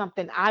not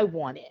something I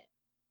wanted.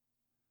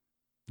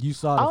 you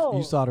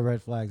Oh, saw the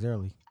red flags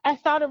early. I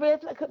saw the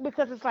red flag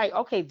because it's like,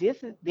 okay,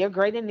 this is they're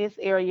great in this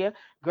area,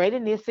 great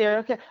in this area.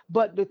 Okay.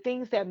 But the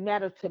things that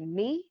matter to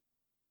me,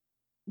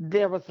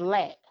 there was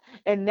lack.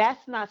 And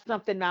that's not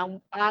something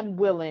I'm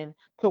willing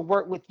to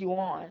work with you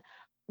on.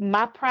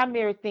 My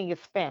primary thing is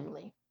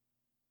family.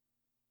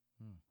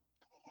 Hmm.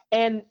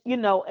 And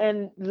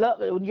and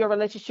love your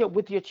relationship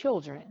with your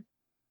children.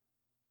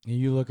 And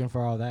you looking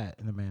for all that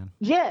in a man.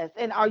 Yes,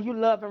 and are you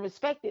loved and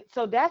respected?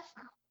 So that's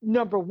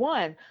number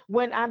one.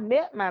 When I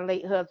met my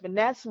late husband,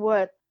 that's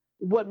what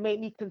made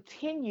me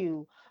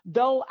continue,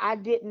 though I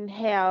didn't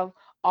have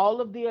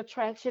all of the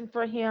attraction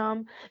for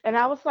him. And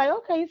I was like,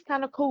 okay, he's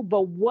kind of cool.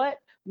 But what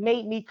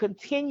made me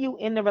continue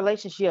in the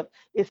relationship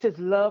is his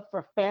love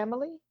for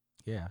family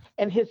Yeah,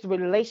 and his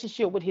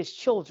relationship with his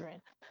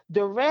children.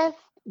 The rest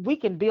we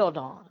can build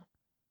on.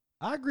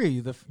 I agree.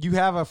 You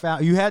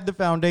have you had the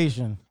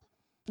foundation,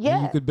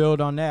 and you Yes, could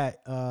build on that.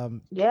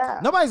 yeah.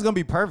 Nobody's gonna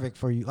be perfect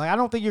for you. Like I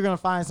don't think you're gonna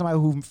find somebody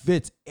who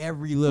fits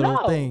every little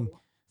thing.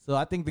 No. So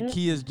I think the Mm,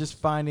 key is just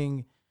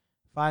finding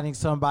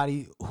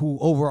somebody who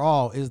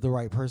overall is the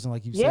right person,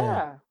 like you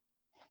said. yeah.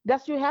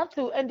 That's you have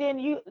to. And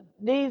then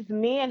these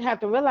men have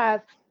to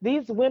realize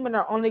these women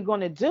are only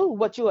going to do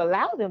what you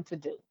allow them to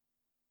do.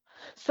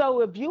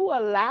 So if you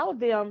allow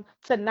them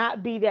to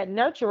not be that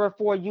nurturer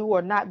for you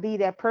or not be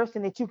that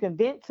person that you can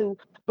vent to,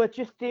 but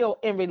you're still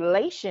in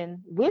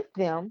relation with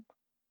them,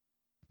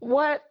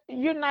 what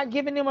you're not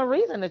giving them a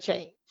reason to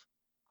change.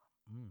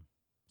 Mm.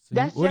 So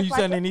That's what are just you like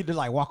saying? They need to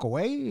like walk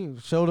away,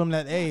 show them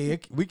that hey,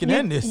 we can you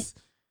end this.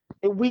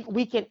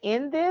 we can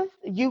end this,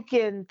 you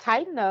can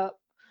tighten up,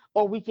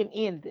 or we can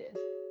end this.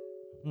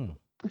 Hmm.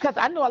 Because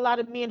I know a lot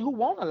of men who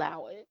won't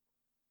allow it.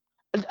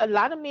 A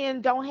lot of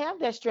men don't have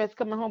that stress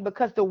coming home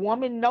because the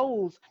woman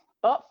knows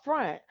up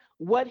front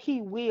what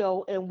he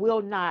will and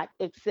will not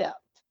accept.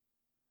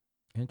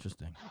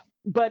 Interesting.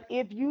 But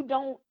if you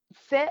don't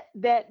set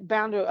that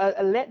boundary,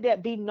 let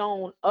that be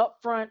known up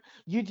front,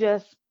 you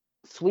just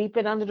sweep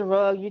it under the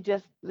rug, you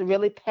just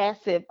really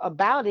passive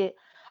about it.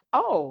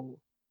 Oh,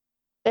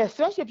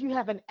 especially if you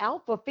have an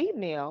alpha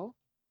female,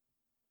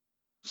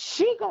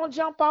 she gonna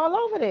jump all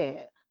over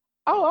that.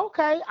 Oh,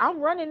 okay, I'm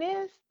running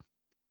this.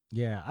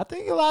 Yeah, I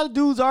think a lot of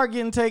dudes are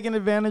getting taken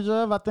advantage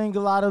of. I think a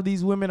lot of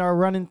these women are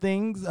running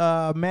things.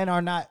 Men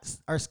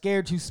are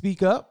scared to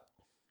speak up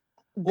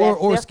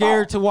That's or their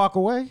scared fault. to walk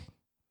away.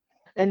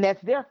 And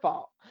that's their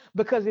fault.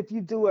 Because if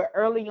you do it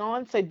early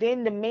on, so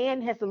then the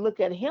man has to look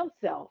at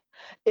himself.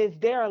 Is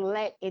there a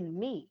lack in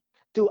me?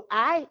 Do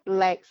I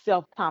lack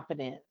self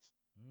confidence?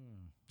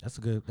 That's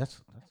a good.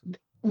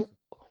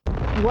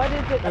 What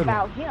is it Good one.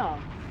 about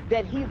him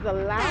that he's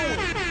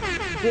allowing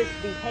this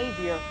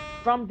behavior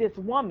from this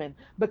woman?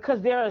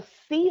 Because there are a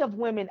sea of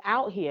women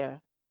out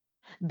here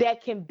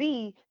that can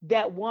be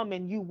that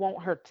woman you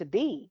want her to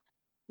be.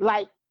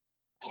 Like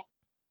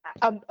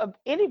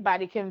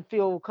anybody can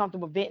feel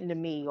comfortable venting to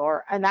me,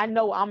 or and I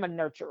know I'm a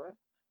nurturer.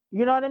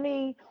 You know what I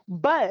mean?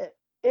 But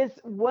it's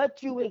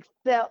what you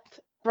accept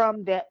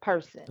from that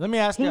person. Let me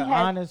ask you He an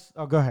has honest.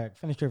 Oh, go ahead.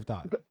 Finish your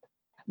thought.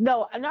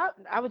 no, not.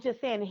 I was just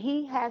saying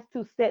he has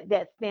to set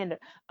that standard.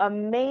 A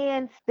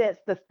man sets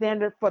the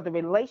standard for the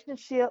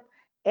relationship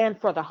and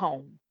for the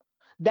home.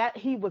 That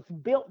he was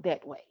built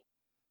that way.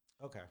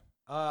 Okay.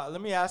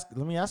 Let me ask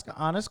an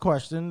honest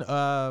question.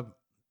 For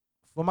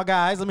my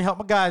guys, let me help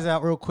my guys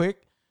out real quick.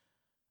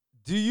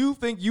 Do you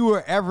think you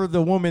were ever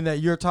the woman that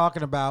you're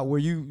talking about, where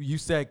you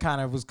said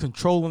kind of was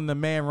controlling the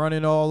man,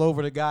 running all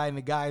over the guy, and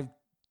the guy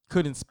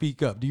couldn't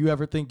speak up? Do you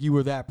ever think you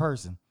were that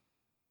person?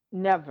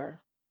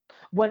 Never.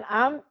 When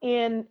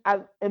in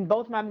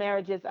both my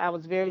marriages, I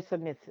was very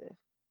submissive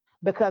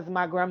because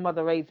my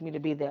grandmother raised me to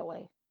be that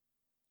way.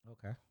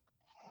 Okay.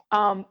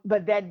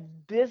 But that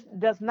this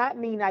does not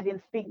mean I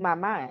didn't speak my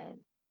mind.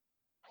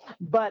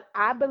 But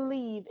I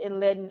believe in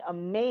letting a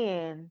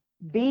man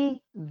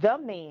be the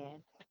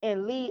man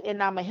and lead,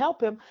 and I'ma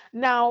help him.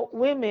 Now,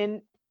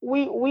 women,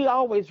 we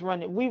always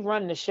run it. We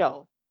run the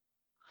show,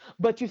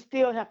 but you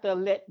still have to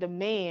let the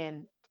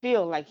man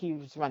feel like he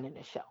was running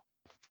the show.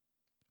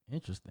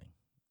 Interesting.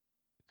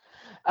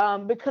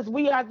 Because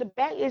we are the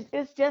back.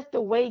 It's just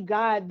the way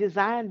God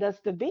designed us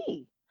to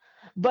be.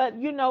 But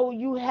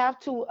you have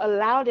to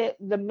allow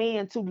the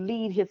man to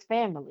lead his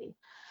family.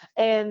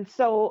 And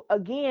so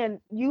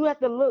again, you have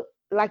to look,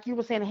 like you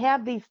were saying,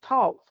 have these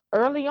talks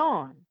early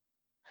on.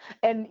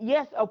 And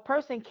yes, a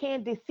person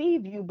can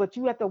deceive you, but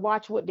you have to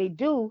watch what they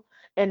do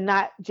and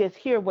not just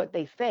hear what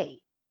they say.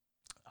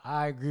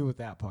 I agree with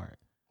that part.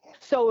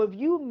 So if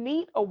you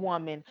meet a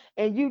woman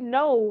and you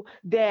know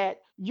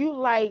that you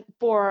like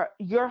for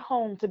your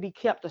home to be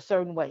kept a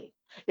certain way,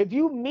 if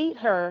you meet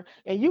her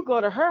and you go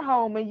to her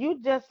home and you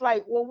just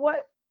like, well,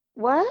 what?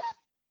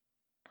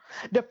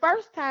 The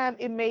first time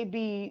it may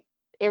be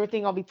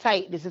everything gonna be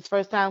tight. This is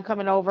first time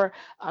coming over.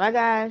 Oh my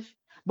gosh.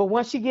 But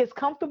once she gets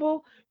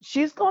comfortable,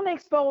 she's gonna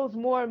expose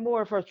more and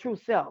more of her true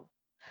self.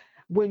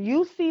 When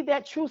you see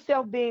that true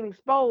self being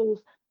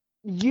exposed,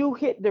 you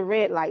hit the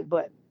red light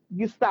button.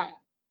 You stop.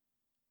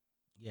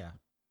 Yeah.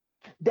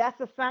 That's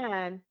a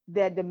sign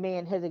that the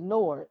man has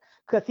ignored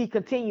because he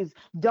continues.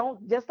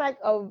 Don't just like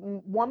a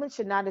woman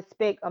should not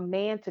expect a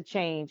man to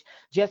change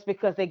just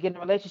because they get in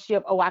a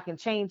relationship. Oh, I can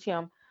change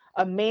him.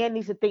 A man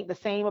needs to think the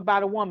same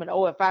about a woman.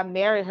 Oh, if I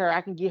marry her,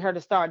 I can get her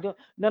to start doing.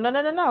 No, no,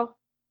 no, no, no.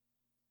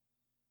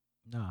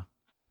 Nah.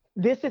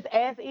 This is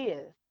as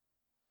is.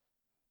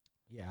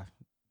 Yeah.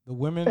 The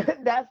women.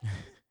 that's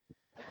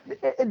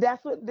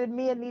that's what the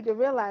men need to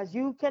realize.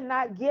 You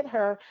cannot get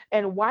her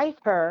and wife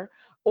her,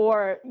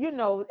 or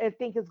and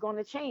think it's going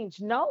to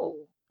change. No,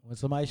 When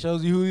somebody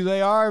shows you who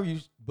they are, you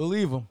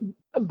believe them.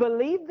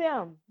 believe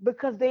them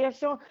because they are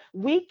showing.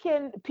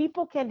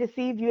 People can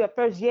deceive you at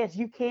first. Yes,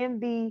 you can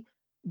be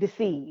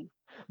deceived,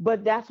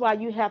 but that's why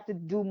you have to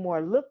do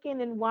more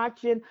looking and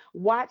watching.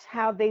 Watch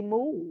how they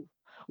move.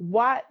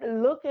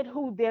 Look at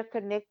who they're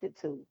connected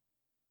to.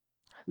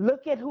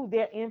 Look at who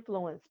they're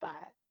influenced by.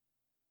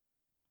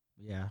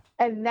 Yeah.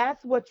 And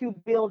that's what you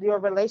build your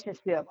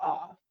relationship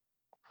off.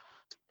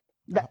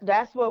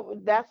 That's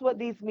what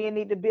these men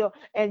need to build,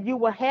 and you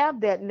will have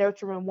that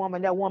nurturing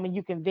woman, that woman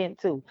you can vent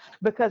to.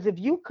 Because if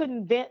you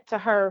couldn't vent to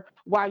her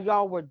while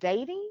y'all were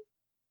dating,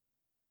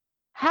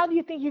 how do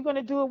you think you're going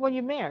to do it when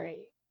you're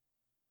married?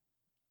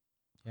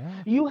 Yeah.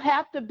 You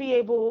have to be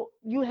able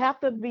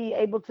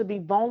to be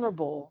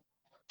vulnerable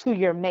to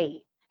your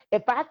mate.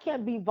 If I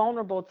can't be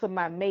vulnerable to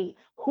my mate,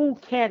 who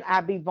can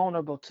I be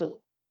vulnerable to?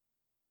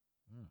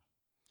 Mm.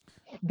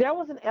 There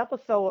was an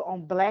episode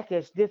on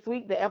Blackish this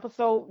week. The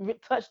episode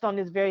touched on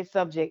this very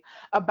subject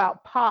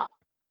about Pop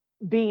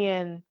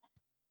being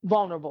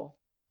vulnerable.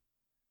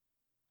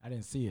 I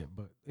didn't see it,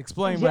 but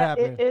explain what Yeah, it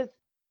happened. is.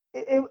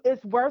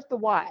 It's worth the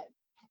watch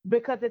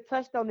because it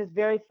touched on this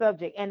very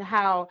subject and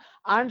how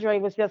Andre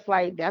was just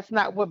like, "That's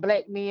not what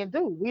black men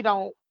do. We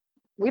don't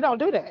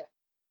do that."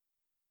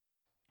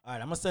 All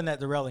right, I'm gonna send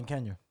that to Rel and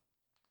Kenya.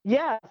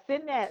 Yeah,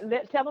 send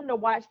that. Tell them to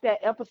watch that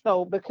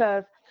episode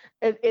because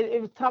it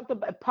was talked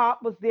about.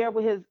 Pop was there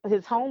with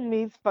his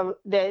homies for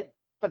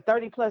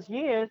 30 plus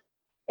years,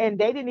 and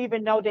they didn't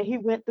even know that he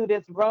went through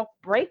this rough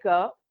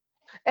breakup.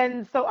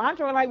 And so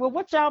Andre was like, "Well,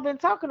 what y'all been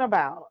talking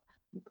about?"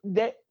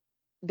 That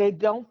they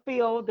don't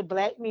feel the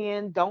black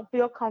men don't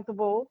feel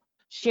comfortable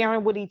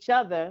sharing with each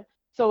other.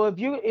 So if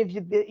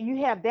you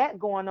have that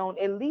going on,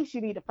 at least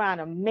you need to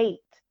find a mate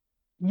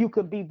you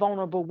could be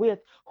vulnerable with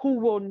who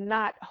will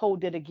not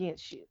hold it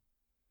against you.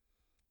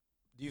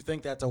 Do you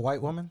think that's a white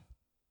woman?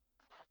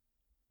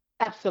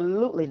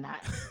 Absolutely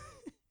not.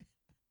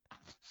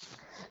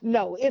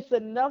 No, it's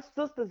enough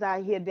sisters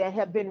out here that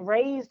have been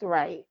raised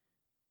right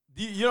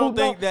You who don't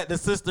know think that the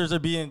sisters are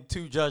being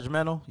too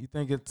judgmental? You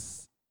think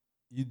it's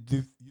you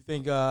do? You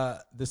think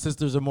the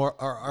sisters are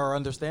are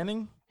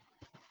understanding?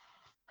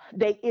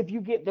 they if you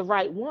get the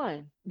right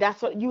one.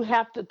 That's what you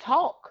have to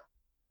talk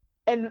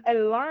and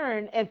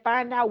learn and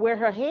find out where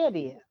her head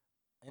is.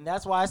 And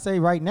that's why I say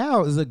right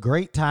now is a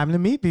great time to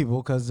meet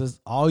people because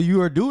all you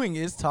are doing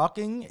is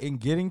talking and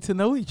getting to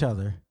know each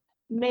other.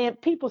 Man,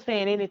 people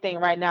saying anything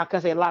right now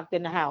because they're locked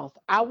in the house.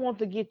 I want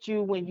to get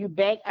you when you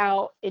back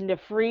out in your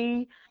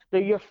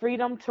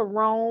freedom to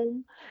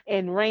roam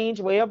and range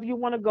wherever you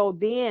want to go.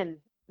 Then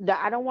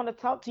I don't want to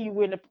talk to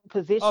you in a Oh,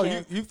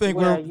 position you think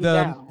where you you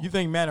down.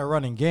 think men are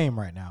running game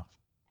right now?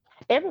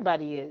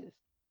 Everybody is.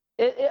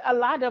 A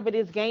lot of it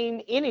is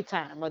game any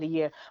time of the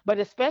year, but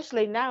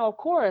especially now, of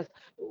course,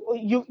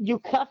 you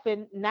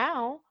cuffing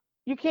now.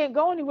 You can't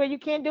go anywhere. You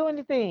can't do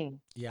anything.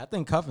 Yeah, I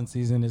think cuffing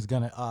season is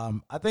gonna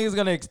I think it's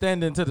gonna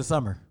extend into the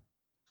summer.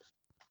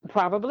 I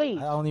Probably,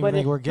 don't even but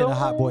think we're getting a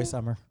hot boy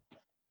summer.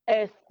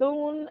 as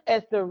soon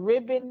as the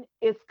ribbon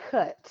is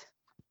cut,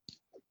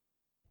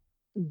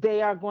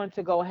 they are going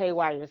to go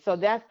haywire. So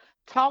that's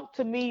talk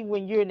to me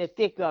when you're in the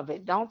thick of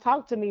it. Don't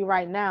talk to me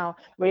right now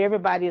where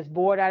everybody is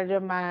bored out of their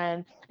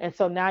mind. And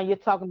so now you're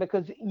talking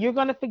because you're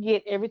going to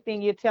forget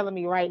everything you're telling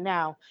me right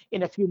now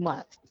in a few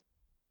months.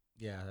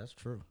 Yeah, that's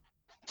true.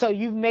 So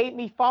you've made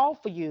me fall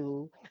for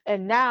you.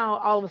 And now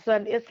all of a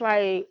sudden it's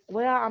like,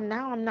 well, I'm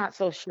not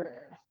so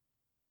sure.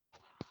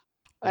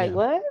 Like Yeah.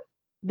 what?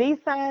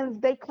 These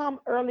signs they come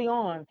early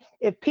on.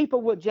 If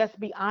people would just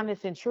be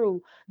honest and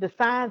true, the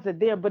signs are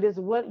there, but it's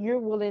what you're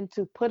willing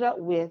to put up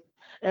with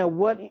and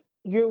what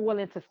you're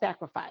willing to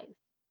sacrifice.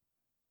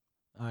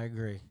 I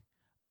agree.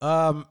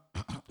 Um,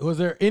 was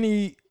there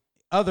any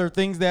other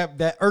things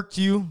that irked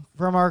you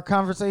from our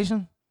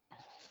conversation?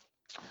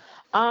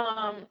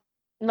 Um,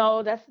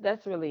 no,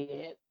 that's really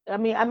it. I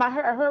mean, I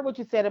heard what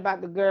you said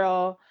about the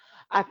girl.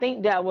 I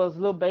think that was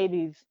Lil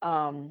Baby's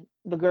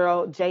the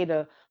girl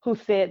Jada who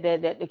said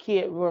that the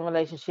kid ruined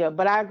relationship.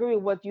 But I agree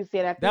with what you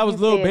said. I That think was you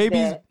said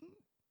that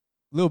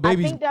little I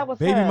baby's think that was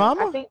baby her. I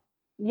mama. think,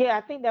 yeah,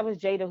 I think that was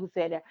Jada who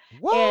said that,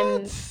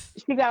 and What?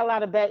 she got a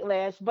lot of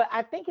backlash. But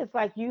I think it's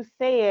like you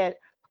said,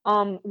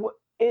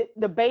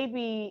 the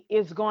baby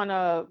is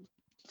gonna.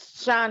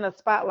 shine a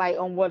spotlight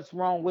on what's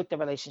wrong with the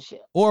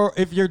relationship. Or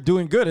if you're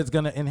doing good, it's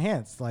gonna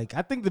enhance. Like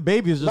I think the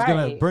baby is just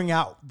gonna Right. bring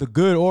out the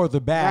good or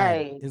the bad.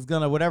 Right. It's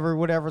gonna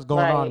whatever's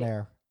going on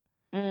Right.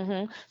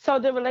 there. So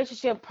the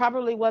relationship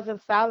probably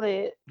wasn't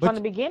solid from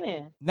the But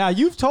beginning. now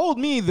you've told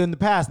me in the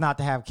past not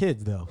to have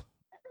kids though.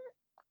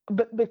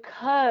 But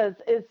because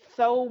it's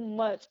so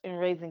much in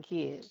raising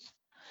kids.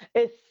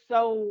 It's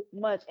so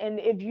much. And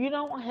if you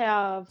don't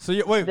have So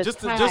wait, the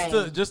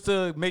time, just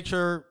to make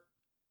sure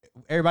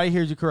everybody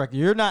hears you correctly.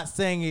 You're not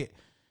saying it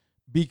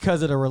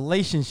because of the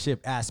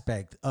relationship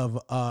aspect of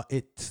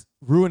it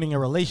ruining a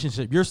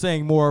relationship. You're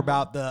saying more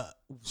about the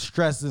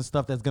stress and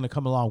stuff that's going to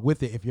come along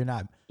with it if you're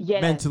not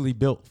yes, mentally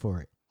built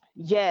for it.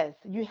 yes,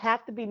 you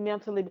have to be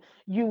mentally,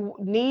 you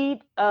need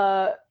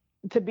to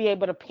be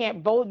able to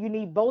parent both, you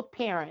need both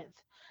parents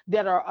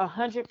that are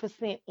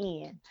 100%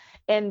 in.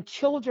 And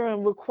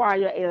children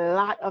require a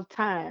lot of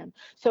time.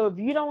 So if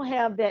you don't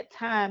have that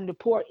time to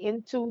pour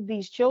into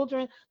these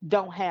children,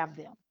 don't have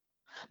them.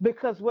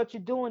 Because what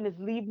you're doing is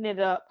leaving it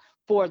up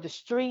for the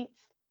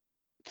streets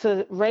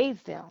to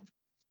raise them.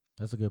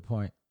 That's a good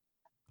point.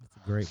 That's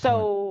a great point.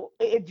 So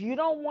if you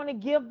don't want to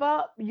give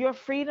up your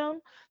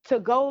freedom to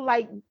go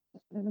like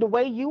the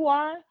way you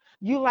are,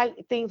 you like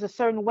things a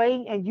certain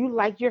way and you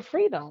like your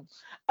freedom.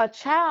 A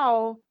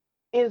child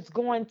is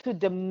going to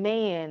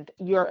demand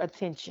your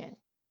attention.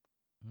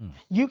 Mm.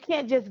 You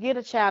can't just get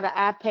a child an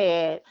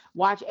iPad,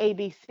 watch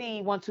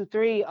ABC, one, two,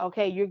 three.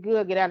 Okay, you're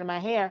good. Get out of my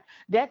hair.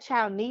 That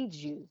child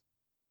needs you.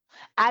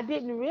 I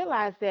didn't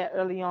realize that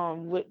early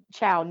on with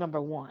child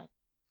number one.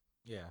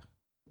 Yeah.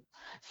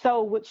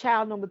 So with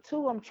child number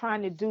two, I'm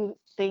trying to do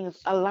things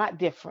a lot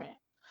different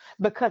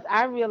because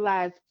I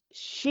realize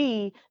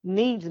she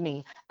needs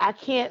me. I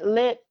can't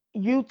let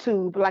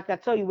YouTube, like I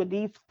tell you, with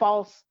these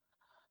false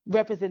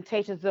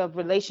representations of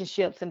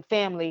relationships and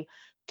family,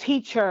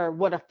 teach her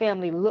what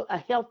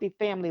a healthy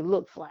family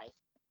looks like.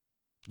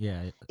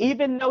 Yeah.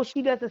 Even though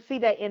she doesn't see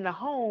that in the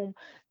home,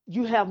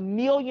 you have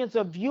millions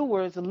of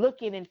viewers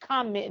looking and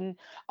commenting,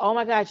 oh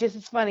my gosh, this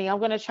is funny. I'm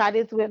gonna try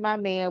this with my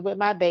man, with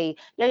my babe.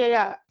 Yeah, yeah,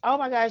 yeah. Oh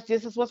my gosh,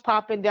 this is what's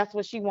popping. That's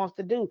what she wants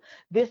to do.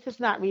 This is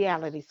not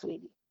reality,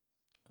 sweetie.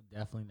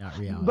 Definitely not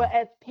reality. But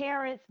as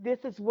parents, this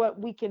is what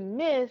we can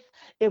miss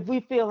if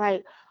we feel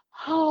like,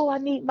 oh, I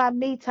need my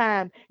me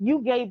time.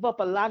 You gave up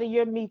a lot of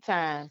your me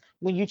time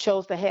when you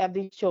chose to have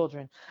these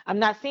children. I'm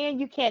not saying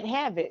you can't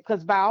have it,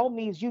 because by all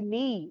means, you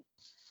need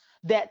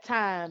that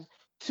time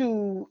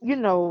to,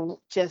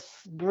 just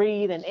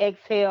breathe and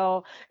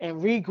exhale and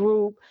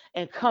regroup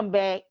and come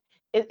back.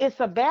 It's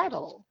a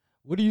battle.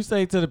 What do you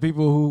say to the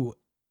people who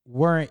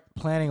weren't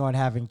planning on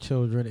having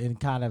children and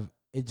kind of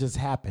it just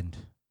happened?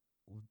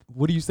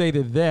 What do you say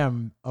to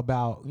them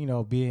about,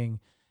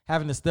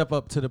 having to step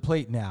up to the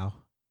plate now?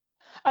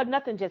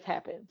 Nothing just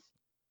happens.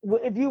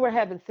 If you were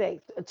having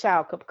sex, a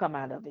child could come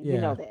out of it. You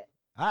know that.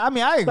 I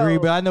mean, I agree,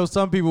 So, but I know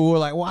some people who are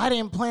like, well, I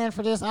didn't plan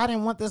for this. I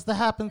didn't want this to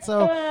happen.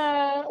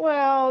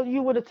 well,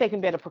 you would have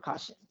taken better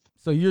precautions.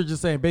 So you're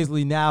just saying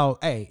basically now,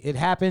 hey, it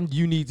happened.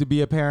 You need to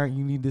be a parent.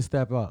 You need to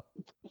step up.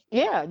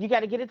 Yeah, you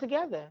got to get it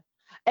together.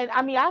 And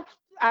I mean,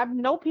 I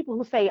know people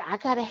who say I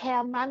got to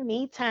have my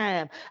me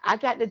time. I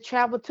got to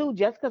travel too,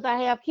 just because I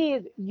have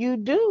kids. You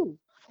do,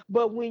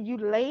 but when you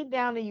laid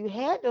down and you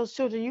had those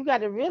children, you got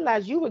to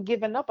realize you were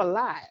giving up a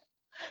lot.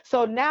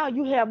 So now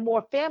you have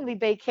more family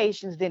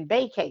vacations than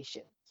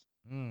vacations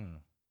Mm,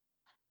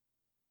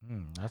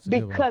 that's a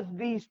good one. because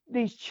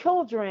these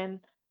children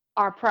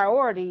are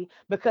priority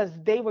because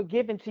they were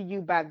given to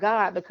you by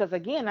God. Because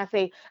again, I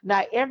say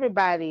not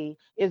everybody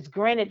is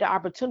granted the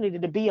opportunity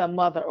to be a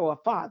mother or a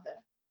father.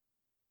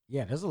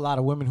 Yeah, there's a lot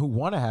of women who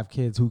want to have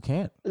kids who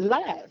can't.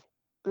 Lots,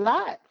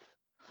 lots.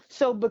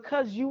 So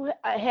because you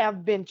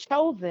have been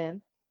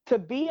chosen to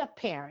be a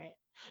parent,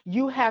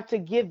 you have to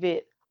give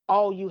it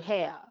all you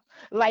have.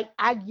 Like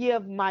I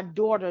give my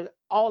daughter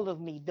all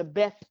of me, the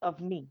best of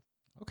me.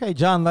 Okay,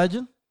 John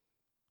Legend.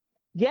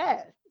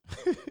 Yes.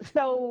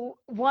 So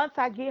once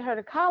I get her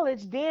to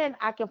college, then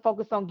I can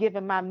focus on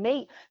giving my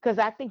mate because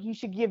I think you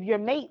should give your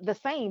mate the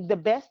same, the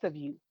best of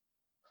you.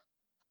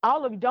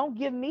 All of you, don't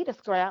give me the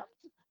scraps.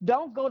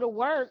 Don't go to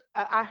work.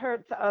 I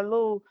heard a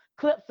little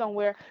clip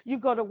somewhere. You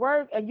go to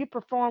work and you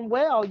perform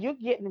well. You're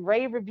getting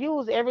rave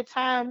reviews every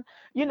time,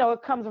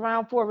 it comes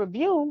around for a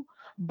review.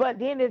 But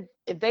then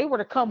if they were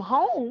to come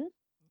home,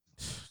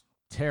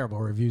 Terrible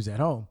reviews at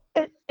home.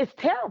 it's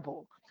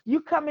terrible. You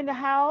come in the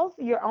house,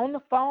 you're on the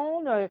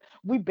phone, or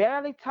we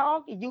barely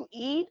talk, and you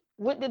eat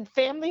with the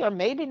family, or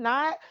maybe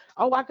not.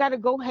 Oh, I got to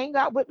go hang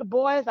out with the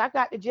boys. I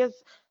got to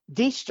just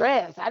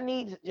de-stress. I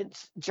need to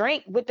just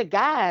drink with the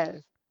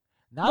guys.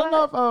 Not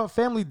But enough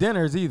family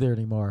dinners either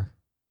anymore.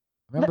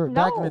 Remember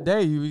back in the no,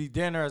 day, you eat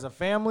dinner as a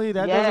family.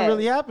 That doesn't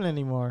really yes, happen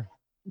anymore.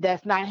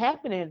 that's not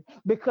happening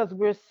because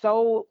we're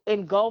so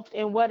engulfed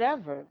in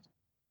whatever.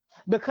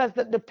 Because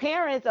the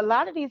parents, a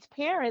lot of these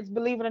parents,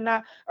 believe it or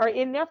not, are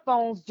in their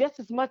phones just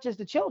as much as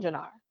the children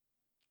are.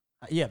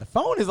 Yeah, the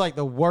phone is like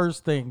the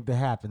worst thing to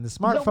happen. The The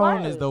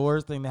smartphone is worst, the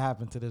worst thing to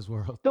happen to this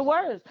world. the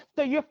worst.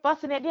 So you're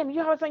fussing at them.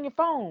 You're always on your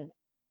phone.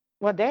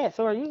 Well, dad,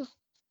 so are you.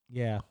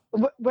 Yeah.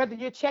 Whether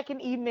you're checking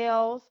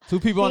emails, Two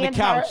people on the seeing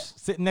her couch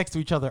sitting next to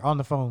each other on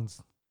the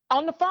phones.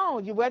 on the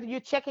phone, whether you're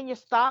checking your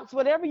stocks,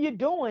 whatever you're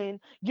doing,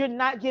 you're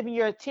not giving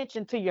your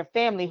attention to your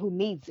family who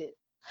needs it.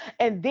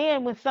 And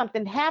then when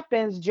something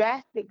happens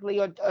drastically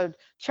or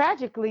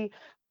tragically,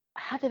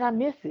 how did I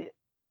miss it?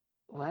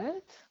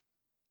 What?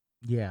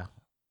 Yeah.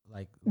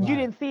 Like You why?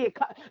 didn't see it.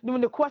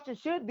 When the question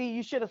should be,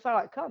 you should have saw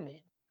it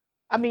coming.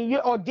 I mean,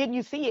 or didn't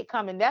you see it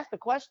coming? That's the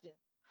question.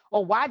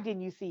 Or why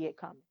didn't you see it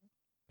coming?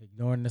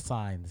 Ignoring the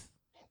signs.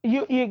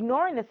 You're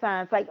ignoring the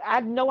signs. Like I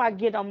know I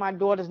get on my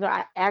daughter's nerve,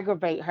 I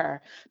aggravate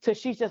her. So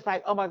she's just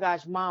like, oh my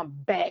gosh, mom,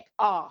 back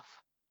off.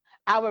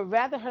 I would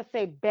rather her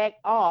say back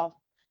off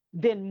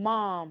than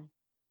mom,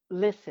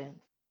 listen.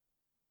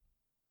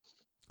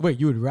 Wait,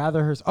 you would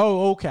rather her?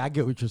 Oh, okay. I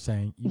get what you're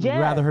saying. You would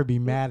rather Yes, her be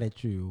mad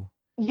at you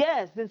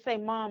yes, then say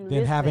mom,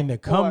 than having to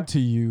listen. come Or to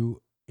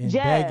you and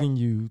yes, begging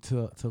you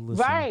to listen.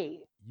 right,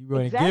 You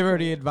going to give her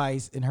the exactly,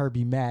 advice and her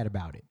be mad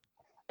about it.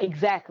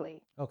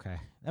 exactly. Okay,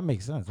 that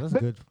makes sense. That's But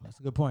good. That's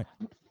a good point.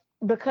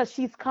 because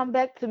she's come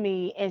back to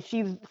me and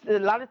she's a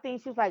lot of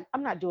things she's like,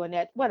 I'm not doing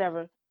that,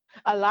 whatever.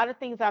 A lot of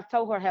things I've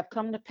told her have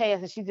come to pass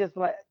and she just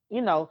like,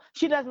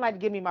 she doesn't like to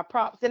give me my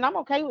props and I'm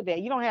okay with that.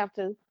 You don't have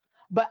to.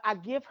 But I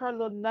give her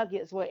little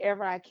nuggets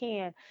wherever I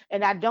can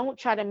and I don't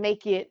try to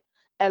make it.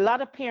 A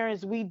lot of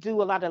parents, we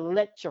do a lot of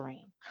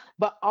lecturing,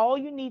 but all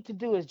you need to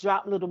do is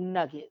drop little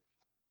nuggets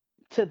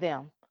to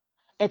them.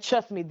 And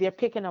trust me, they're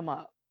picking them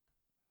up.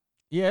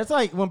 Yeah, it's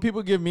like when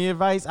people give me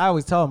advice, I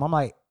always tell them, I'm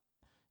like,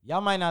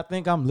 y'all might not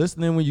think I'm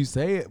listening when you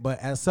say it, but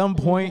at some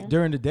point Hmm.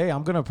 during the day,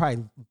 I'm gonna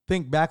probably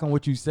think back on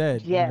what you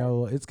said. Yes,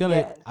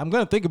 yes. I'm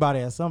gonna think about it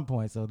at some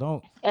point.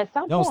 So At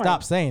some don't stop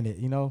point. saying it.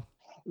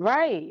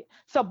 Right.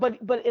 So, but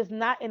it's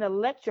not in a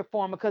lecture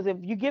form because if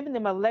you're giving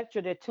them a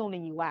lecture, they're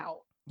tuning you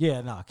out.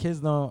 Yeah, no, kids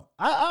don't.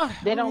 I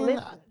They don't mean,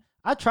 listen.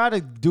 I try to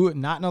do it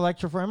not in a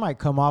lecture form. It might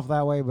come off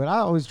that way, but I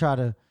always try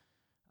to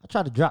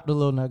drop the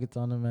little nuggets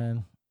on them,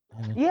 man.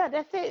 And Yeah,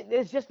 that's it.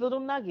 It's just little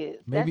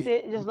nuggets. That's maybe,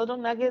 it. Just little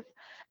nuggets,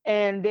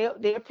 and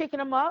they're picking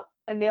them up,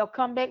 and they'll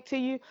come back to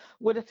you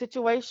with a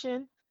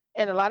situation.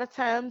 And a lot of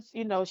times,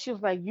 she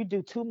was like, "You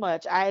do too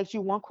much." I asked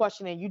you one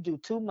question, and you do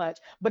too much.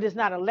 But it's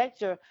not a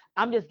lecture.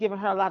 I'm just giving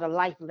her a lot of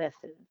life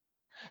lessons.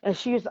 And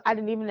I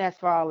didn't even ask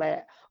for all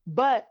that.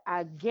 But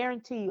I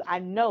guarantee you, I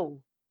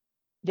know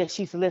that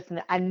she's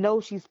listening. I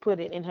know she's put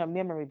it in her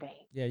memory bank.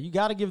 yeah, you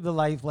got to give the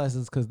life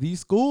lessons because these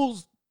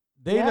schools,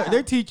 they're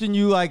Yeah. teaching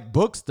you like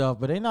book stuff,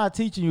 but they're not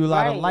teaching you a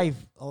lot of Right.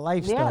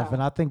 life stuff. Yeah.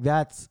 And I think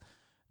that's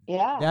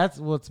Yeah. that's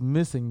what's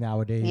missing Yeah.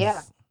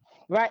 nowadays.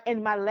 Right.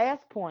 And my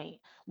last point,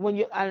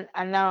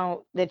 I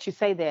know that you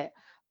say that,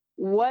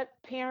 what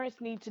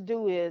parents need to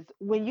do is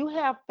when you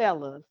have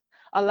fellas,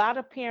 a lot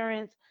of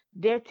parents,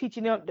 they're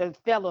teaching them the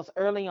fellas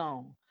early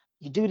on.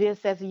 You do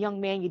this as a young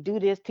man, you do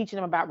this, teaching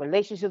them about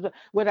relationships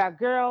with our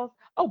girls.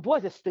 Oh,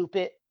 boys are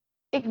stupid.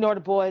 Ignore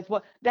the boys.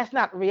 Well, that's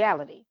not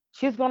reality.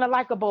 She's gonna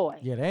like a boy.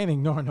 Yeah, they ain't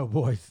ignoring no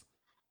boys.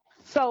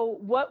 So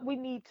what we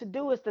need to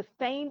do is the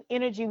same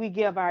energy we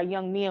give our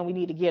young men, we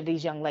need to give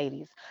these young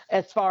ladies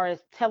as far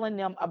as telling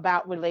them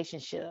about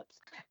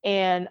relationships.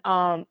 And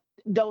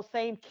those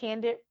same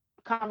candid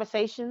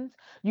conversations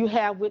you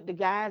have with the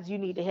guys, you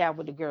need to have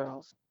with the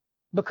girls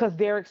because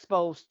they're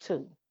exposed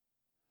too.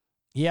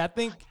 Yeah, I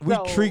think we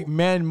treat So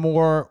men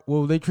more.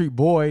 Well, they treat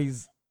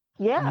boys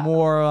yeah,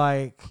 more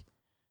like,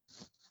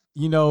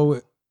 you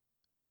know,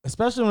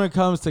 especially when it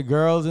comes to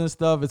girls and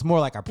stuff, it's more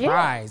like a yeah,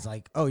 prize.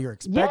 Like, oh, you're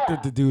expected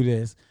yeah, to do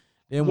this.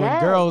 Then when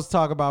yes. girls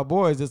talk about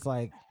boys, it's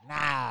like,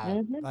 nah,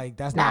 Hmm. like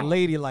that's not Nah,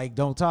 ladylike.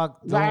 Don't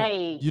talk. Don't.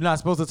 right. You're not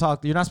supposed to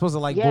talk. You're not supposed to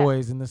like Yeah.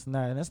 boys and this and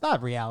that. And it's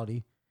not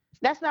reality.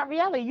 That's not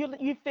reality.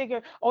 You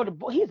figure, oh, the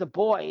boy, he's a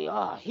boy.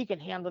 Oh, he can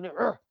handle it.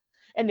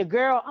 And the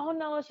girl, oh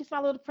no, she's my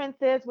little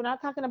princess. We're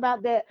not talking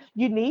about that.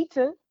 You need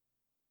to.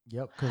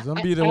 Yep, because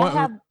them be the I one.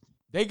 have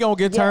They gonna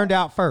get yes turned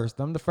out first.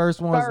 Them the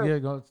first ones first,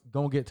 get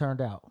gonna get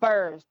turned out.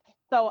 first.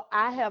 So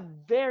I have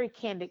very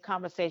candid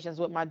conversations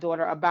with my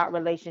daughter about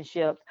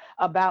relationships,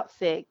 about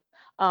sex,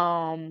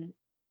 um,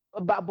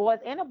 about boys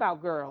and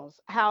about girls.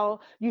 How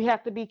you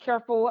have to be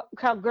careful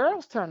how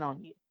girls turn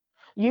on you.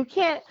 You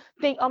can't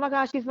think, oh my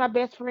gosh, she's my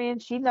best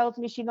friend. She knows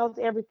me. She knows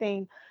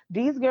everything.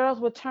 These girls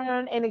will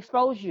turn and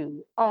expose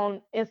you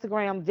on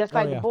Instagram just Oh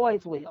like the yeah.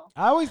 boys will.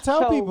 I always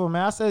tell So people,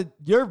 man. I said,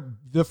 you're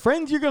the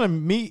friends you're gonna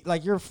meet,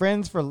 like your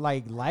friends for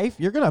like life.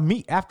 You're gonna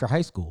meet after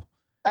high school.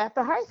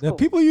 after high The school,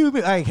 people you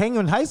be like hanging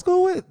in high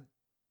school with,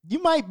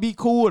 you might be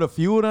cool with a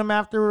few of them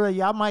after.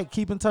 Y'all might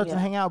keep in touch and yeah.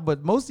 hang out,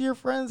 but most of your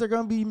friends are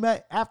gonna be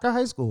met after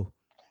high school.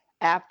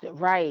 After,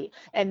 right.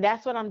 And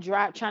that's what I'm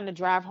trying to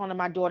drive home to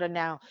my daughter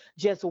now.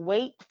 Just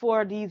wait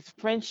for these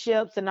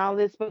friendships and all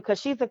this because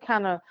she's a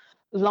kind of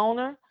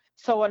loner.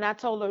 So when I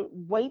told her,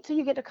 wait till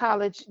you get to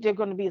college, there's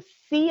going to be a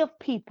sea of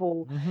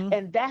people, Hmm.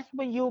 and that's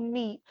when you'll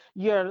meet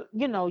your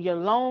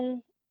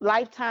long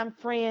lifetime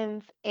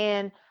friends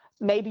and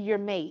maybe your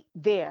mate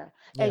there.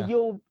 And Yeah,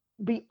 you'll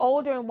be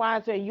older and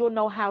wiser, and you'll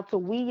know how to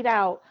weed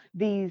out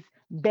these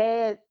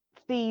bad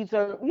seeds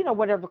or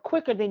whatever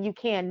quicker than you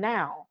can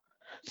now.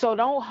 So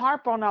don't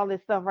harp on all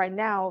this stuff right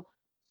now.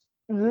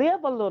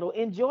 Live a little,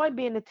 enjoy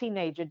being a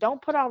teenager.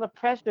 Don't put all the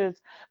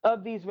pressures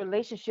of these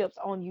relationships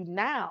on you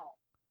now.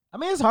 I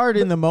mean, it's hard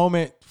in the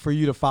moment for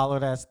you to follow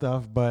that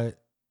stuff, but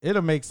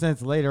it'll make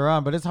sense later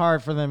on. But it's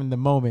hard for them in the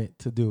moment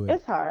to do it.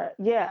 It's hard,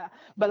 yeah.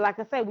 But like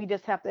I say, we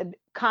just have to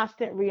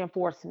constant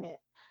reinforcement.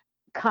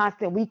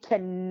 Constant. We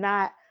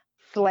cannot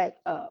slack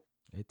up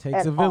It takes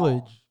at a all.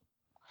 village.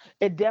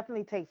 It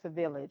definitely takes a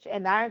village.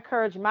 And I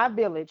encourage my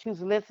village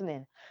who's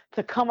listening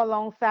to come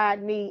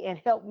alongside me and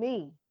help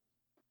me.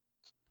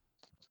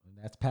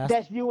 That's Pastor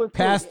That's you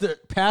included.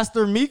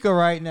 Pastor Mika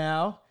right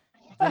now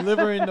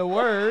delivering the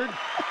word.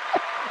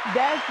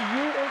 That's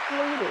you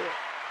included.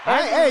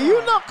 Hey, you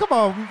Everyone. know, come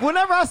on.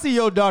 Whenever I see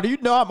your daughter, you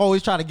know I'm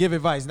always trying to give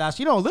advice. Now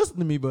she don't listen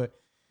to me, but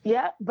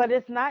Yeah, but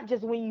it's not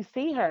just when you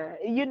see her.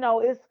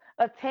 It's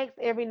a text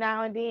every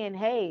now and then.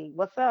 Hey,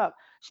 what's up?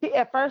 She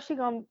at first she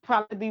gonna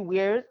probably be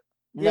weird.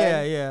 yeah,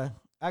 Nothing. yeah,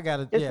 I got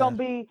it. It's Yeah. gonna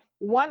be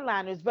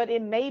one-liners, but it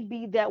may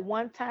be that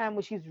one time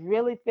when she's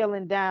really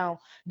feeling down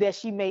that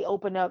she may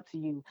open up to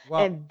you,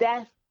 Well, and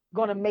that's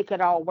gonna make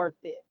it all worth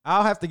it.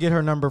 I'll have to get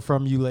her number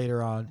from you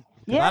later on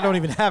because Yeah. I don't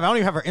even have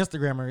her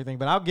Instagram or anything,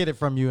 but I'll get it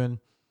from you and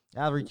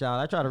I'll reach out.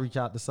 I try to reach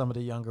out to some of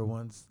the younger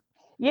ones.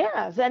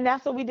 Yes, and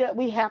that's what we do.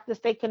 We have to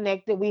stay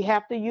connected. We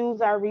have to use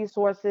our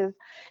resources,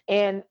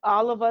 and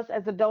all of us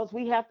as adults,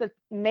 we have to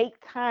make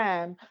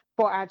time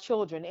for our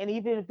children. And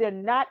even if they're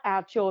not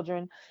our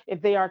children,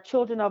 if they are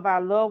children of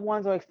our loved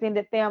ones or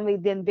extended family,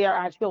 then they're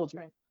our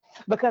children.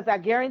 Because I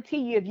guarantee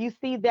you, if you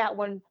see that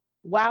one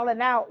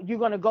wilding out, you're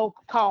gonna go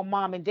call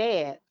mom and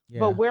dad. But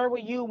Yeah. where were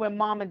you when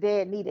mom and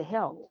dad needed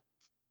help?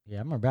 Yeah,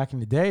 I remember back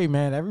in the day,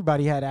 man,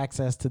 everybody had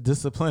access to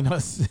discipline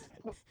us.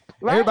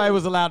 Everybody Right.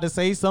 was allowed to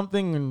say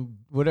something and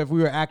what if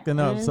we were acting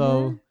up. Mm-hmm.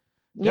 So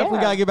definitely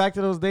got to Yeah. get back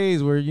to those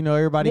days where,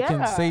 everybody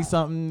can say Yeah.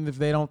 something if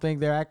they don't think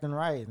they're acting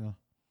right.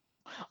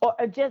 Or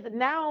just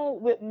now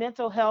with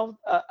mental health,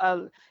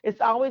 it's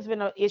always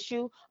been an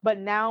issue, but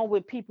now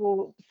with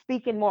people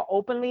speaking more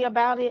openly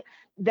about it,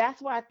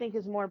 that's why I think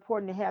it's more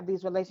important to have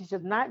these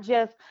relationships, not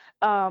just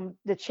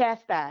the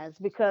chastise,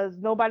 because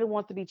nobody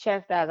wants to be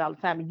chastised all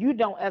the time. You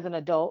don't as an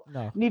adult,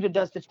 No. neither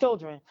does the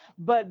children,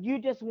 but you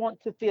just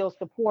want to feel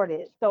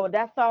supported. So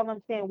that's all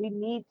I'm saying. We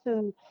need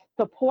to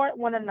support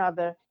one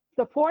another,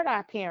 support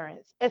our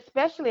parents,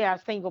 especially our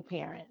single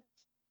parents.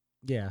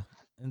 Yeah.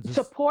 And just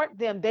Support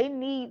them. They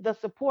need the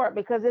support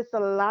because it's a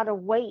lot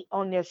of weight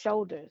on their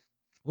shoulders.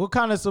 what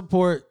kind of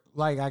support,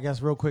 like, I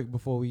guess real quick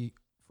before we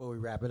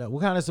wrap it up,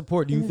 what kind of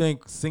support do you Mhm.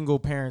 think single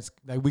parents,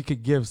 like we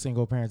could give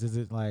single parents? Is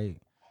it like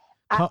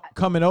I,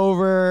 coming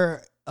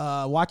over,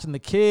 watching the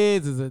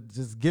kids? Is it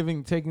just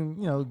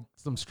taking,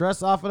 some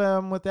stress off of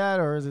them with that?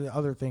 Or is it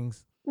other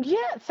things?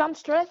 yeah, some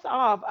stress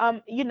off.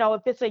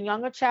 If it's a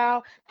younger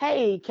child,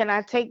 hey, can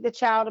I take the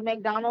child to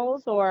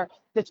McDonald's or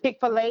the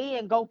Chick-fil-A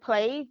and go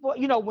play for,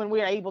 when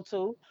we're able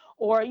to?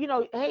 Or,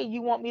 hey,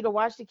 you want me to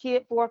watch the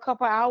kid for a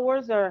couple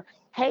hours? Or,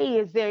 hey,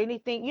 is there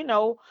anything,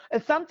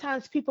 and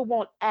sometimes people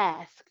won't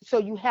ask, so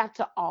you have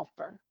to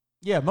offer.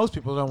 Yeah, most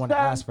people don't want to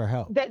ask Some for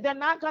help. they're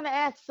not going to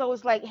ask, so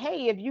it's like,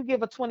 hey, if you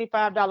give a $25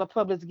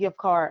 Publix gift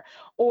card,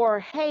 or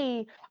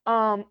hey,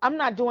 I'm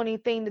not doing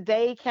anything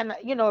today, can I,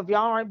 if y'all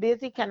aren't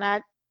busy, can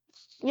I,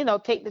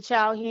 take the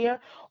child here?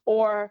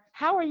 Or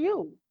how are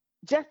you?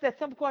 Just that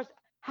simple question.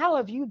 How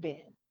have you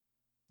been?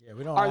 Yeah,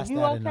 we don't Are ask you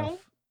that okay? enough.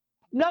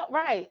 No,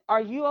 right.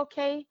 Are you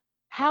okay?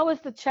 How is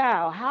the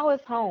child? How is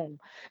home?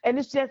 And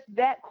it's just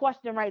that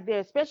question right there,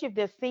 especially if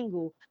they're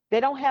single. They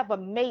don't have a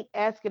mate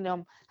asking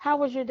them, how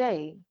was your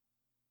day?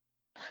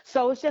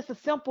 So it's just a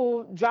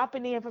simple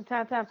dropping in from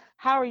time to time.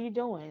 How are you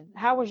doing?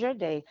 How was your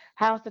day?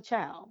 How's the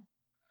child?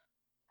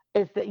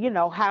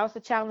 How's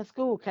the child in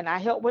school? Can I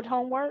help with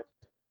homework?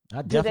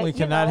 I Do they, definitely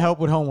cannot help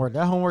with homework.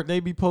 That homework they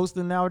be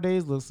posting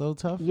nowadays looks so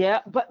tough. yeah,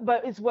 but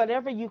it's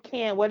whatever you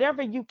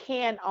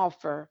can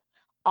offer,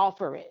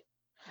 offer it.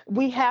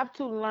 We have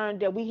to learn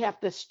that we have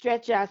to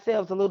stretch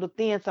ourselves a little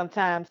thin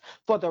sometimes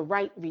for the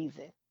right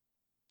reason.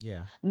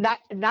 Yeah.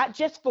 Not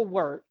just for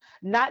work,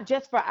 not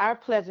just for our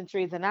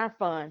pleasantries and our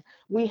fun.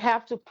 We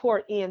have to pour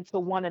into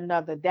one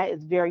another. That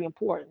is very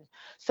important.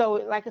 So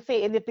like I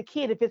say, and if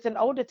it's an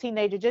older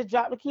teenager, just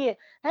drop the kid.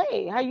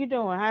 Hey, how you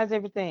doing? How's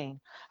everything?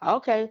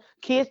 Okay.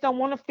 Kids don't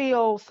want to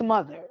feel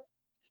smothered,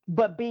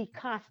 but be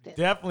constant.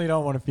 Definitely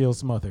don't want to feel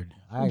smothered.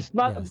 Yes.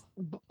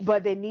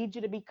 But they need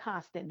you to be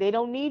constant. They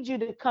don't need you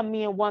to come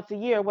in once a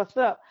year. What's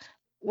up?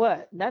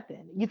 What?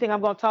 Nothing. You think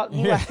I'm going to talk to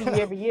you? I see you Yeah.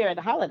 every year at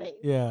the holidays.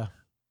 Yeah.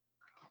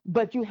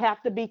 But you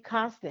have to be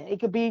constant. It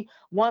could be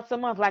once a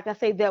month. Like I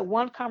say, that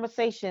one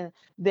conversation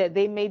that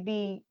they may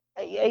be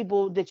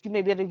that you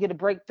may be able to get a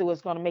breakthrough is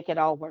going to make it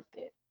all worth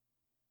it.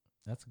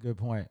 That's a good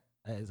point.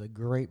 That is a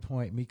great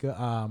point, Mika.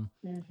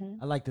 Hmm.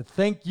 I'd like to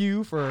thank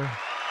you for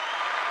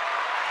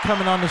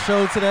coming on the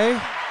show today.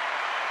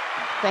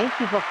 Thank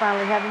you for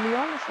finally having me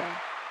on the show.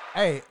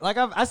 Hey, like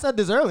I said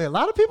this earlier, a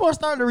lot of people are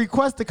starting to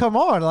request to come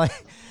on. Like,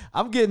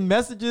 I'm getting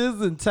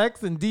messages and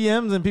texts and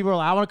DMs, and people are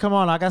like, "I want to come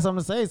on. I got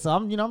something to say." So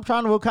I'm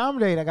trying to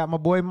accommodate. I got my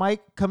boy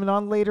Mike coming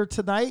on later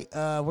tonight.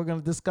 We're gonna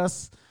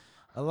discuss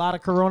a lot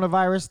of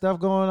coronavirus stuff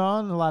going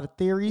on, a lot of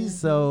theories.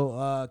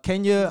 So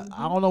Kenya,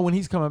 I don't know when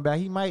he's coming back.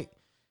 He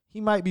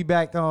might be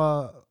back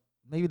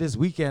maybe this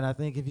weekend, I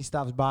think, if he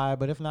stops by.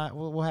 But if not,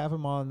 we'll have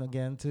him on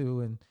again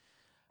too. And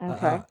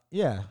Okay.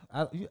 yeah,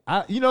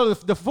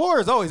 the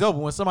floor is always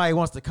open when somebody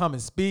wants to come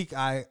and speak.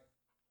 I'm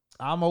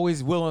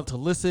always willing to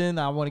listen.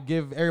 I want to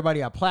give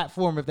everybody a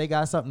platform if they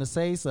got something to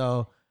say.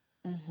 So,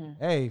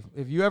 hey,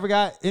 if you ever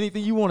got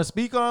anything you want to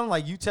speak on,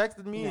 like you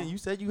texted me and you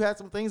said you had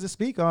some things to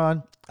speak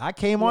on, I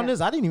came on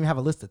this. I didn't even have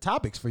a list of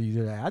topics for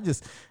you today.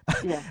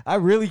 I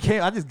really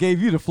came. I just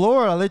gave you the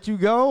floor. I let you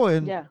go,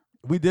 and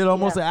we did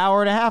almost an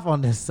hour and a half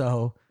on this.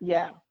 So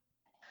yeah.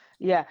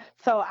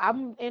 So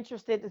I'm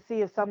interested to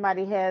see if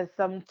somebody has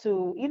something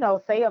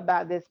to say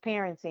about this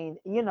parenting,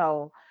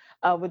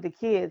 with the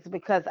kids,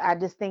 because I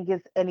just think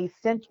it's an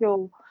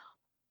essential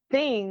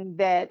thing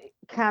that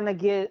kind of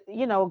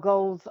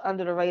goes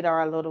under the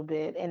radar a little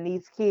bit. And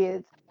these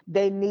kids,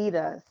 they need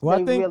us. Well,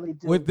 they I think really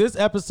do. with this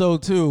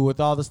episode too, with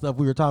all the stuff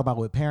we were talking about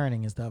with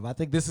parenting and stuff, I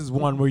think this is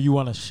one where you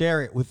want to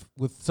share it with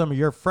some of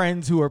your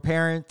friends who are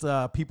parents,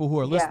 people who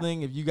are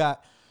listening. If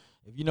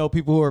you know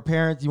people who are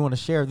parents, you want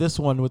to share this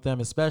one with them,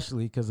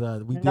 especially because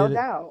no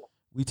doubt.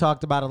 We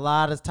talked about a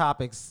lot of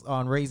topics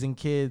on raising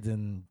kids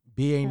and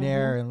being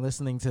there and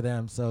listening to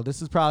them. So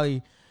this is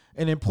probably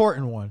an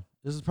important one.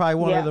 This is probably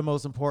one of the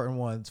most important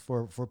ones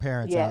for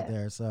parents out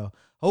there. So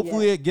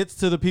hopefully it gets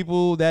to the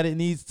people that it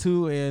needs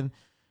to, and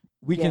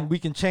we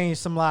can change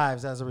some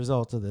lives as a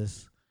result of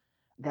this.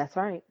 That's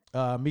right.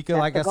 Mika,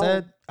 like I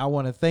said, I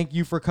want to thank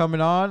you for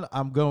coming on.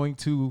 I'm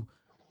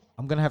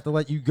gonna have to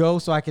let you go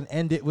so I can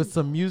end it with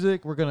some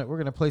music. We're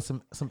gonna play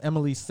some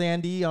Emily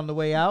Sandé on the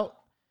way out.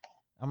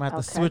 I'm gonna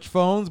have to switch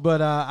phones,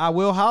 but I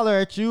will holler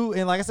at you.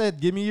 And like I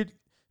said,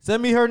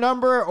 send me her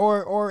number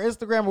or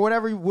Instagram or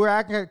whatever where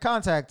I can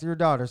contact your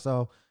daughter.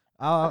 So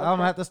I'm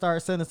gonna have to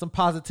start sending some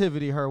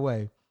positivity her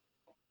way.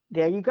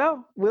 There you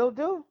go. Will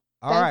do.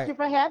 Thank you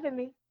for having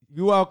me.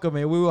 You're welcome,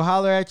 and we will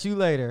holler at you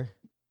later.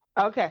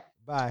 Okay.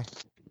 Bye.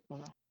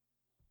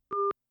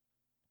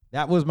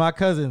 That was my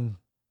cousin,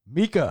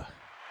 Mika.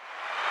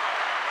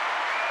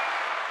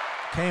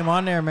 Came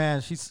on there,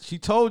 man. She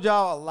told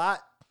y'all a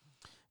lot,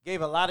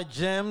 gave a lot of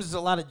gems,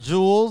 a lot of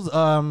jewels,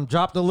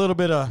 dropped a little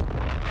bit of,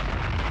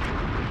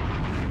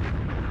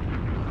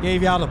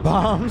 gave y'all the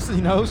bombs,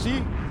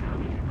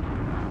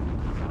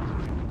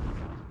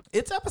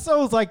 it's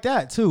episodes like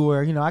that too,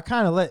 where,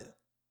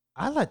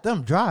 I let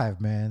them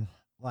drive, man.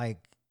 Like,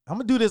 I'm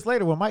gonna do this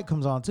later when Mike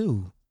comes on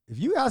too. If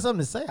you got something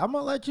to say, I'm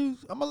gonna let you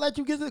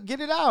get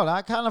it out.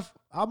 I'm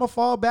gonna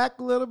fall back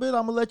a little bit.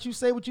 I'm gonna let you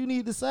say what you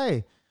need to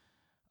say.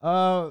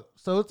 So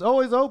it's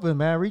always open,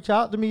 man. Reach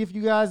out to me if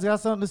you guys got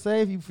something to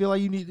say. If you feel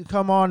like you need to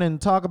come on and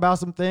talk about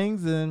some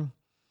things, and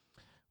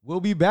we'll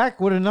be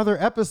back with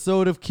another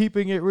episode of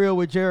Keeping It Real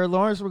with Jared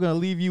Lawrence. We're gonna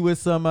leave you with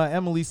some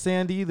Emily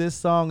Sandé. This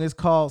song is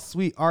called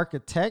 "Sweet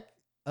Architect."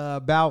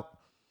 It's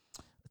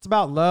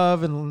about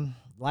love and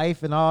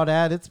life and all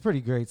that. It's a pretty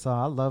great song.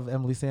 I love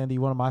Emily Sandé,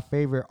 one of my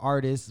favorite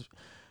artists.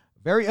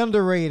 Very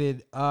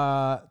underrated.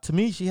 To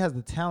me, she has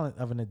the talent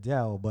of an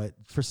Adele, but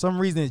for some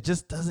reason, it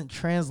just doesn't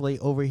translate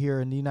over here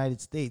in the United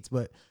States.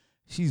 But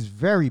she's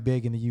very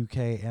big in the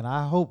UK, and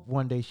I hope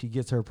one day she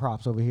gets her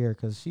props over here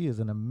because she is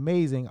an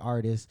amazing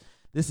artist.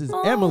 This is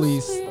Emily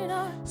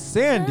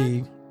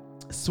Sandé,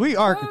 Sweet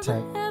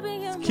Architect.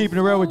 It's Keeping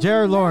It Real with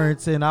Jared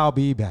Lawrence, and I'll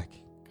be back.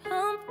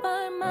 Come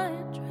find my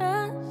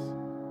address.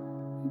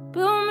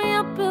 Build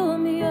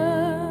me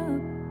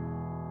up.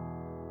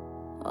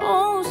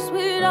 Oh,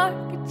 sweet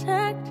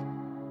architect,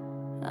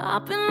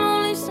 I've been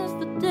lonely since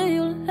the day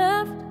you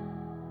left.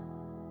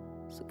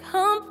 So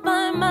come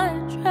find my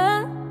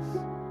address.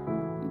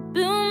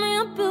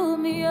 Build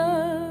me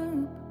up.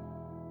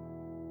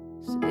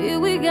 See,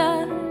 we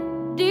got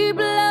deep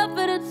love,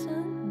 but it's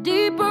a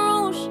deeper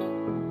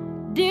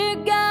ocean. Dear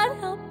God,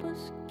 help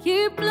us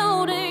keep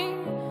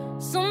floating.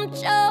 Some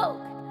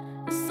choke,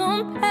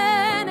 some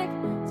panic.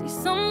 See,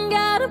 some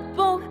got a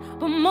boat,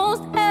 but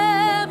most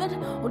haven't.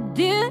 Oh,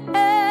 dear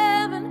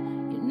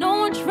heaven, you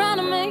know we're trying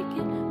to make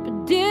it,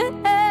 but dear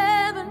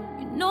heaven,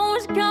 you know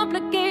it's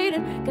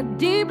complicated. Got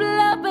deep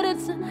love, but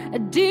it's a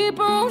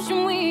deeper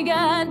ocean. We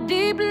got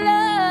deep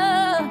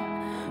love.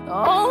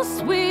 Oh,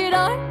 sweet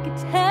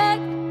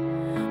architect,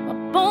 my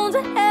bones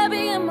are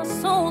heavy and my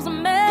soul's a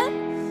mess.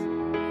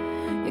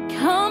 You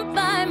come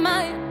find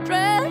my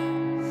address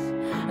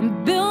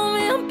and build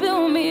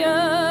me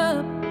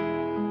up.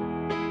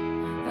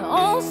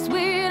 Oh,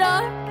 sweet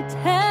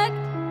architect,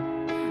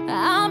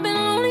 I've been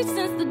lonely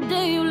since the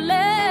day you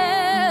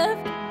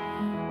left.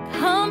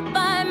 Come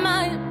find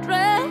my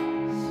address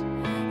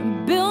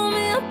and build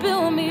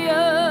me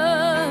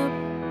up.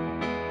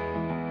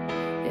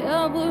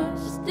 Yeah, we're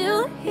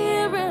still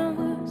here and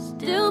we're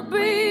still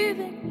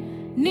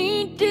breathing,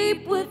 knee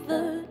deep with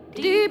the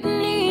deep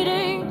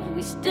needing.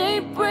 We stay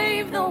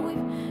brave though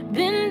we've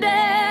been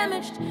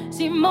damaged.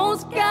 See,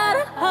 most got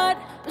a heart,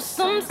 but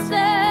some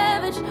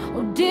savage.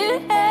 Oh, dear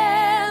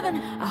heaven,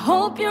 I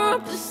hope you're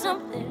up to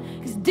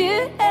something. Cause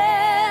dear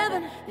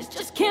heaven, this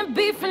just can't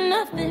be for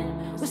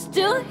nothing. we're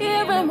still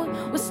here and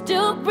we're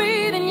still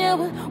breathing, yeah,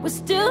 we're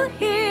still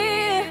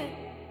here.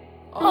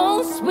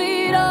 Oh,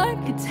 sweet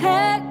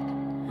architect,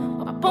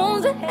 my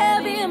bones are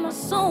heavy and my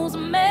soul's a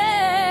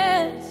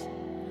mess.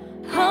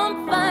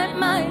 Come find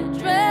my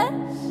address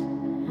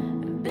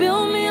and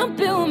build me up,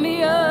 build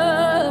me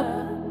up.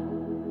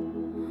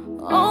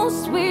 Oh,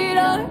 sweet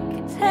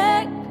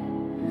architect,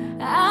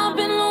 I've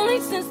been lonely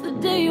since the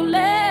day you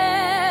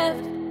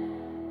left.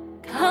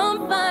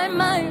 Come find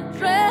my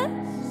address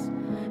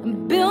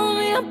and build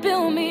me up,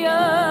 build me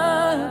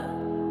up.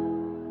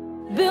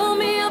 Build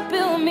me